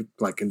similar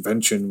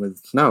invention with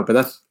snow, but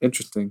that's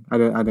interesting. I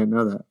didn't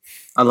know that.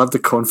 I love the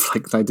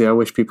cornflakes idea. I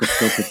wish people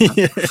still did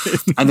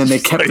that. And then they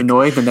kept the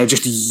noise and they're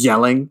just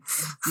yelling.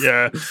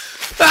 Yeah.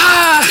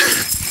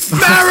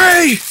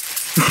 Mary!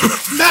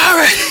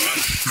 Mary!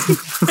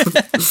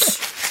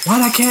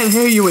 What? I can't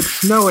hear you. It's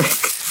snowing.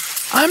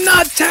 I'm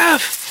not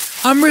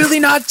deaf. I'm really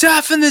not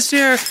deaf in this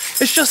ear.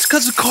 It's just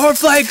because the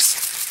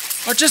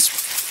cornflakes are just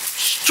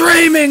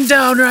streaming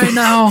down right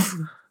now.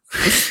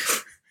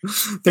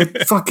 They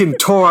fucking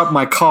tore up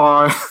my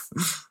car.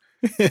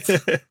 Is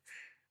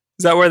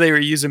that where they were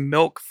using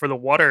milk for the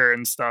water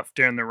and stuff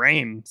during the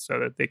rain so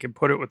that they could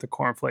put it with the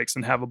cornflakes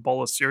and have a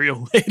bowl of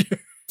cereal later?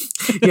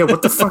 Yeah,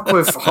 what the fuck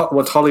was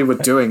what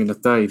Hollywood doing in the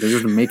 30s? They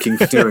were making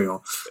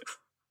cereal.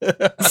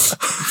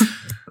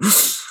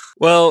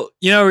 Well,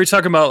 we were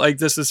talking about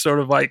this is sort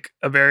of like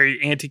a very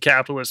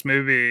anti-capitalist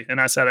movie, and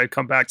I said I'd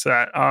come back to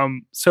that.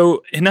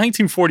 So in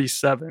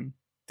 1947,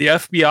 the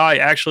FBI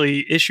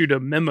actually issued a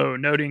memo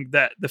noting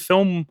that the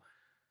film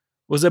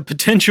was a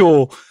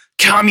potential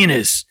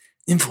communist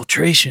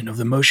infiltration of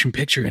the motion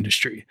picture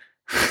industry,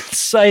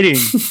 citing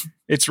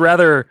its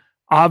rather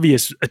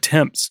obvious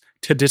attempts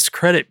to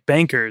discredit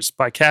bankers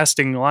by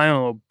casting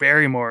Lionel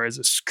Barrymore as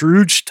a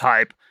Scrooge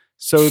type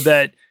so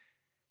that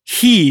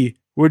he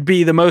would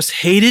be the most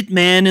hated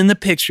man in the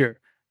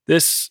picture.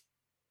 This,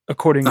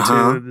 according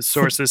to the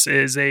sources,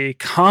 is a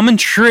common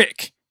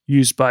trick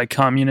used by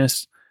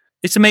communists.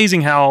 It's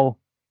amazing how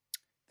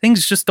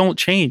things just don't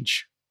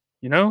change,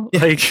 Yeah.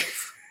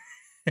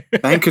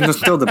 Bankers are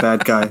still the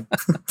bad guy.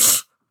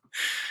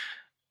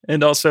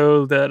 And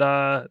also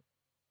that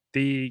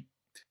the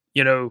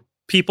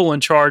people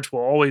in charge will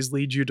always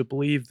lead you to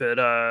believe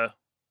that,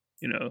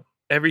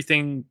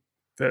 everything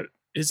that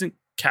isn't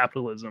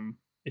capitalism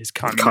is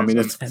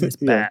communism, and it's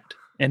Yeah. bad.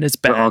 And it's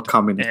We're bad. all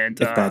communist.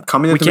 And It's bad.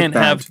 Communism we is can't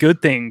bad. have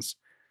good things.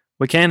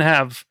 We can't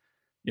have,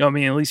 at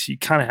least you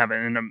kind of have it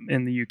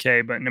in the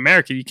UK, but in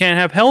America, you can't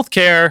have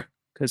healthcare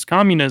because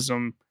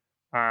communism.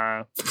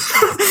 Why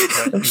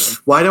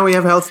don't we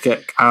have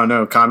healthcare? I don't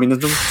know.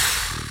 Communism?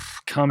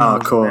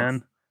 Communism, cool.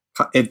 man.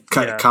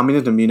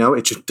 Communism,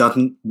 it just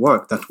doesn't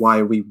work. That's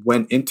why we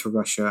went into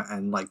Russia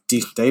and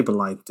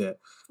destabilized it,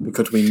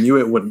 because we knew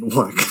it wouldn't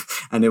work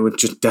and it was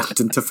just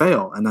destined to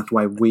fail. And that's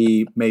why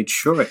we made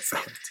sure it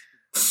failed.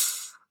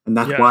 And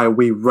that's why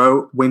we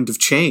wrote Wind of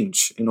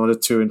Change, in order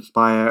to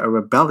inspire a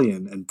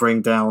rebellion and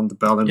bring down the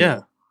Berlin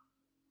Wall.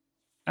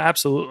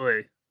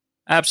 Absolutely.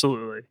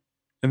 Absolutely.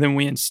 And then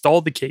we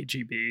installed the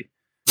KGB.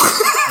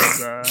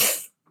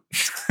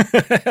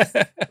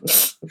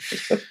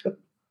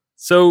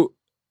 So,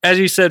 as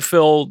you said,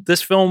 Phil,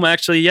 this film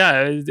actually,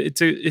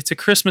 it's a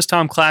Christmas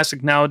time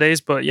classic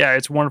nowadays, but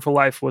It's a Wonderful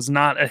Life was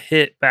not a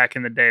hit back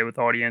in the day with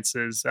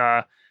audiences.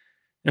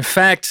 In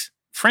fact,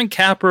 Frank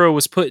Capra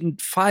was putting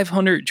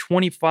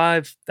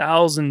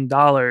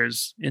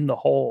 $525,000 in the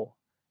hole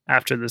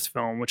after this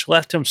film, which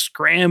left him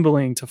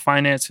scrambling to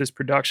finance his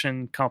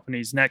production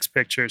company's next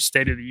picture,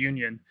 State of the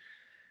Union.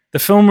 The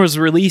film was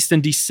released in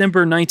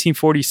December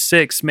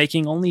 1946,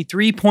 making only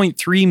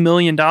 $3.3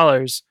 million,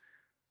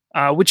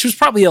 which was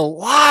probably a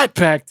lot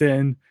back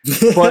then,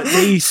 but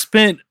they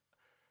spent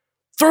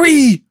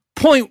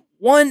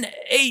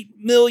 $3.18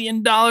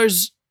 million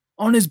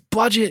on his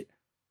budget,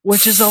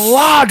 which is a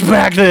lot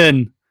back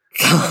then.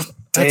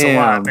 That's a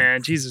lot,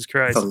 man. Jesus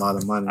Christ. That's a lot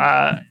of money.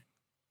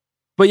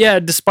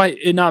 But despite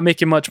it not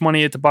making much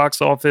money at the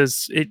box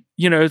office, it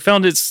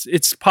found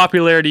its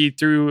popularity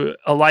through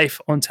a life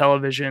on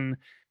television.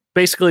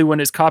 Basically, when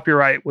its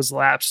copyright was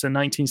lapsed in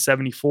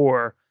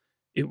 1974,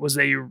 it was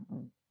a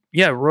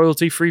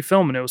royalty-free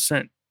film, and it was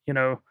sent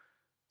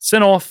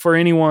off for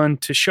anyone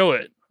to show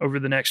it over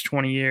the next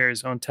 20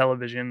 years on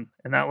television,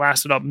 and that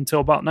lasted up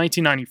until about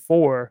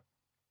 1994,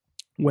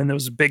 when there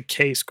was a big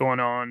case going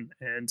on,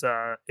 and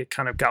it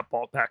kind of got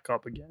bought back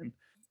up again.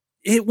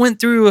 It went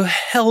through a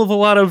hell of a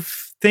lot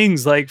of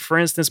things. Like, for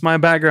instance, my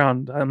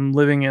background, I'm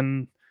living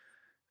in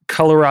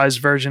colorized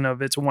version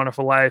of It's a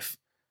Wonderful Life.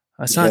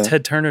 It's not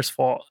Ted Turner's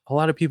fault. A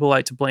lot of people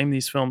like to blame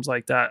these films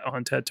like that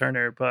on Ted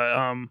Turner,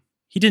 but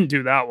he didn't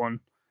do that one.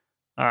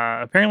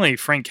 Apparently,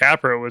 Frank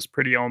Capra was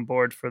pretty on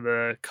board for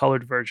the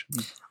colored version.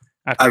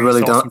 I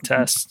really don't. Some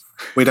tests.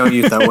 We don't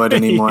use that word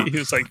anymore. He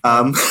was like,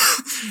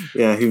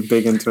 he was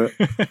big into it.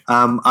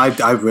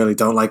 I really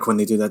don't like when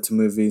they do that to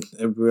movies.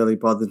 It really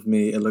bothered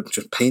me. It looked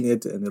just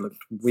painted and it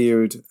looked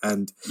weird.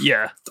 And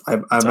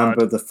I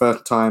remember the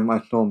first time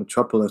I saw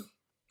Metropolis.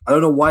 I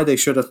don't know why they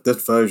showed us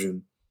this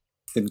version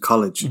in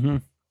college. Mm-hmm.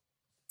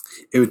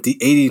 It was the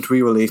 80s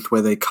re-release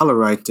where they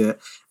colorized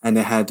it, and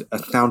it had a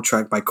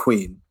soundtrack by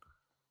Queen.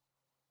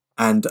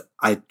 And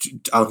I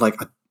was like,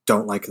 I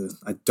don't like this.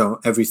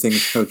 Everything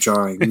is so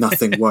jarring.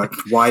 Nothing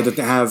worked. Why did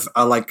it have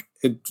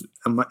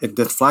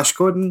this Flash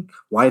Gordon?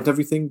 Why is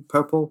everything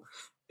purple?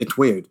 It's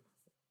weird.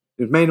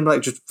 It made him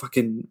just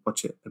fucking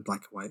watch it in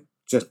black and white.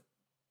 Just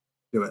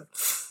do it.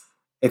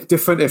 It's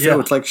different if it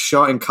was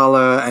shot in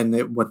color and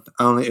it was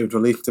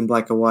released in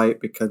black and white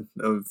because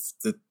of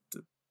the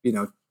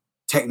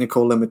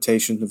technical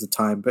limitations of the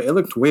time. But it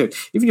looked weird.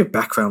 Even your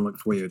background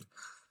looked weird.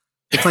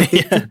 It's like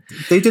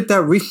they did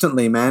that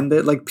recently, man.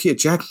 Peter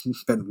Jackson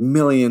spent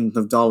millions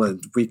of dollars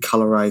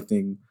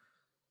recolorizing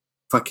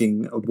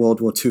fucking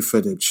World War II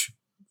footage.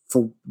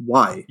 For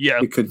why? Yeah,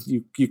 because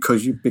you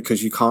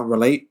can't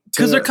relate.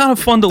 Because they're kind of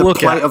fun to look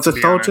at. The plight of the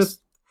soldiers.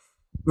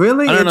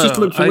 Really, it just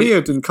looks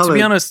weird in color. To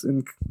be honest,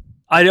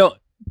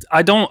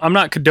 I'm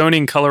not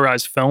condoning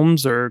colorized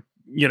films or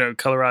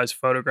colorized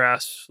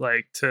photographs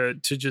to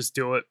just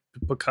do it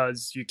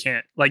because you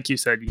can't, like you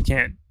said, you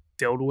can't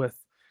deal with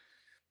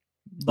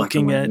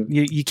looking at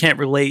you can't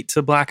relate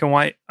to black and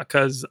white,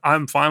 because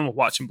I'm fine with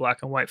watching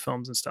black and white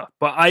films and stuff.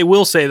 But I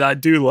will say that I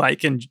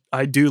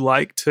do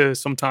like to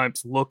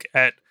sometimes look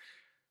at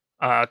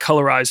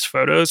colorized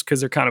photos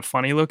because they're kind of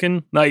funny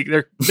looking.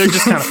 They're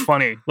just kind of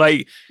funny.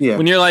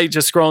 When you're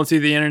just scrolling through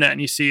the internet and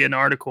you see an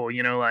article,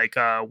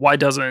 why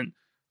doesn't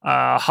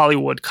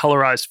Hollywood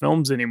colorize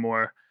films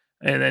anymore?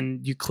 And then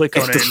you click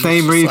on it. It's the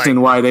same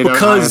reason why they don't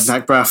hire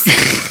Zach Braff.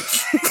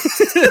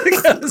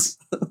 Because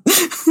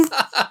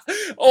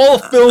all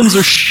films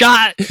are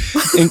shot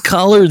in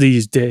color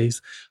these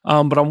days.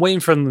 But I'm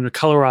waiting for them to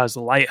colorize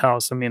The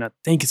Lighthouse. I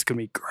think it's going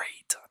to be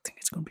great. I think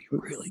it's going to be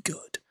really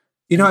good.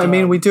 You know what I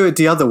mean? We do it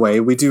the other way.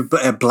 We do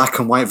a black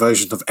and white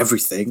version of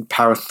everything,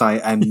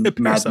 Parasite and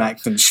Mad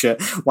Max and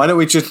shit. Why don't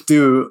we just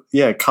do,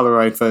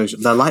 colorized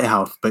version, The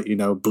Lighthouse, but,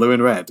 blue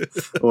and red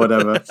or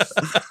whatever.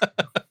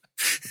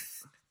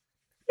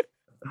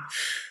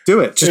 Do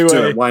it. Just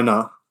do it. Why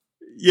not?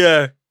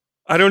 Yeah.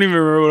 I don't even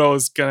remember what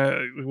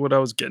I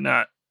was getting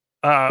at.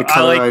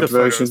 I like the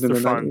photos. They're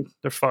fun.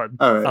 They're fun.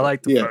 All right. I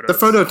like the photos. The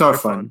photos are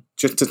fun.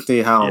 Just to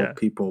see how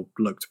people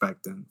looked back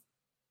then.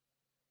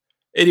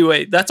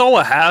 Anyway, that's all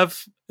I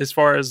have as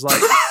far as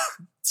like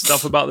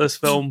stuff about this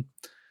film.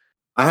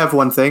 I have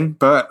one thing.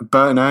 Bert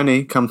and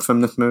Ernie comes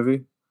from this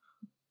movie.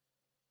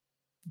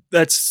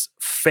 That's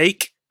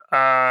fake.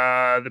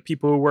 The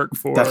people who work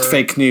for That's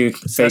fake news.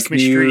 Sesame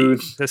Fake Street.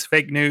 news. This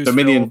fake news.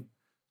 Dominion.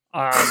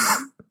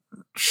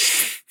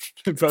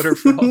 Voter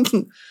fraud.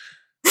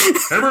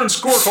 Hammer and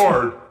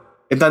scorecard.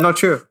 Is that not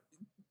true?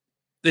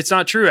 It's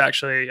not true,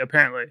 actually.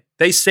 Apparently,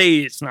 they say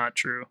it's not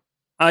true.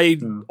 I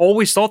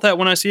always thought that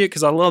when I see it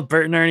because I love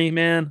Bert and Ernie,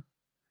 man.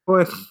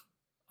 What?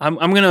 I'm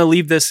gonna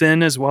leave this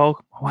in as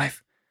well. My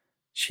wife,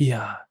 she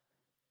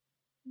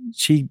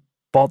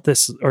bought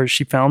this, or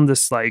she found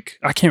this, like,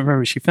 I can't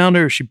remember. She found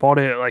it or she bought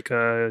it at like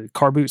a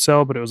car boot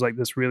sale, but it was like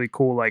this really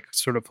cool, like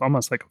sort of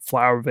almost like a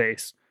flower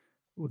vase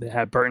that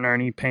had Bert and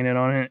Ernie painted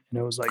on it, and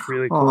it was like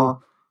really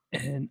cool.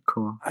 And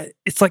cool.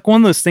 It's like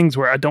one of those things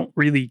where I don't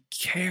really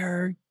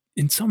care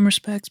in some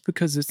respects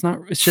because it's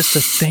just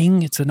a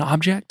thing. It's an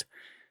object.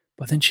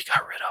 But then she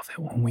got rid of it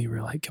when we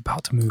were like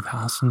about to move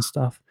house and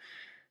stuff.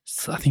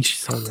 So I think she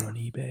sold it on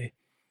eBay.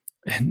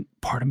 And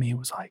part of me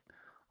was like,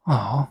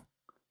 oh.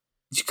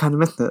 You kind of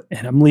missed it.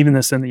 And I'm leaving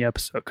this in the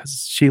episode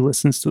because she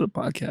listens to the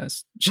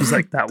podcast. She's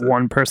like that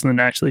one person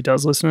that actually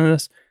does listen to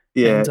this.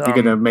 Yeah, and, you're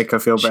going to make her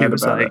feel bad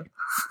about it.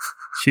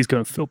 She's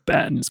going to feel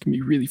bad and it's going to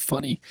be really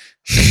funny.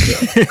 She's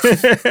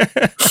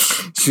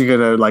going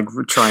to like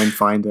try and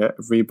find it,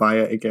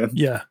 rebuy it again.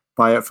 Yeah.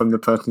 Buy it from the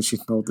person she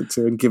sold it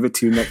to and give it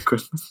to you next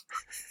Christmas.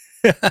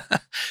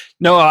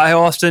 No, I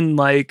often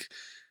like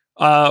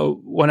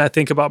when I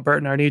think about Bert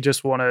and Ernie,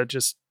 just want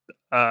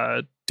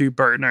to do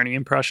Bert and Ernie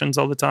impressions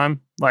all the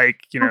time.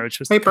 Like, you know, it's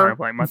just kind of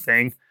like my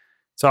thing.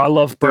 So I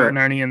love Bert and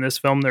Ernie in this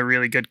film. They're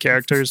really good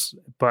characters,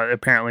 but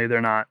apparently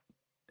they're not.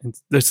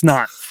 It's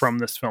not from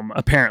this film.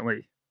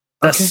 Apparently,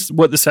 that's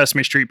what the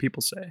Sesame Street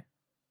people say.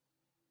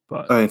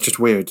 But it's just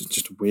weird. It's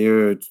just a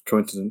weird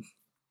coincidence.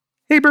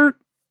 Hey, Bert,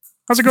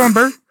 how's it going,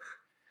 Bert?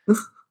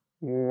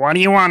 What do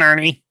you want,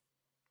 Ernie?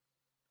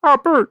 Oh,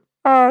 Bert,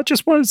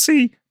 just wanted to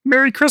see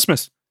Merry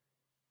Christmas.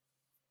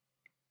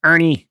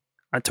 Ernie,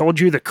 I told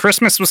you the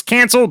Christmas was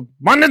canceled.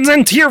 London's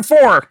in tier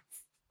 4.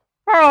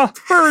 Oh,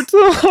 Bert.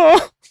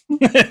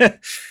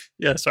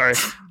 Yeah, sorry.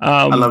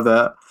 I love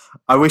that.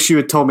 I wish you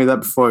had told me that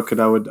before, because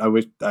I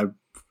wish I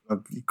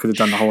could have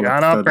done the whole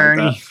Shut up,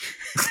 Ernie.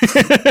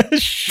 Like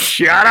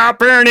Shut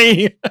up,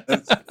 Ernie.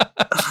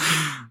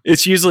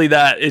 It's usually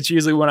that. It's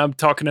usually when I'm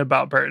talking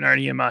about Bert and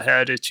Ernie in my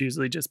head, it's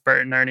usually just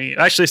Bert and Ernie.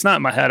 Actually, it's not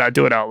in my head. I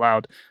do it out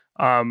loud.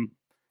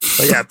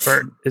 But yeah,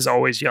 Bert is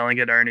always yelling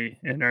at Ernie,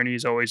 and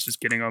Ernie's always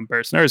just getting on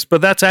Bert's nerves. But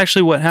that's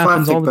actually what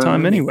happens all the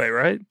time anyway,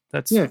 right?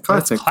 That's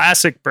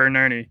classic Bert and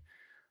Ernie.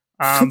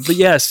 But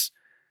yes,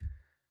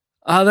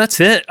 that's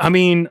it. I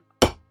mean,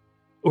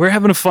 we're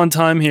having a fun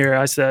time here.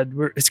 I said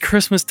it's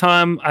Christmas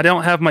time. I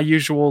don't have my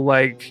usual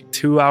like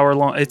 2 hour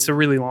long. It's a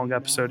really long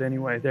episode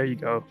anyway. There you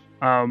go.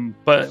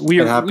 But we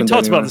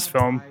talked about this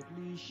film.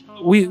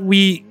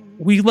 We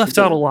left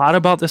out a lot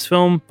about this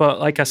film, but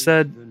like I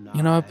said,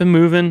 you know, I've been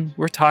moving.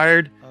 We're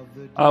tired.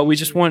 We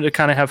just wanted to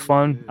kind of have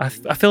fun. I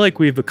feel like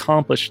we've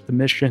accomplished the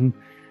mission,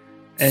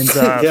 and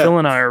Phil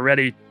and I are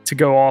ready to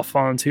go off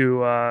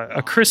onto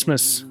a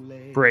Christmas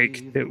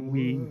break that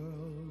we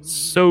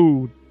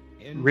so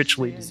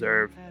richly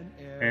deserve.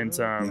 And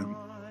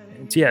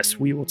yes,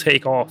 we will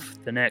take off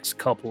the next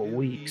couple of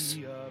weeks.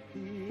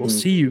 We'll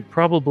see you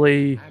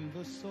probably,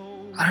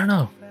 I don't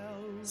know,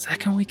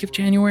 second week of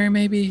January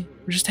maybe.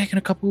 We're just taking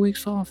a couple of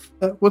weeks off.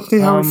 We'll see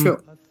how we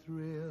feel.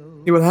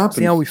 See what happens.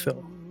 See how we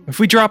feel. If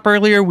we drop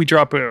earlier, we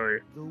drop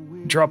earlier.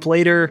 Drop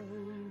later,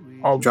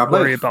 I'll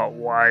worry about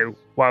why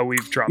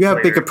we've dropped. You have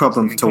later. bigger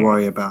problems to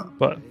worry about.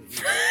 But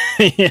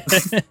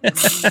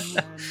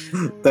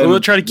we'll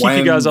try to keep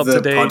you guys up to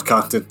date.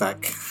 Podcast is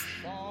back.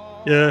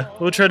 Yeah,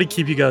 we'll try to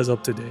keep you guys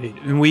up to date,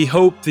 and we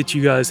hope that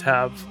you guys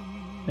have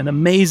an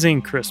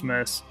amazing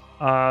Christmas,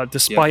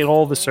 despite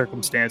all the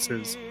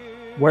circumstances,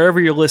 wherever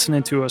you're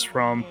listening to us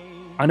from.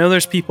 I know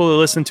there's people that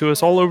listen to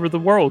us all over the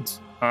world.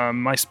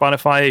 My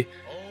Spotify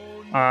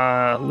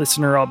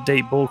listener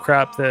update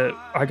bullcrap that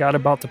I got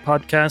about the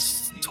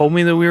podcast told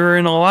me that we were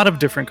in a lot of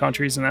different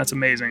countries, and that's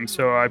amazing.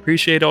 So I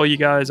appreciate all you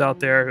guys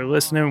out there who are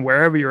listening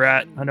wherever you're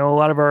at. I know a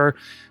lot of our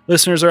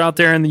listeners are out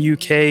there in the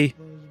UK,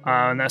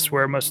 and that's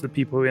where most of the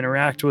people who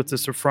interact with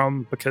us are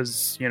from,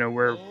 because, you know,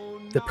 we're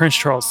the Prince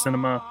Charles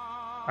Cinema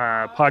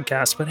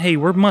podcast. But hey,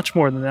 we're much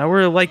more than that.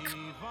 We're like,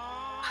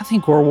 I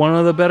think we're one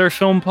of the better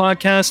film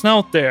podcasts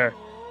out there.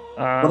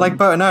 We're like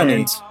Bert and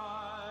Ernie.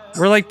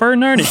 We're like Bert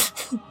and Ernie.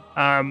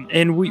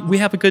 And we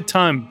have a good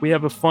time. We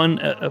have a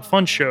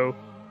fun show.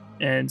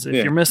 And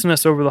if you're missing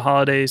us over the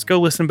holidays, go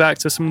listen back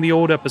to some of the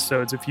old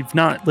episodes. If you've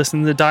not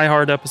listened to the Die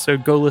Hard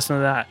episode, go listen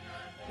to that.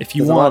 If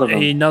you want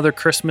another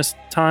Christmas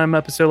time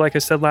episode, like I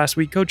said last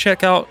week, go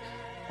check out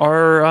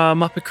our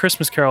Muppet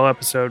Christmas Carol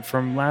episode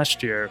from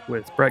last year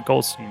with Brett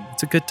Goldstein.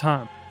 It's a good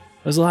time.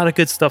 There's a lot of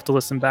good stuff to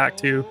listen back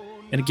to.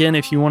 And again,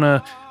 if you want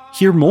to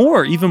hear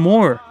more, even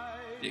more,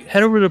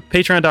 head over to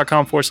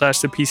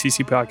patreon.com/the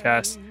PCC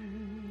podcast.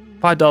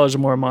 $5 or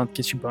more a month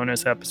gets you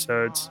bonus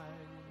episodes.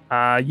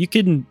 You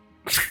can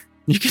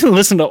You can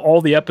listen to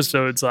all the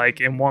episodes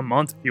like in 1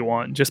 month if you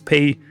want. Just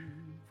pay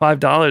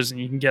 $5 and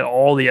you can get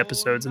all the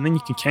episodes, and then you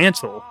can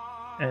cancel.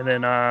 And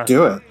then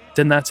do it.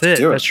 Then that's it.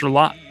 Do that's it. your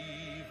lot.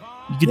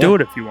 You can do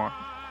it if you want.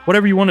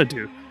 Whatever you want to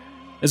do.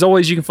 As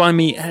always, you can find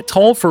me at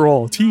Tall for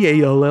All,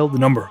 TALL, the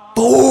number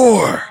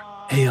 4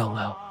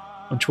 ALL,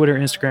 on Twitter,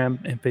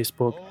 Instagram, and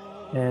Facebook.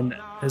 And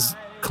as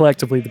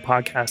collectively, the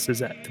podcast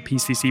is at the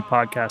PCC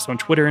Podcast on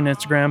Twitter and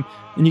Instagram.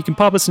 And you can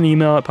pop us an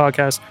email at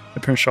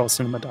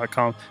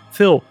podcast@princecharlescinema.com.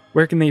 Phil,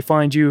 where can they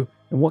find you,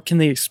 and what can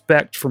they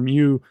expect from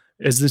you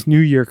as this new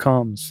year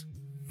comes?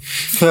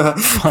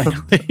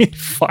 Finally.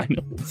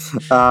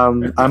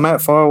 I'm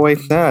at Faraway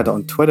Nerd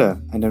on Twitter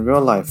and in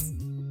real life.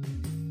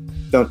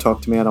 Don't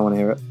talk to me, I don't want to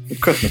hear it. It's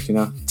Christmas,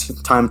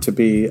 time to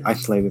be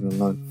isolated and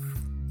alone.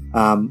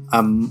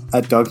 I'm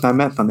at Doug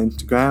Nymet on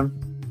Instagram,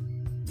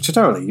 which I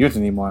don't really use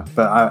anymore,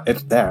 but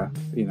it's there.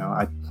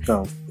 I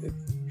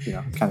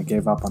kind of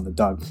gave up on the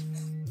Doug.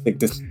 I think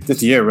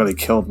this year really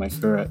killed my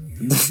spirit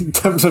in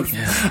terms of.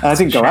 I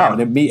didn't go out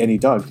and meet any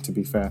Doug, to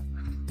be fair.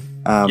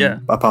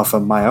 Apart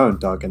from my own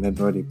dog, and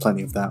there's already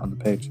plenty of that on the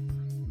page.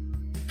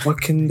 What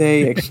can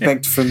they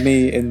expect from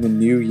me in the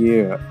new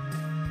year?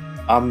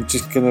 I'm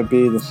just gonna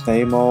be the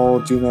same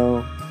old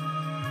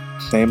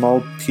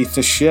piece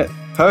of shit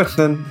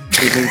person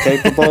who's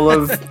incapable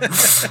of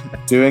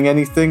doing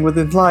anything with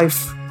his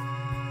life.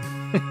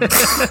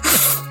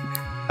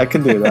 I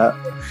can do that.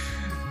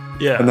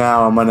 Yeah. And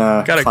now I'm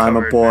gonna climb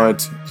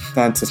aboard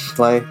Santa's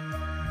sleigh,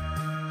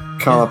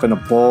 curl up in a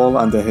ball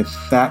under his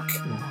sack.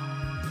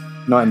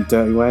 Not in a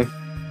dirty way,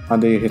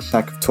 under his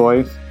sack of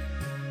toys.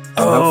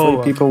 And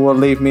hopefully people will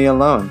leave me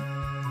alone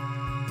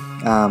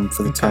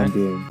for the time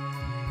being.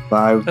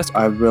 But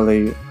I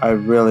really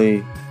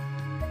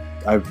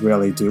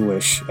do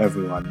wish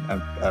everyone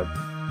a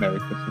Merry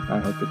Christmas. I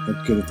hope it's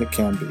as good as it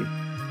can be.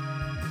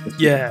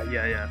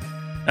 Yeah.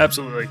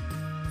 Absolutely.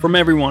 From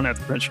everyone at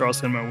the Prince Charles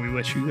Cinema, we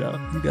wish you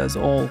guys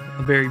all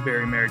a very,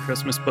 very Merry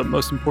Christmas. But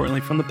most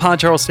importantly, from the Pod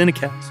Charles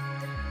Cinecast,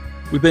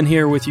 we've been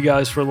here with you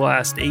guys for the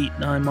last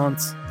 8-9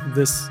 months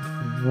this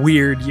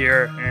weird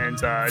year, and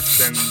it's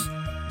been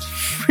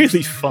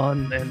really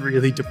fun and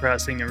really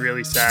depressing and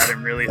really sad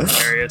and really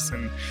hilarious,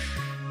 and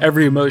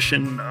every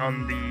emotion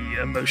on the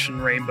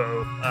emotion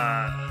rainbow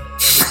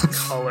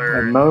color.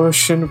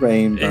 Emotion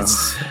rainbow.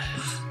 It's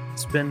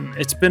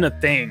been a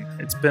thing.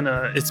 It's been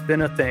a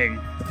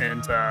thing,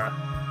 and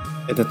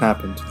it has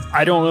happened.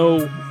 I don't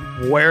know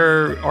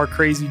where our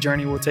crazy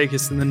journey will take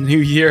us in the new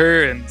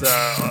year, and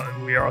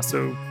we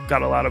also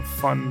got a lot of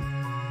fun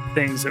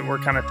things that we're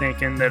kind of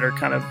thinking that are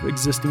kind of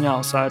existing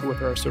outside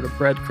with our sort of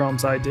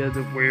breadcrumbs idea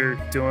that we're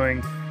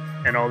doing,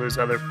 and all those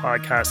other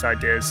podcast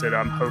ideas that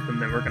I'm hoping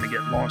that we're going to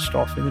get launched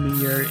off in the new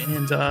year.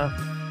 And I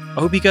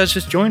hope you guys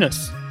just join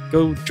us.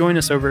 Go join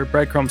us over at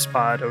Breadcrumbs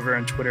Pod over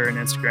on Twitter and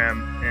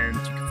Instagram, and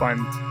you can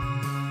find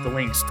the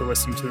links to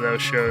listen to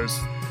those shows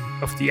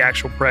of the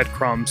actual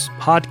Breadcrumbs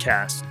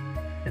podcast,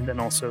 and then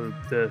also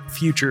the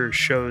future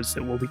shows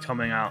that will be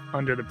coming out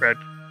under the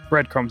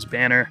Breadcrumbs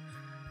banner.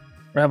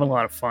 We're having a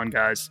lot of fun,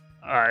 guys.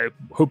 I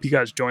hope you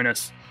guys join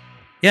us.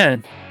 Yeah,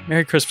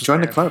 Merry Christmas. Join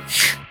the club.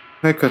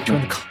 Merry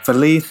Christmas.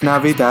 Feliz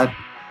Navidad.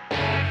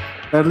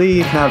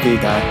 Feliz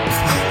Navidad.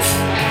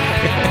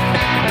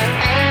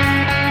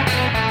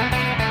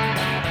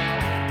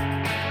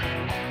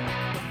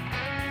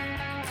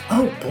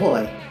 Oh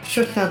boy,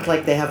 sure sounds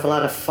like they have a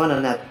lot of fun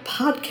on that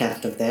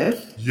podcast of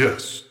theirs.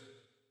 Yes,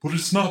 but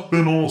it's not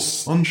been all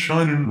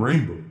sunshine and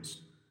rainbows.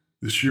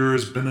 This year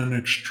has been an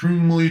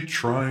extremely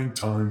trying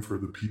time for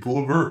the people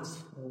of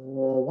Earth.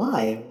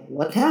 Why?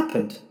 What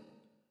happened?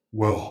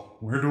 Well,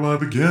 where do I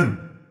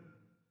begin?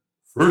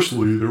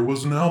 Firstly, there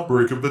was an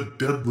outbreak of a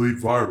deadly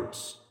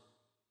virus,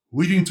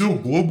 leading to a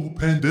global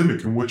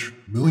pandemic in which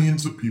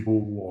millions of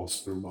people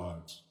lost their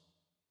lives,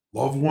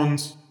 loved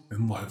ones,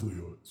 and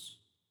livelihoods.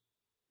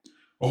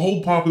 A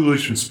whole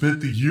population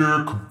spent the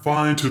year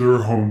confined to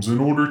their homes in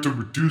order to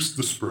reduce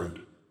the spread,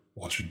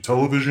 watching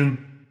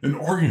television and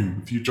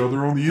arguing with each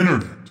other on the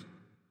internet,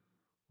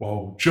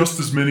 while just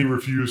as many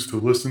refused to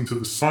listen to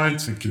the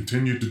science and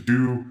continued to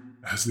do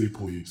as they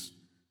please,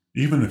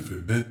 even if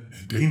it meant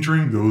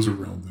endangering those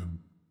around them.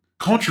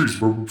 Countries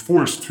were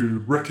forced to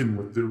reckon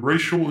with the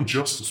racial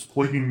injustice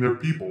plaguing their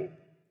people,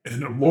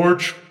 and a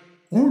large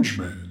orange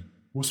man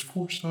was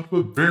forced out of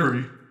a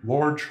very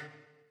large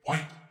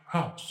white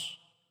house.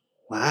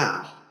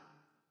 Wow.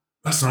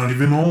 That's not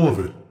even all of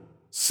it.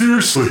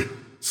 Seriously,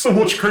 so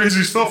much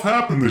crazy stuff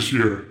happened this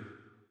year.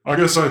 I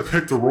guess I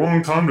picked the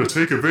wrong time to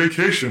take a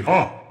vacation,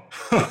 huh?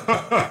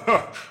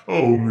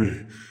 Oh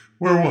me.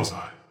 Where was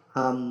I?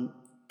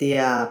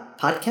 The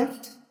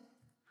podcast?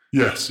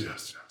 Yes.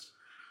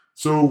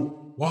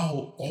 So,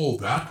 while all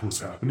that was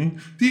happening,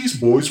 these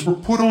boys were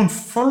put on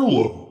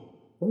furlough.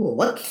 Ooh,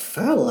 what's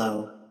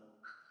furlough?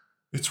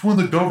 It's when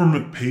the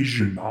government pays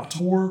you not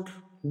to work.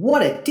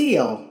 What a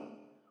deal!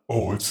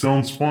 Oh, it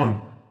sounds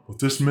fun, but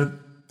this meant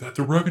that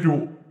the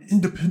reputable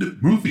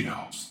independent movie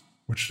house,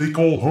 which they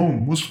call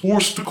home, was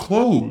forced to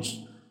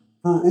close.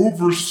 For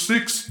over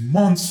 6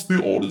 months,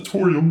 the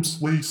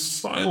auditoriums lay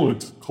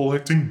silent,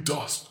 collecting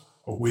dust,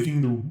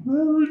 awaiting the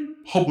roaring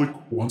public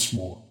once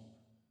more.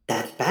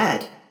 That's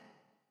bad.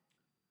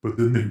 But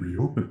then they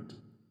reopened.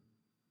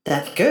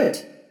 That's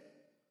good.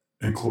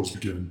 And closed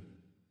again.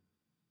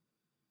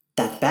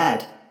 That's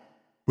bad.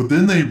 But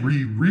then they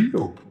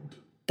reopened.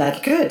 That's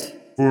good.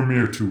 For a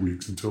mere 2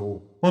 weeks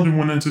until London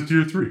went into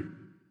Tier 3.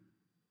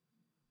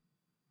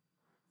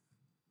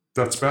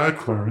 That's bad,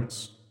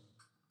 Clarence.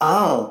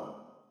 Oh.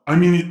 I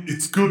mean,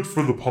 it's good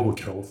for the public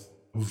health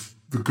of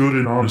the good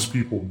and honest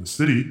people in the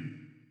city,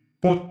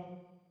 but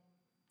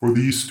for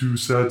these two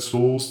sad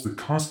souls, the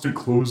constant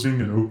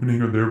closing and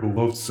opening of their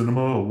beloved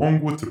cinema,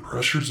 along with the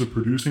pressures of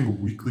producing a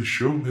weekly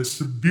show, has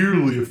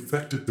severely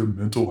affected their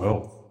mental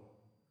health.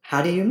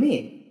 How do you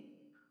mean?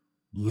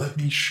 Let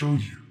me show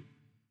you.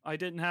 I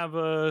didn't have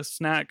a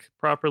snack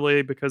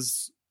properly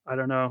because, I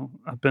don't know,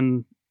 I've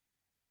been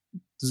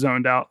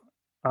zoned out.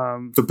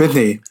 The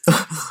Benny.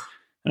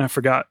 And I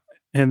forgot.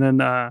 And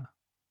then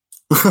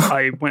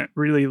I went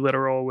really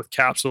literal with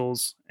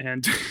capsules,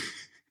 and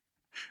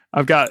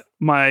I've got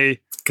my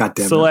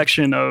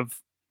selection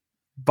of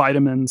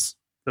vitamins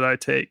that I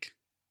take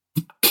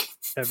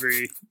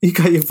every... You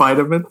got your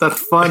vitamin?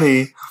 That's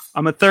funny.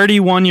 I'm a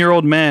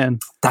 31-year-old man.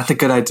 That's a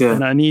good idea.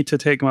 And I need to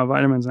take my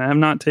vitamins. I have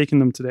not taken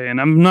them today,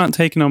 and I'm not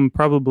taking them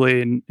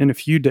probably in a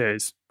few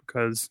days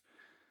because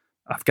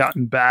I've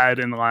gotten bad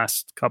in the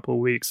last couple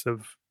of weeks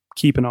of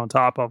keeping on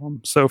top of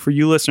them. So for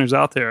you listeners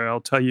out there, I'll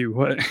tell you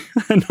what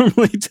I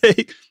normally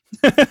take.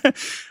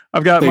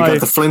 I've got got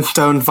the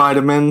Flintstone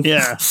vitamin.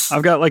 Yeah,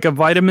 I've got like a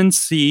vitamin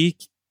C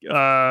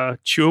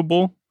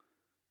chewable,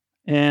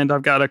 and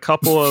I've got a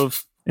couple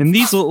of, and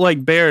these look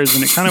like bears,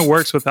 and it kind of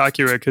works with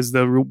Akira because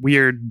the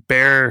weird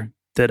bear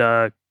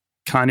that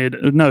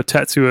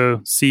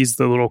Tetsuo sees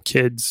the little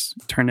kids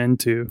turn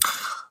into.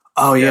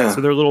 Oh yeah.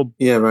 So they're little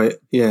right.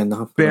 Yeah,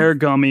 no. bear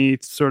gummy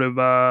sort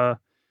of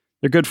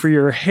they're good for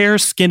your hair,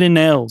 skin, and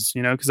nails,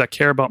 because I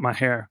care about my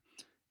hair.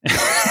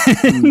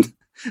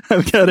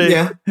 I've got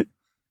a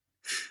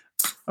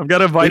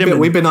vitamin.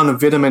 We've been on a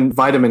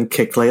vitamin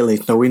kick lately,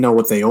 so we know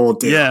what they all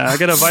do. Yeah, I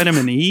got a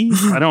vitamin E.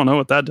 I don't know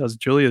what that does.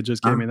 Julia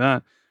just gave me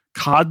that.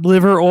 Cod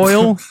liver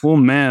oil. Oh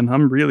man,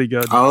 I'm really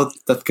good. Oh,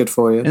 that's good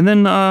for you. And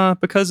then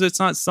because it's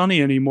not sunny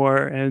anymore,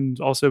 and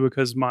also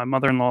because my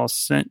mother-in-law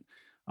sent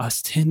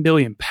us 10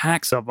 billion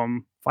packs of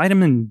them,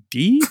 vitamin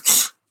D.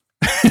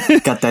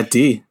 Got that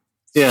D.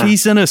 Yeah. She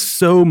sent us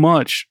so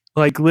much.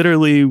 Like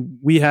literally,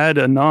 we had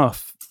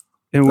enough,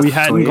 and we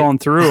hadn't gone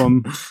through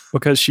them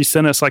because she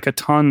sent us like a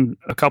ton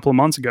a couple of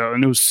months ago,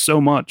 and it was so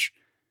much.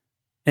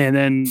 And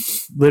then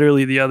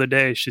literally the other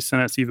day, she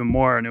sent us even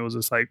more, and it was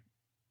just like,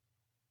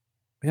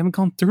 we haven't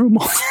gone through them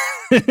all.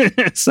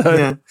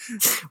 Yeah.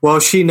 Well,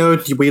 she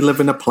knows we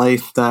live in a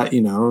place that,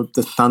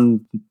 the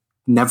sun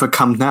never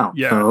comes out.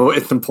 Yeah. So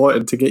it's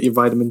important to get your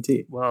vitamin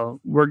D.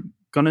 Well, we're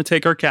going to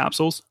take our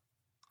capsules.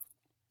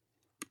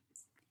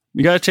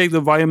 You got to take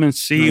the vitamin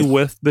C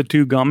with the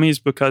 2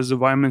 gummies because the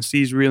vitamin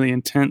C is really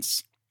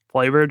intense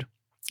flavored.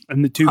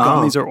 And the 2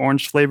 gummies are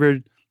orange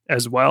flavored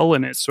as well.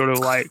 And it sort of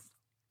like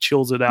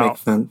chills it out.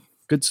 Makes sense.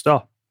 Good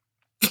stuff.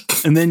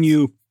 And then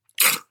you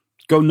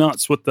go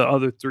nuts with the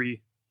other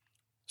 3.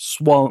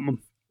 Swallow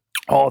them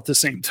all at the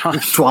same time.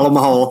 Swallow them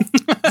whole.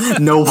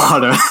 No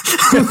water.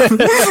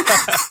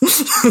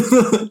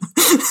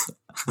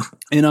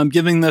 And I'm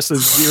giving this a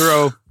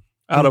 0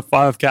 out of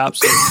 5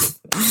 capsules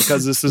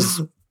because this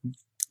is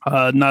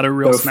not a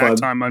real snack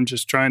time. I'm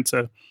just trying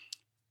to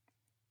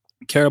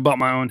care about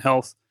my own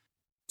health.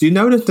 Do you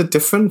notice the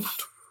difference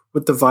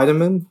with the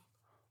vitamin?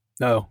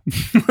 No.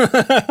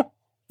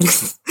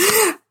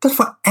 That's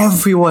what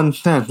everyone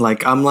said.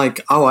 Like, I'm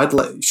like,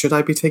 should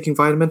I be taking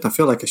vitamins? I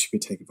feel like I should be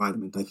taking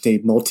vitamins. I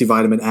need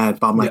multivitamin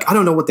ad, but I'm like, I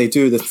don't know what they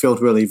do. This feels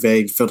really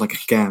vague. Feels like a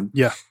scam.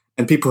 Yeah.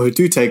 And people who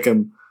do take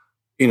them,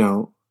 they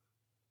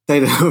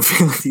don't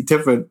feel any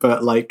different,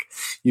 but like,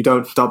 you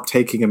don't stop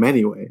taking them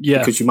anyway. Yeah.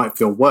 Because you might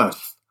feel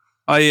worse.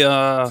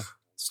 I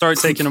started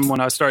taking them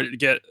when I started to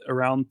get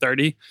around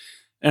 30,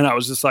 and I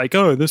was just like,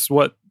 oh, this is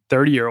what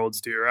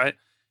 30-year-olds do, right?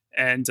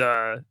 And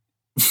I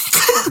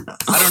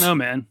don't know,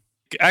 man.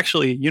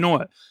 Actually, you know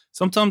what?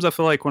 Sometimes I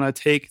feel like when I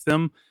take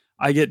them,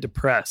 I get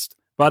depressed.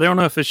 But I don't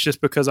know if it's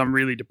just because I'm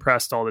really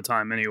depressed all the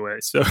time anyway.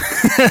 So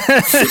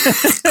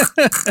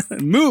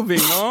moving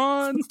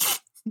on.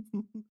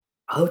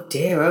 Oh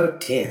dear.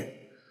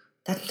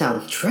 That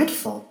sounds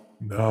dreadful.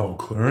 Now,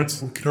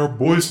 Clarence, look at our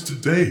boys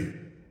today.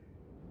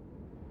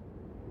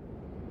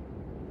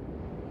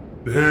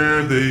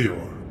 There they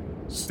are,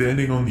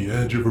 standing on the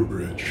edge of a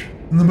bridge,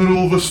 in the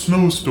middle of a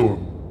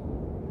snowstorm.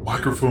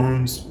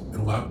 Microphones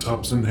and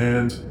laptops in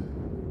hand.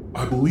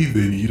 I believe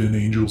they need an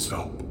angel's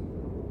help.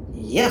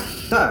 Yes,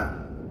 sir.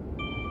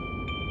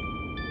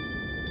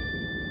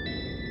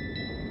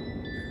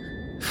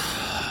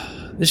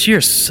 This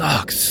year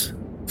sucks.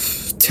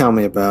 Tell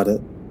me about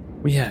it.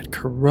 We had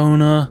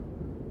Corona,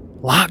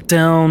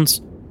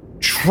 lockdowns,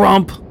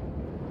 Trump,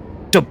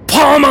 De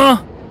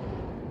Palma.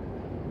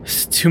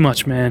 It's too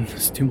much, man.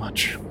 It's too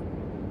much.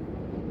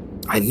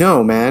 I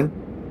know, man.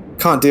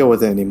 Can't deal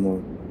with it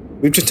anymore.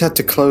 We've just had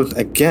to close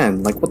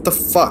again. Like, what the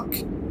fuck?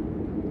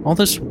 All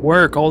this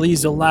work, all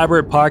these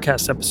elaborate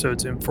podcast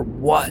episodes, and for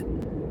what?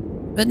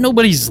 Bet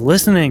nobody's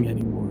listening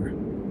anymore.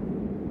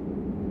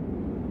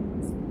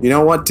 You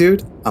know what,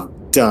 dude? I'm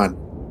done.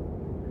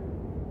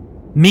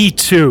 Me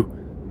too.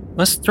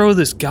 Let's throw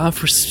this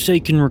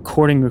godforsaken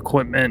recording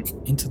equipment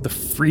into the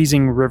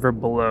freezing river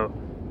below.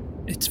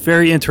 It's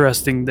very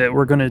interesting that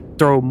we're going to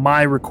throw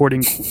my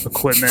recording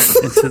equipment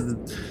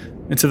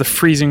into the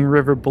freezing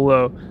river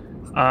below,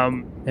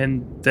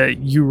 and that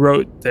you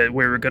wrote that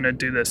we were going to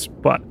do this,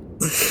 but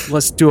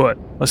let's do it.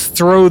 Let's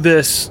throw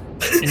this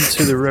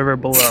into the river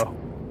below.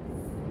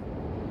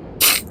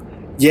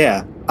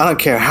 Yeah, I don't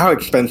care how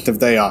expensive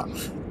they are.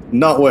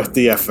 Not worth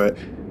the effort.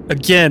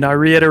 Again, I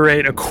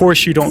reiterate, of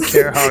course you don't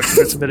care how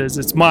expensive it is.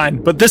 It's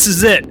mine. But this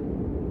is it.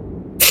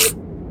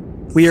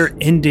 We are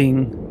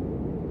ending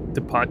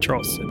the Pod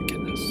Charles Syndicate.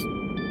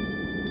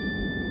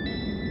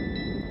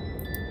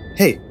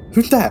 Hey,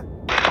 who's that?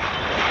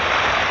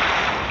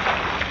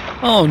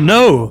 Oh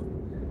no!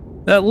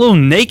 That little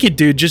naked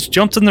dude just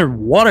jumped in the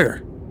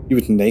water. He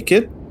was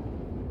naked?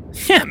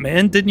 Yeah,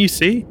 man, didn't you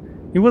see?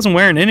 He wasn't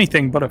wearing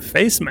anything but a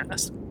face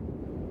mask.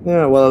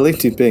 Yeah, well, at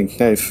least he's being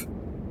safe.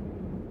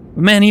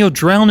 Man, he'll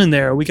drown in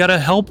there. We gotta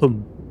help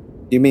him.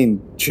 You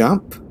mean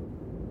jump?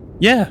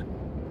 Yeah.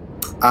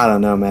 I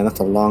don't know, man.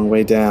 That's a long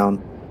way down.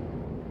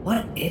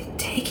 What is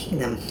taking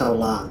them so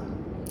long?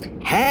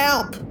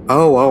 Help!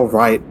 Oh, all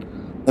right.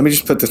 Let me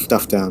just put this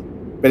stuff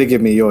down. Better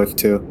give me yours,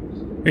 too.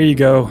 Here you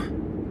go.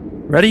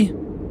 Ready?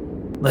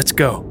 Let's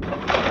go.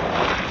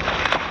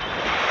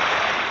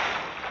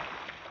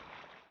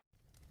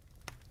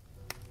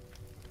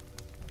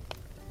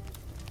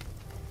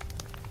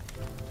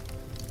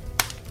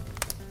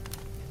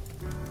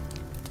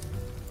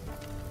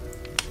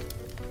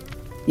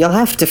 You'll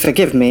have to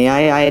forgive me.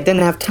 I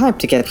didn't have time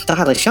to get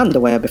stylish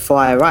underwear before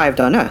I arrived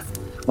on Earth.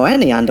 Or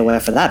any underwear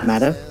for that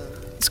matter.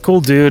 It's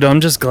cool, dude. I'm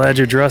just glad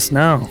you're dressed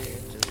now.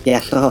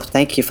 Yes, oh,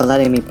 thank you for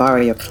letting me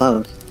borrow your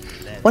clothes.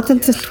 What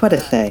does the sweater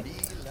say?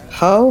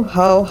 Ho,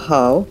 ho,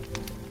 ho.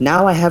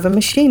 Now I have a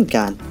machine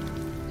gun.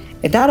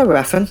 Is that a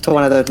reference to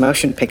one of those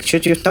motion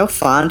pictures you're so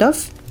fond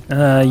of?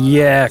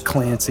 Yeah,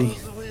 Clancy.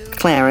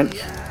 Clarence.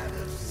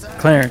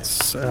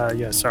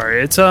 Yeah,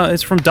 sorry.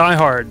 It's from Die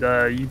Hard.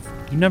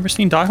 You've never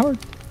seen Die Hard?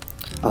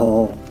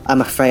 Oh,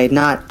 I'm afraid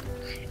not.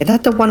 Is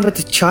that the one with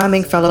the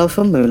charming fellow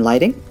from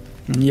Moonlighting?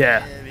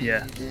 Yeah.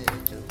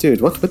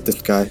 Dude, what's with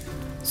this guy?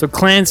 So,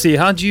 Clancy,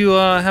 how'd you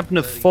happen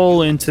to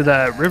fall into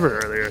that river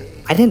earlier?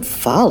 I didn't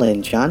fall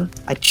in, John.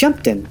 I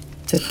jumped in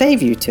to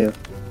save you two.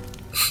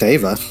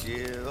 Save us?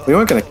 We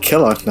weren't gonna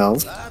kill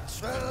ourselves.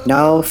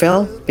 No,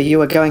 Phil, but you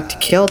were going to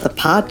kill the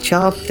Pod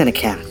Charles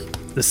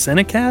Cinecast. The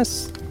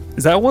Cinecast?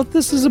 Is that what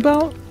this is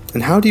about?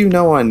 And how do you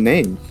know our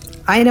name?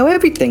 I know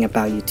everything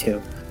about you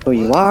two. Who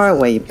you are,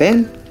 where you've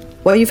been,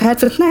 what you've had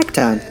for snack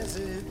time.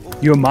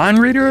 You a mind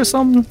reader or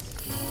something?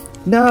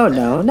 No,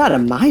 not a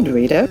mind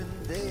reader.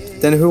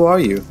 Then who are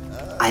you?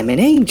 I'm an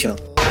angel.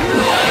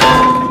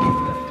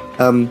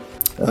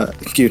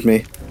 Excuse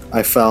me.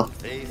 I fell.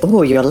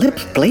 Oh, your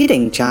lip's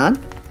bleeding, John.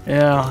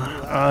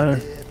 Yeah,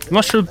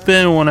 must have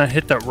been when I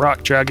hit that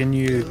rock dragging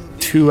you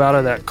two out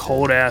of that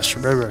cold-ass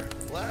river.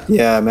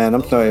 Yeah, man,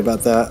 I'm sorry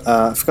about that.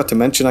 I forgot to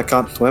mention I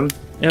can't swim.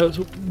 Yeah,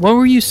 what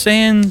were you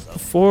saying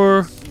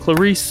before,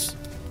 Clarice?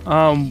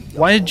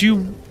 Why'd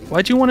you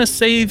want to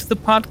save the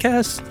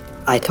podcast?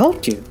 I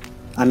told you.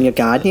 I'm your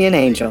guardian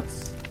angel.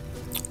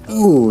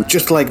 Ooh,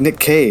 just like Nick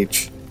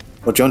Cage.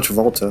 Or John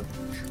Travolta.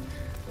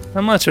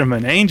 How much of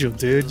an angel,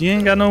 dude? You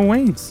ain't got no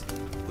wings.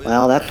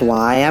 Well, that's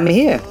why I'm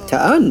here,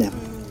 to earn them.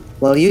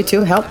 Will you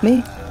two help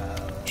me?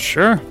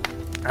 Sure.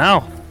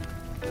 How?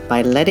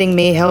 By letting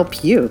me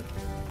help you.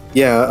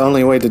 Yeah,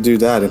 only way to do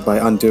that is by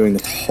undoing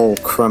this whole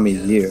crummy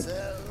year.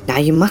 Now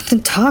you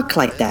mustn't talk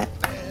like that.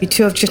 You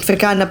two have just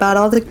forgotten about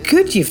all the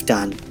good you've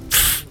done.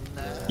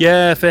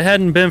 Yeah, if it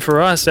hadn't been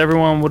for us,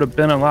 everyone would have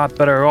been a lot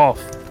better off.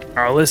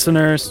 Our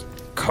listeners,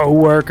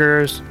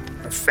 co-workers,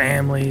 our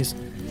families.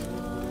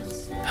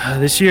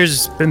 This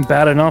year's been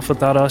bad enough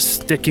without us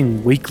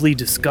sticking weekly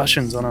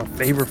discussions on our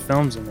favorite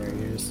films in their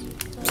ears.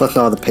 Plus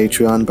all the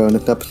Patreon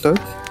bonus episodes.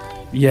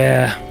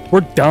 Yeah,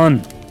 we're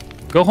done.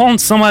 Go home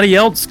somebody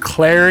else,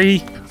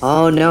 Clary.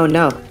 Oh, no.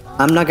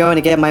 I'm not going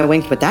to get my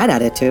wings with that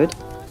attitude.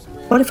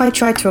 What if I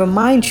try to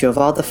remind you of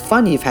all the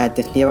fun you've had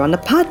this year on the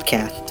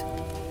podcast?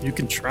 You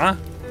can try.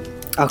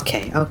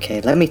 Okay,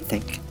 let me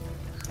think.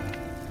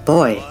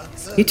 Boy,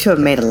 you two have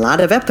made a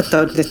lot of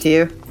episodes this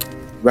year.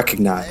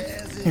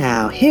 Recognize.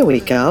 Now, here we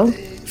go.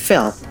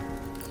 Phil,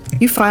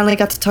 you finally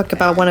got to talk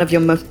about one of your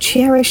most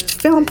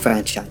cherished film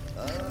franchises,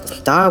 the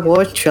Star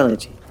Wars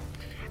trilogy,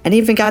 and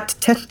even got to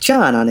test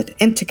John on his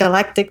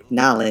intergalactic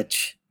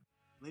knowledge.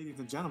 Ladies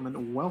and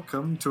gentlemen,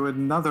 welcome to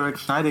another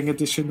exciting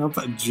edition of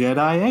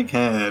Jedi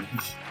Egghead.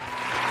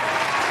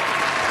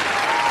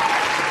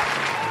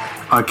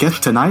 Our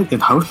guest tonight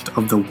is host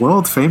of the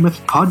world-famous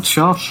Pod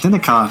Charles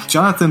Cinecast,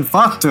 Jonathan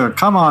Foster.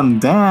 Come on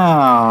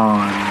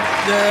down.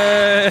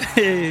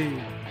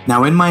 Yay!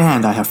 Now in my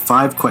hand I have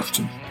 5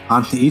 questions.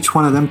 Answer each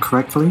one of them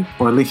correctly,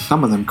 or at least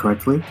some of them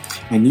correctly,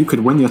 and you could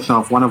win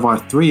yourself one of our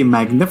 3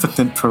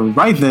 magnificent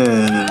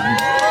prizes.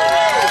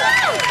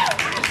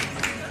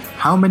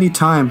 How many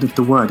times is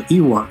the word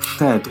Ewok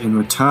said in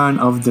Return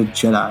of the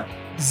Jedi?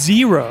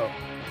 0.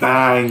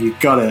 Bang, you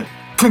got it.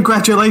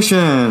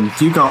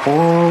 Congratulations! You got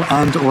all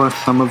and or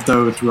some of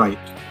those right.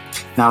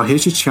 Now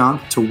here's your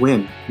chance to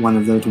win one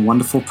of those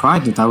wonderful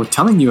prizes I was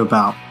telling you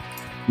about.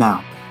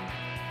 Now,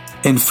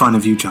 in front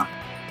of you, John,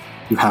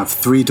 you have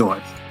 3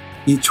 doors,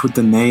 each with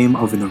the name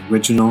of an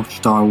original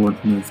Star Wars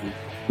movie.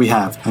 We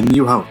have A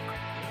New Hope,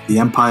 The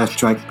Empire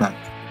Strikes Back,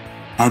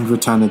 and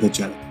Return of the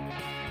Jedi.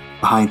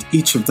 Behind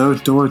each of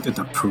those doors is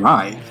a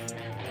prize.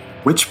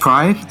 Which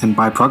prize, and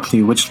by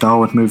proxy which Star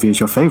Wars movie is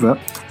your favorite,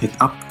 is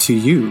up to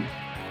you.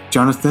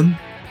 Jonathan,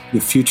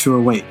 your future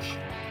awaits.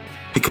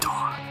 Pick a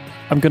door.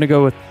 I'm going to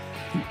go with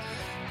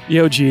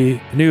EOG,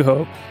 New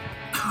Hope.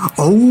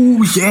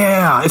 Oh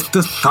yeah, it's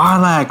the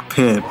Sarlacc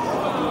pit.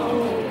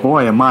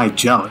 Boy, am I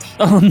jealous.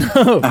 Oh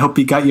no. I hope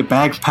you got your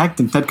bags packed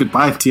and said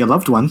goodbye to your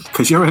loved ones,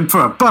 because you're in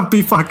for a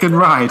bumpy fucking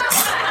ride.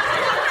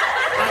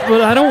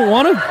 But I don't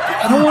want to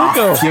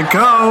go. Off you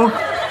go.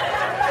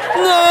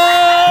 No!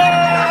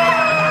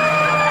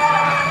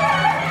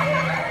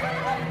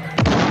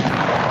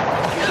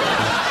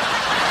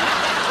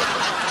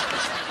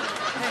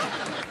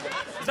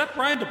 Is that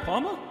Brian De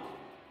Palma?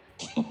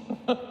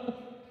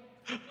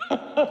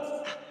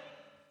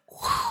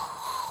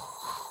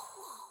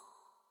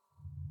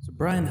 So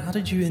Brian, how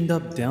did you end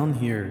up down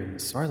here in the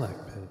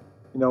Sarlacc pit?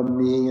 You know,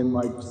 me and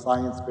my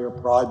science fair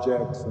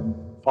projects and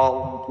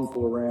following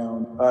people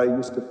around. I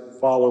used to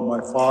follow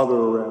my father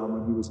around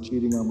when he was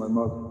cheating on my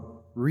mother.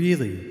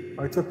 Really?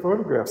 I took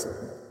photographs of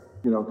him.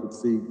 You know, could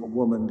see a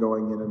woman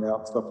going in and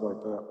out, stuff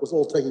like that. It was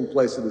all taking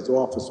place at his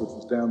office, which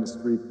was down the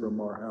street from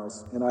our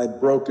house. And I had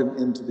broken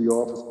into the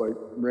office by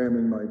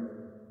ramming my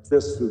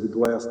fist through the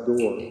glass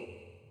door.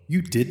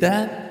 You did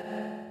that?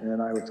 And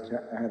I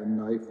had a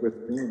knife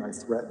with me, and I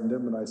threatened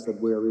him, and I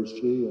said, "Where is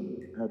she?" And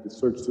had to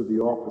search through the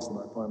office, and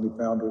I finally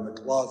found her in a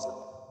closet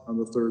on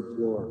the 3rd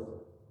floor.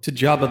 To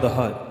Jabba the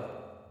Hutt.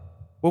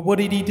 Well, what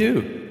did he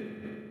do?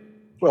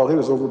 Well, he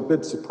was a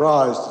bit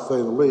surprised, to say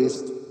the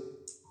least.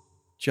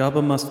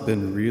 Jabba must have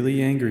been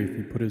really angry if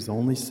he put his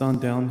only son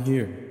down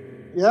here.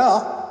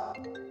 Yeah.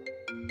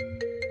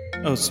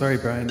 Oh, sorry,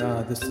 Brian.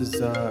 This is,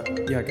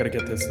 yeah, I gotta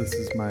get this. This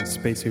is my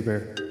Space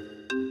Uber.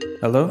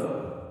 Hello?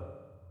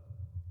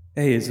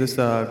 Hey, is this,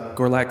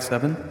 Gorlak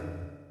 7?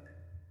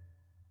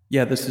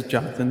 Yeah, this is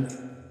Jonathan.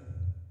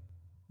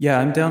 Yeah,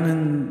 I'm down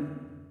in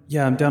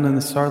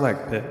the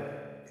Sarlacc pit.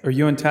 Are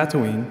you in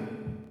Tatooine?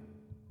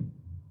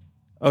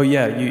 Oh,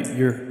 yeah,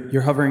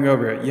 you're hovering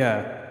over it,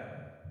 yeah.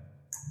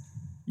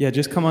 Yeah,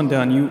 just come on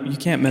down. You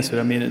can't miss it.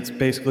 I mean, it's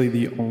basically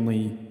the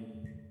only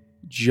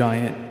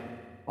giant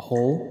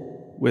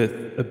hole with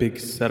a big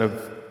set of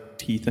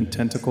teeth and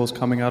tentacles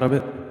coming out of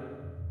it.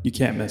 You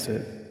can't miss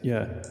it.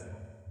 Yeah.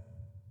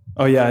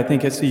 Oh, yeah, I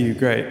think I see you.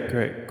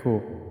 Great,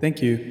 cool. Thank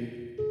you.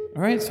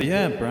 All right, so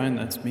yeah, Brian,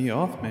 that's me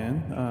off,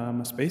 man.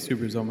 My space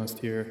Uber's almost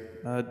here.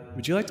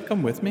 Would you like to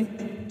come with me?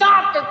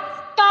 Stop it!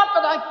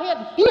 I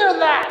can't hear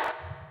that!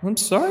 I'm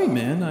sorry,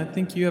 man. I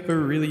think you have a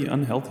really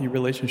unhealthy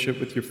relationship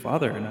with your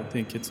father, and I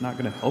think it's not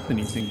going to help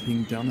anything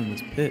being down in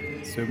this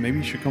pit. So maybe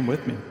you should come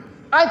with me.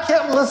 I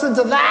can't listen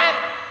to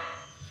that!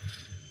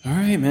 All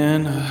right,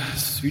 man.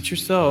 Suit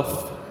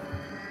yourself.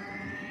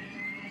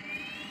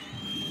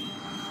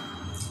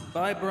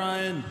 Bye,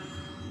 Brian.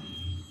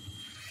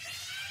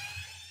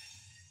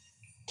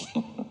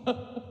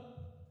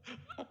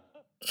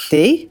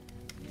 See?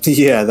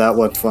 Yeah, that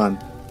was fun.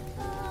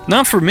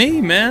 Not for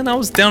me, man. I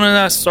was down in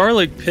that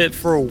Sarlacc pit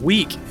for a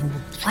week, and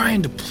with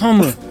Brian De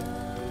Palma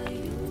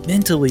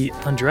mentally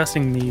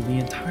undressing me the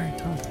entire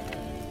time.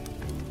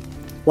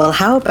 Well,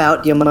 how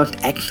about your most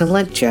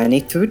excellent journey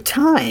through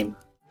time?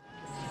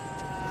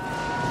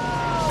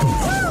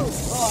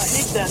 Oh, I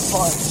hate that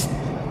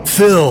part.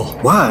 Phil.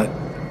 What?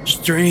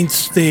 Strange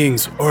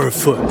things are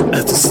afoot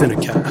at the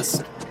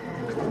Cinecast.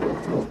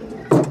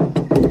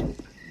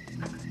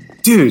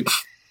 Dude,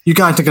 you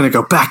guys are gonna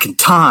go back in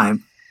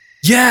time.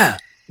 Yeah,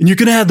 and you're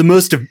gonna have the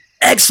most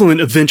excellent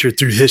adventure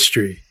through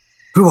history.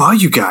 Who are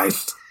you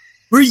guys?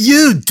 We're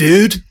you,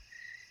 dude.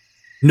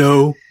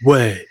 No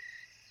way.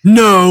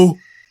 No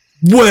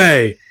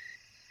way.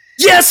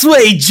 Yes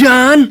way,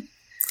 John!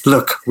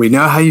 Look, we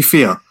know how you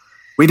feel.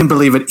 We didn't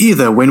believe it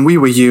either when we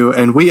were you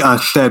and we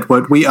said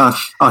what we are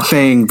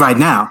saying right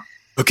now.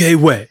 Okay,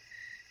 wait.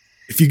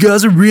 If you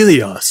guys are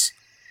really us,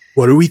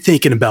 what are we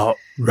thinking about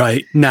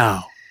right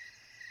now?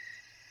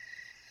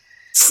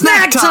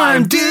 Snack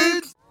time,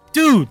 dude!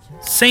 Dude,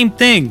 same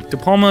thing. De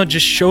Palma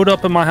just showed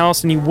up at my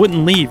house and he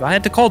wouldn't leave. I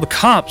had to call the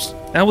cops.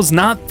 That was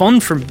not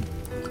fun for me.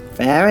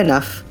 Fair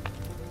enough.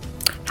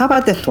 How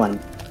about this one?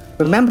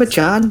 Remember,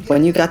 John,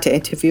 when you got to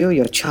interview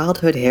your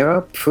childhood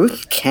hero,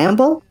 Bruce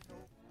Campbell?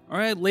 All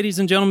right, ladies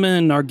and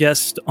gentlemen, our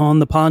guest on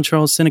the Pod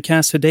Charles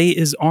Cinecast today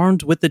is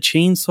armed with a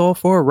chainsaw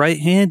for a right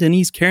hand, and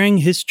he's carrying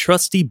his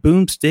trusty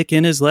boomstick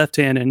in his left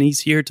hand, and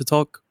he's here to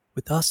talk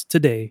with us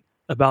today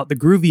about the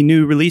groovy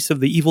new release of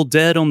The Evil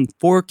Dead on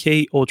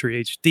 4K Ultra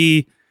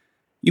HD.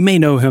 You may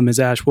know him as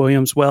Ash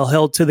Williams. Well,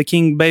 held to the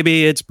king,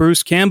 baby. It's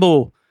Bruce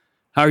Campbell.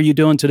 How are you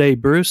doing today,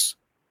 Bruce?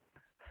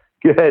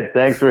 Good.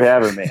 Thanks for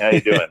having me. How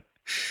you doing?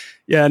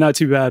 Yeah, not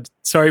too bad.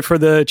 Sorry for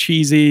the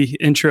cheesy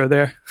intro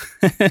there.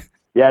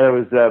 Yeah, that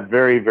was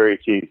very, very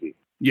cheesy.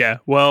 Yeah.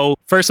 Well,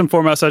 first and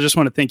foremost, I just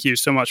want to thank you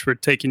so much for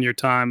taking your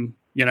time,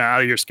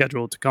 out of your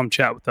schedule to come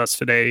chat with us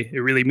today. It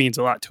really means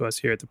a lot to us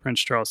here at the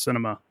Prince Charles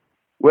Cinema.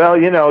 Well,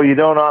 you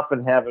don't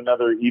often have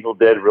another Evil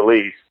Dead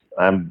release.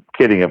 I'm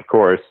kidding, of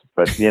course,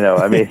 but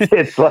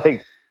it's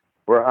like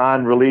we're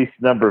on release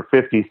number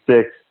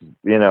 56.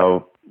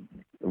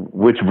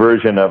 Which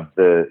version of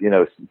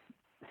the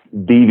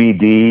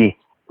DVD,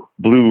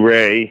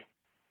 Blu-ray,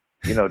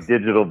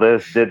 digital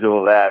this,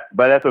 digital that,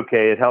 but that's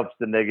okay. It helps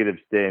the negative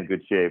stay in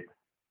good shape.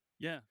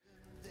 Yeah.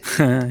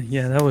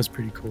 Yeah, that was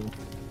pretty cool.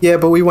 Yeah,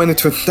 but we went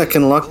into a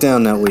second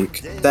lockdown that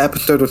week. The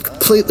episode was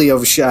completely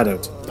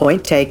overshadowed.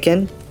 Point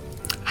taken.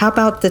 How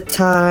about the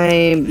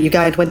time you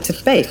guys went to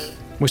space?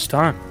 Which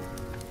time?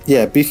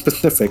 Yeah, be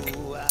specific.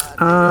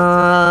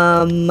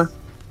 The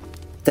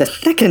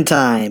second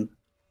time.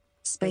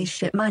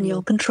 Spaceship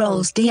manual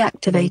controls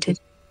deactivated.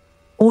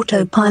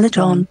 Autopilot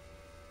on.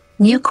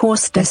 New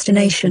course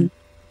destination.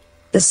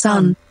 The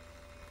sun.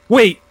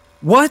 Wait,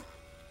 what?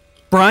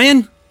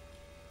 Brian?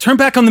 Turn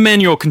back on the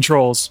manual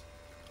controls.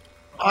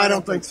 I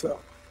don't think so.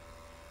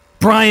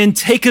 Brian,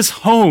 take us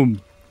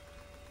home.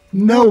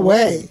 No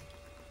way.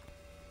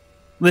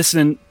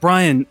 Listen,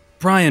 Brian,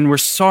 we're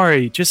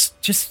sorry.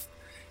 Just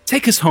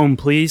take us home,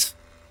 please.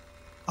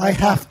 I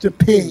have to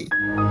pee.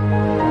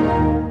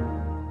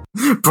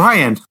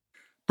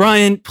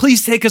 Brian,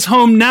 please take us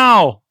home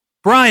now.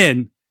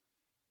 Brian?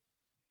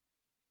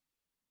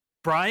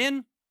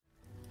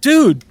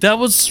 Dude, that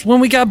was when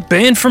we got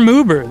banned from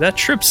Uber. That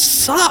trip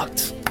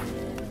sucked.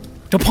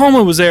 De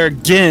Palma was there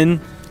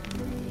again.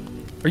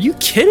 Are you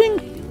kidding?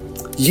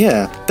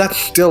 Yeah, that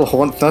still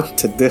haunts us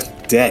to this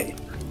day.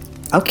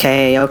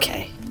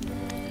 Okay.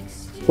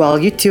 Well,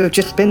 you two have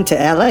just been to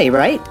LA,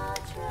 right?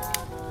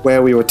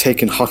 Where we were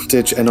taken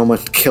hostage and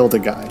almost killed a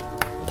guy.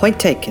 Point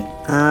taken.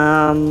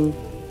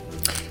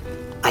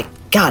 I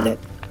got it.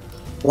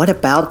 What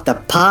about the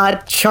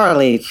Pod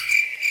Charlie?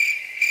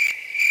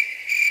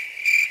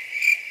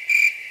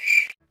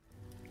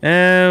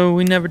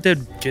 We never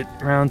did get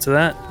around to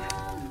that.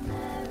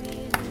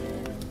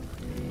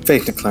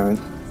 Face it, Clarence.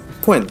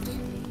 Point.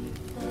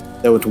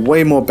 There was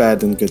way more bad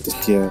than good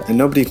this year, and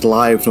nobody's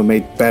lives were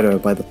made better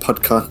by the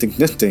podcast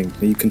existing,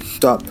 so you can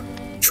stop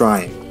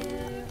trying.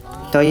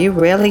 Do you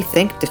really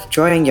think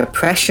destroying your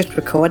precious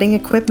recording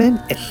equipment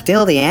is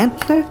still the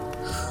answer?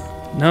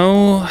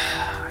 No,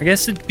 I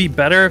guess it'd be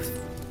better if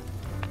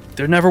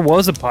there never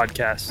was a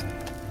podcast.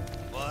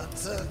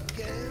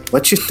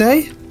 What'd you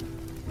say?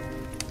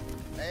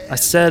 I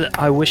said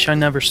I wish I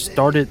never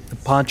started the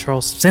Pod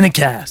Charles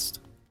Cinecast.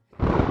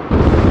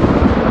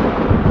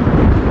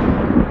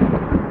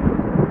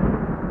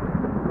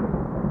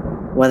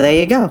 Well, there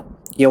you go.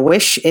 Your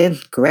wish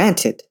is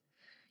granted.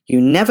 You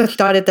never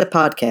started the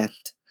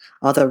podcast.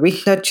 All the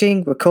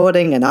researching,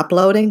 recording, and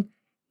uploading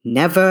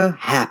never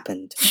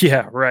happened.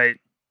 Yeah, right.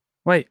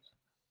 Wait.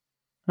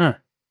 Huh.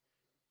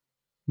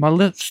 My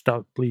lips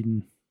stopped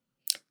bleeding.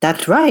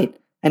 That's right.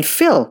 And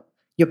Phil,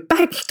 your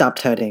back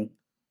stopped hurting.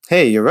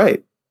 Hey, you're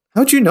right.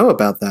 How'd you know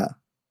about that?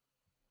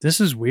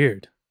 This is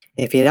weird.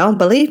 If you don't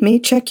believe me,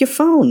 check your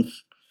phone.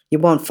 You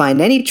won't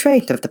find any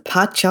trace of the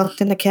Pod Charles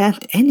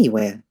Cinecast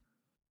anywhere.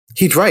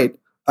 He's right.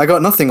 I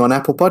got nothing on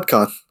Apple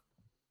Podcasts.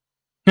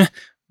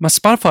 My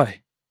Spotify.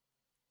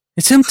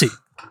 It's empty.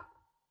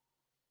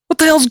 What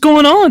the hell's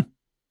going on?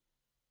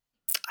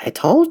 I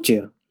told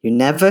you. You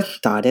never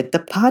started the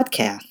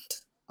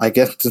podcast. I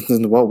guess this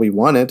isn't what we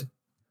wanted.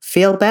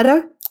 Feel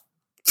better?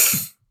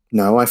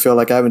 No, I feel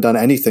like I haven't done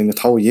anything this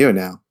whole year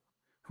now.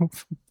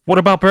 What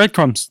about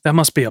breadcrumbs? That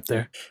must be up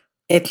there.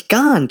 It's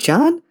gone,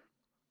 John.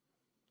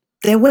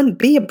 There wouldn't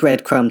be a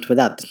breadcrumbs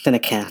without the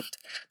Cinecast.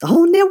 The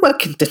whole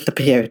network has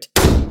disappeared.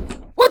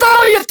 What the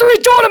hell are you three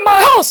doing in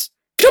my house?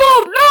 Get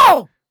out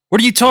now! What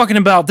are you talking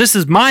about? This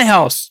is my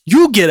house.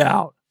 You get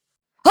out.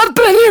 I've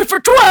been here for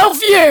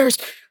 12 years.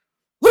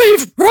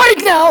 Leave right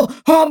now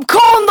or I'm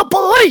calling the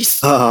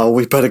police. Oh,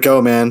 we better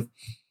go, man. What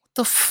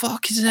the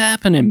fuck is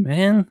happening,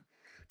 man?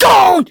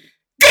 Don't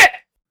get.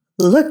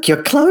 Look,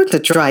 your clothes are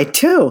dry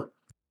too.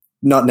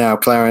 Not now,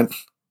 Clarence.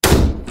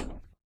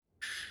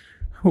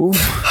 What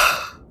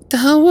the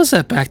hell was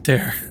that back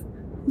there?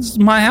 This is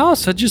my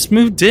house. I just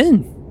moved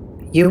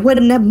in. You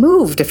wouldn't have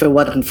moved if it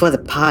wasn't for the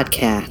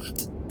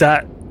podcast.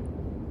 That,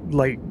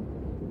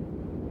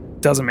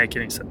 doesn't make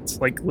any sense.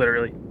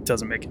 Literally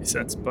doesn't make any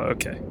sense, but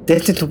okay.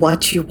 This is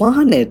what you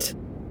wanted.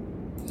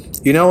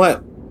 You know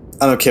what?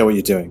 I don't care what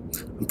you're doing.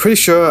 I'm pretty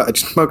sure I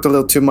just smoked a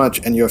little too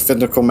much and you're a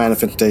physical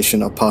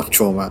manifestation of past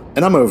trauma,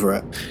 and I'm over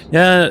it.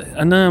 Yeah,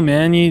 I know,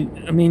 man.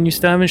 You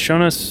still haven't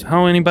shown us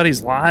how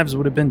anybody's lives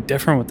would have been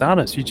different without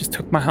us. You just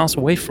took my house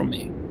away from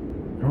me.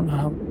 I don't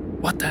know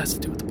what that has to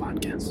do with the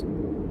podcast.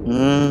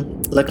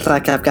 Looks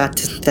like I've got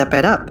to step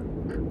it up.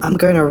 I'm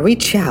going to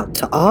reach out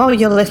to all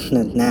your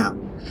listeners now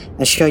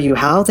and show you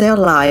how their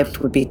lives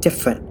would be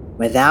different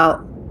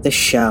without the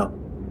show.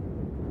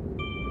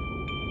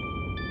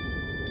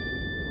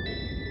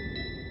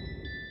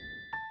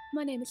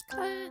 My name is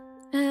Claire.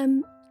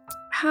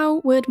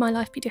 How would my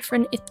life be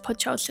different if the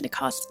Podcharles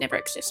Cinecast never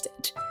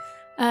existed?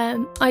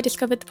 I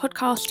discovered the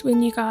podcast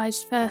when you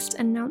guys first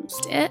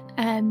announced it.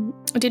 I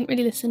didn't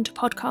really listen to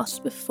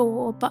podcasts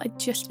before, but I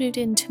just moved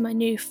into my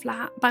new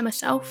flat by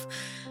myself,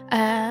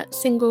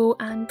 single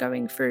and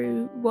going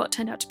through what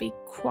turned out to be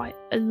quite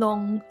a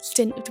long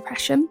stint of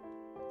depression.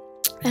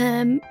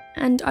 And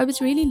I was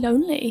really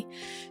lonely.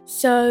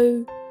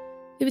 So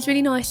it was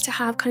really nice to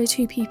have kind of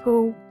two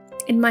people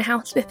in my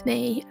house with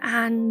me,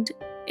 and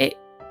it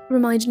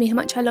reminded me how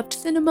much I loved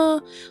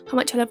cinema, how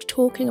much I loved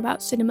talking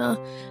about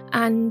cinema.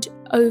 And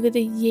over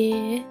the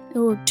year,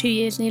 or 2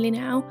 years nearly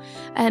now,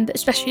 but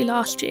especially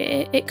last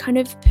year, it kind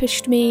of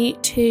pushed me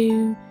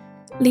to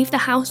leave the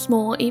house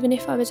more, even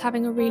if I was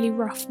having a really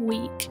rough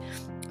week.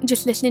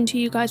 Just listening to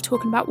you guys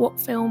talking about what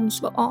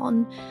films were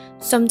on,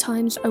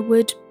 sometimes I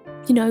would,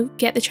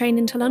 get the train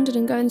into London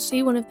and go and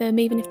see one of them,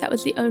 even if that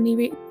was the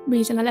only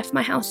reason I left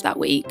my house that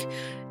week.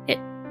 It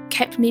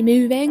kept me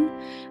moving,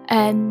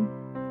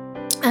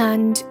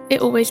 and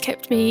it always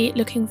kept me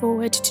looking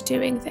forward to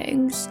doing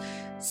things.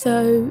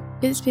 So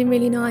it's been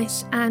really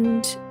nice,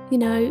 and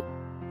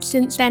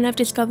since then I've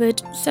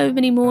discovered so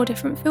many more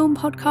different film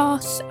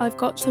podcasts. I've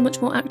got so much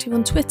more active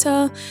on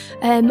Twitter.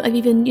 I've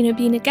even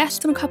been a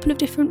guest on a couple of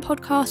different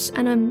podcasts,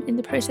 and I'm in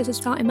the process of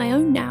starting my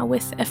own now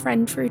with a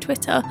friend through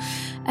Twitter.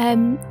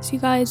 So you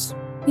guys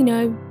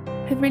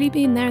have really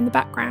been there in the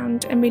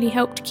background and really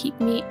helped keep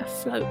me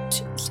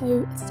afloat,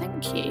 so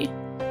thank you.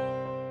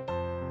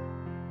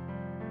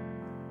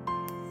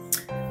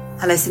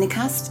 Hello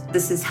Cinecast,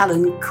 this is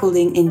Helen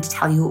calling in to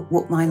tell you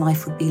what my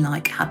life would be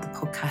like had the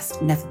podcast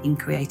never been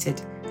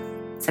created.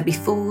 So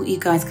before you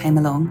guys came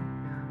along,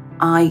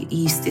 I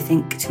used to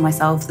think to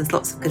myself, there's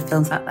lots of good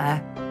films out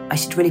there, I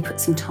should really put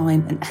some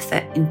time and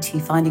effort into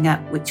finding out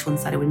which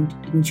ones that I would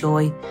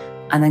enjoy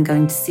and then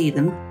going to see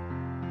them.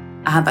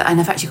 And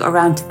I've actually got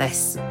around to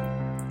this.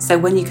 So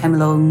when you came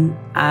along,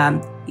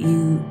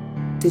 you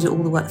did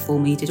all the work for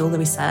me, did all the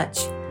research,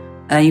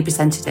 you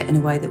presented it in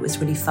a way that was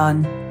really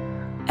fun.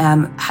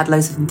 Had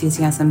loads of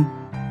enthusiasm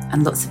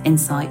and lots of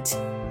insight.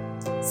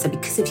 So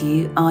because of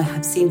you, I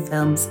have seen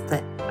films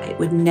that it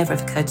would never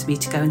have occurred to me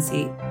to go and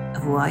see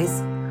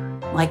otherwise,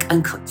 like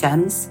Uncut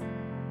Gems.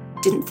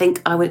 Didn't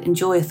think I would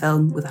enjoy a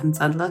film with Adam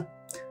Sandler.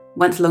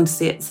 Went along to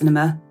see it at the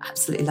cinema,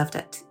 absolutely loved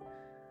it.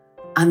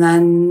 And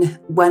then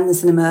when the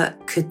cinema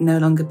could no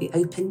longer be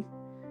open,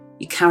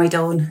 you carried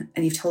on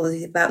and you've told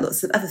me about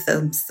lots of other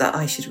films that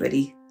I should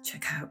really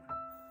check out.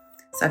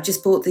 So I've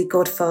just bought the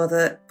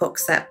Godfather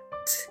box set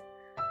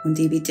on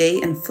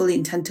DVD and fully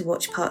intend to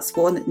watch parts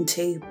 1 and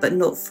 2, but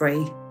not 3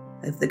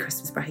 over the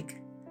Christmas break.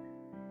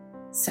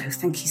 So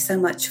thank you so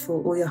much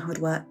for all your hard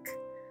work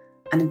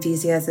and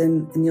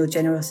enthusiasm and your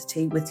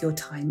generosity with your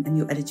time and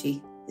your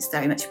energy. It's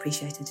very much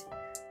appreciated.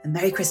 And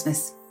Merry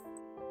Christmas.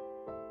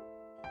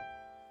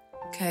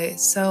 Okay,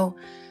 so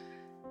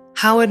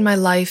how would my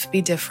life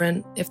be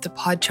different if the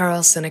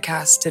Podcharles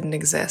Cinecast didn't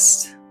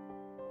exist?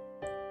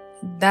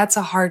 That's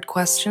a hard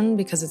question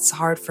because it's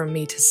hard for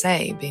me to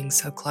say, being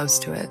so close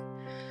to it.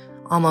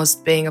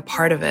 Almost being a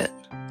part of it.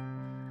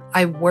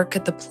 I work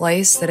at the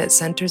place that it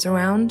centers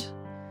around.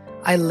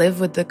 I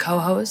live with the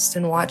co-host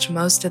and watch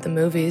most of the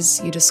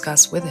movies you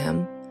discuss with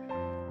him.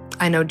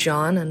 I know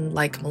John and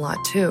like him a lot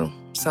too,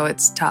 so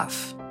it's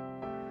tough.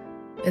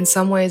 In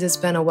some ways, it's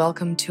been a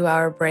welcome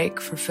 2-hour break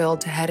for Phil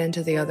to head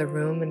into the other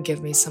room and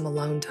give me some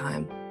alone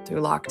time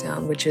through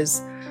lockdown, which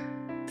is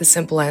the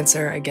simple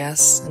answer, I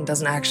guess, and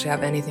doesn't actually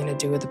have anything to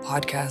do with the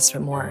podcast,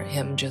 but more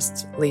him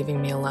just leaving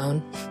me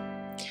alone.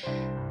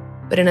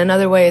 But in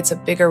another way, it's a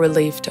bigger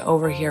relief to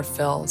overhear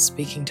Phil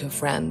speaking to a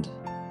friend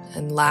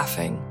and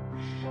laughing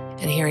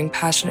and hearing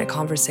passionate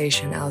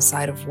conversation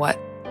outside of what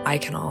I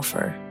can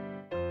offer.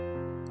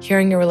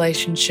 Hearing your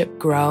relationship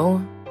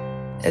grow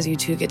as you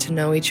two get to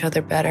know each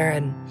other better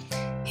and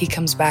he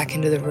comes back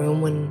into the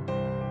room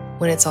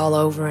when it's all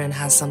over and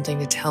has something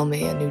to tell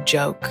me, a new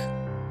joke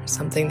or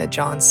something that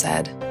John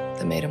said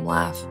that made him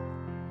laugh.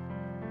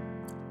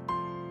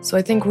 So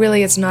I think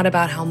really it's not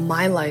about how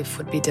my life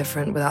would be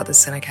different without the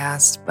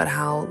Cinecast, but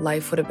how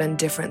life would have been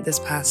different this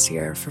past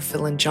year for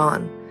Phil and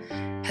John,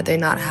 had they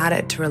not had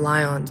it to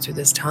rely on through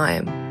this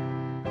time,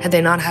 had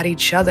they not had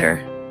each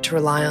other to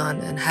rely on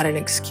and had an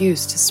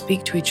excuse to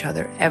speak to each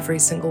other every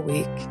single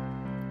week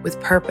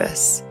with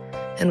purpose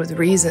and with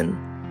reason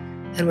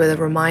and with a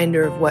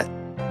reminder of what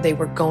they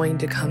were going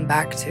to come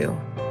back to.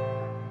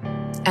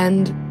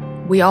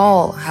 And we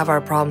all have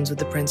our problems with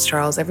the Prince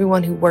Charles.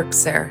 Everyone who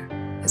works there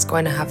is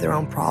going to have their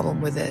own problem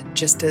with it,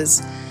 just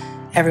as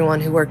everyone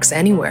who works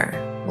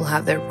anywhere will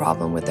have their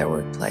problem with their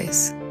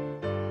workplace.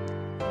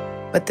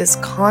 But this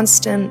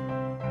constant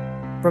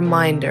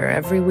reminder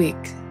every week,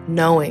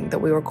 knowing that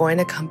we were going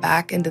to come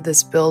back into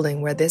this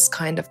building where this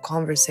kind of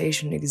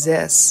conversation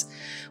exists,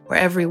 where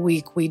every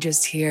week we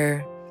just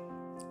hear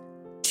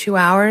 2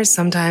 hours,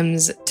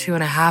 sometimes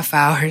 2.5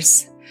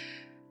 hours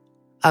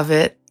of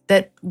it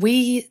that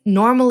we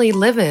normally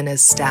live in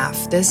as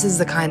staff. This is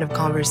the kind of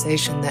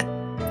conversation that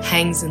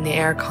hangs in the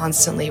air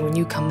constantly when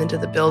you come into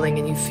the building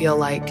and you feel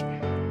like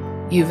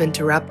you've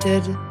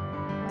interrupted.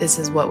 This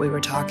is what we were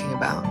talking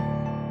about.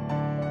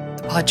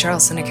 The Pod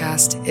Charles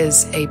Cinecast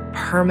is a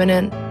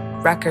permanent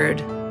record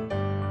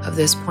of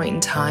this point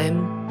in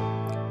time,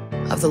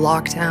 of the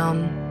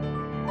lockdown,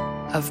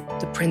 of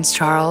the Prince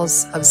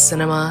Charles of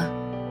cinema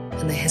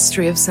and the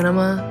history of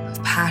cinema,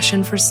 of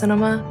passion for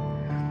cinema.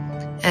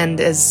 And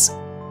as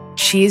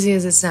cheesy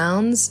as it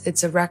sounds,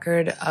 it's a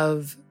record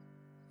of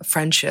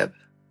friendship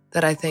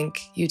that I think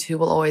you two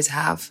will always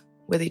have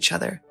with each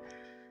other.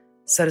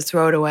 So to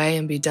throw it away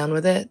and be done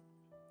with it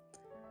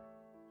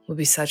would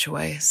be such a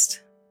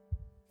waste.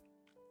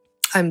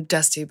 I'm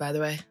Dusty, by the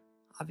way,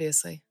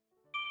 obviously.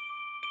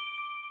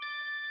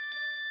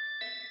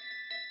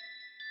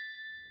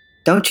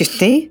 Don't you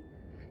see?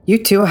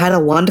 You two had a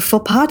wonderful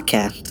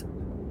podcast.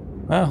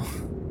 Wow.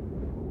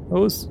 That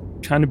was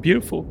kind of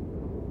beautiful.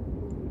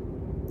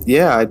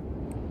 Yeah, I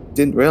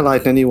didn't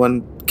realize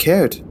anyone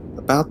cared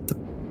about the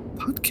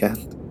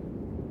podcast.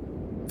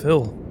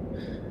 Phil,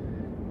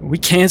 we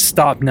can't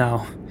stop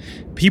now.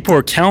 People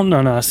are counting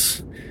on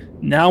us.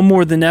 Now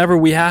more than ever,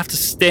 we have to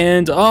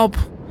stand up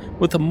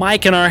with a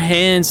mic in our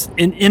hands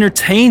and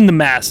entertain the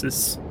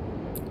masses.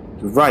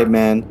 You're right,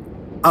 man.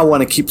 I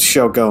want to keep the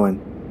show going.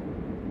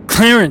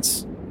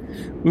 Clarence,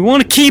 we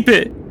want to keep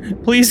it.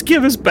 Please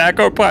give us back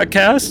our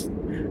podcast.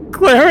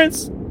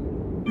 Clarence.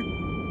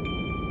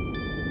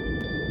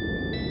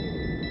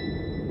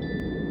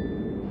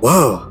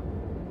 Whoa.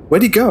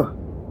 Where'd he go?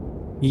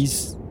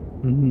 He's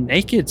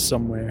naked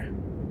somewhere.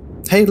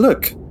 Hey,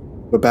 look.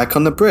 We're back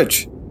on the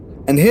bridge.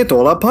 And here's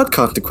all our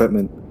podcast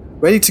equipment.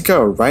 Ready to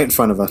go right in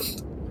front of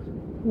us.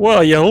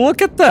 Well, yeah,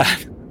 look at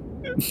that.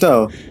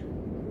 So,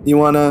 you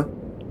wanna...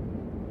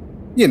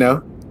 You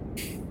know.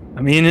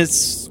 I mean,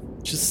 it's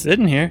just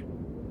sitting here.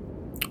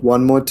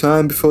 One more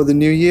time before the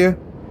new year?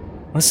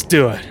 Let's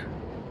do it.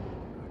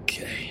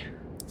 Okay.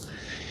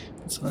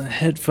 So the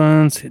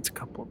headphones, hits a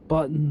couple of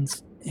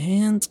buttons,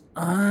 and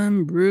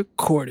I'm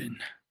recording.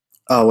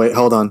 Oh, wait,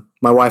 hold on.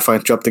 My Wi-Fi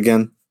dropped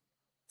again.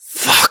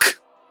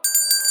 Fuck.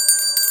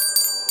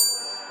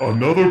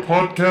 Another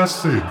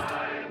podcast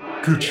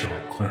saved. Good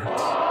job,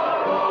 Clarence.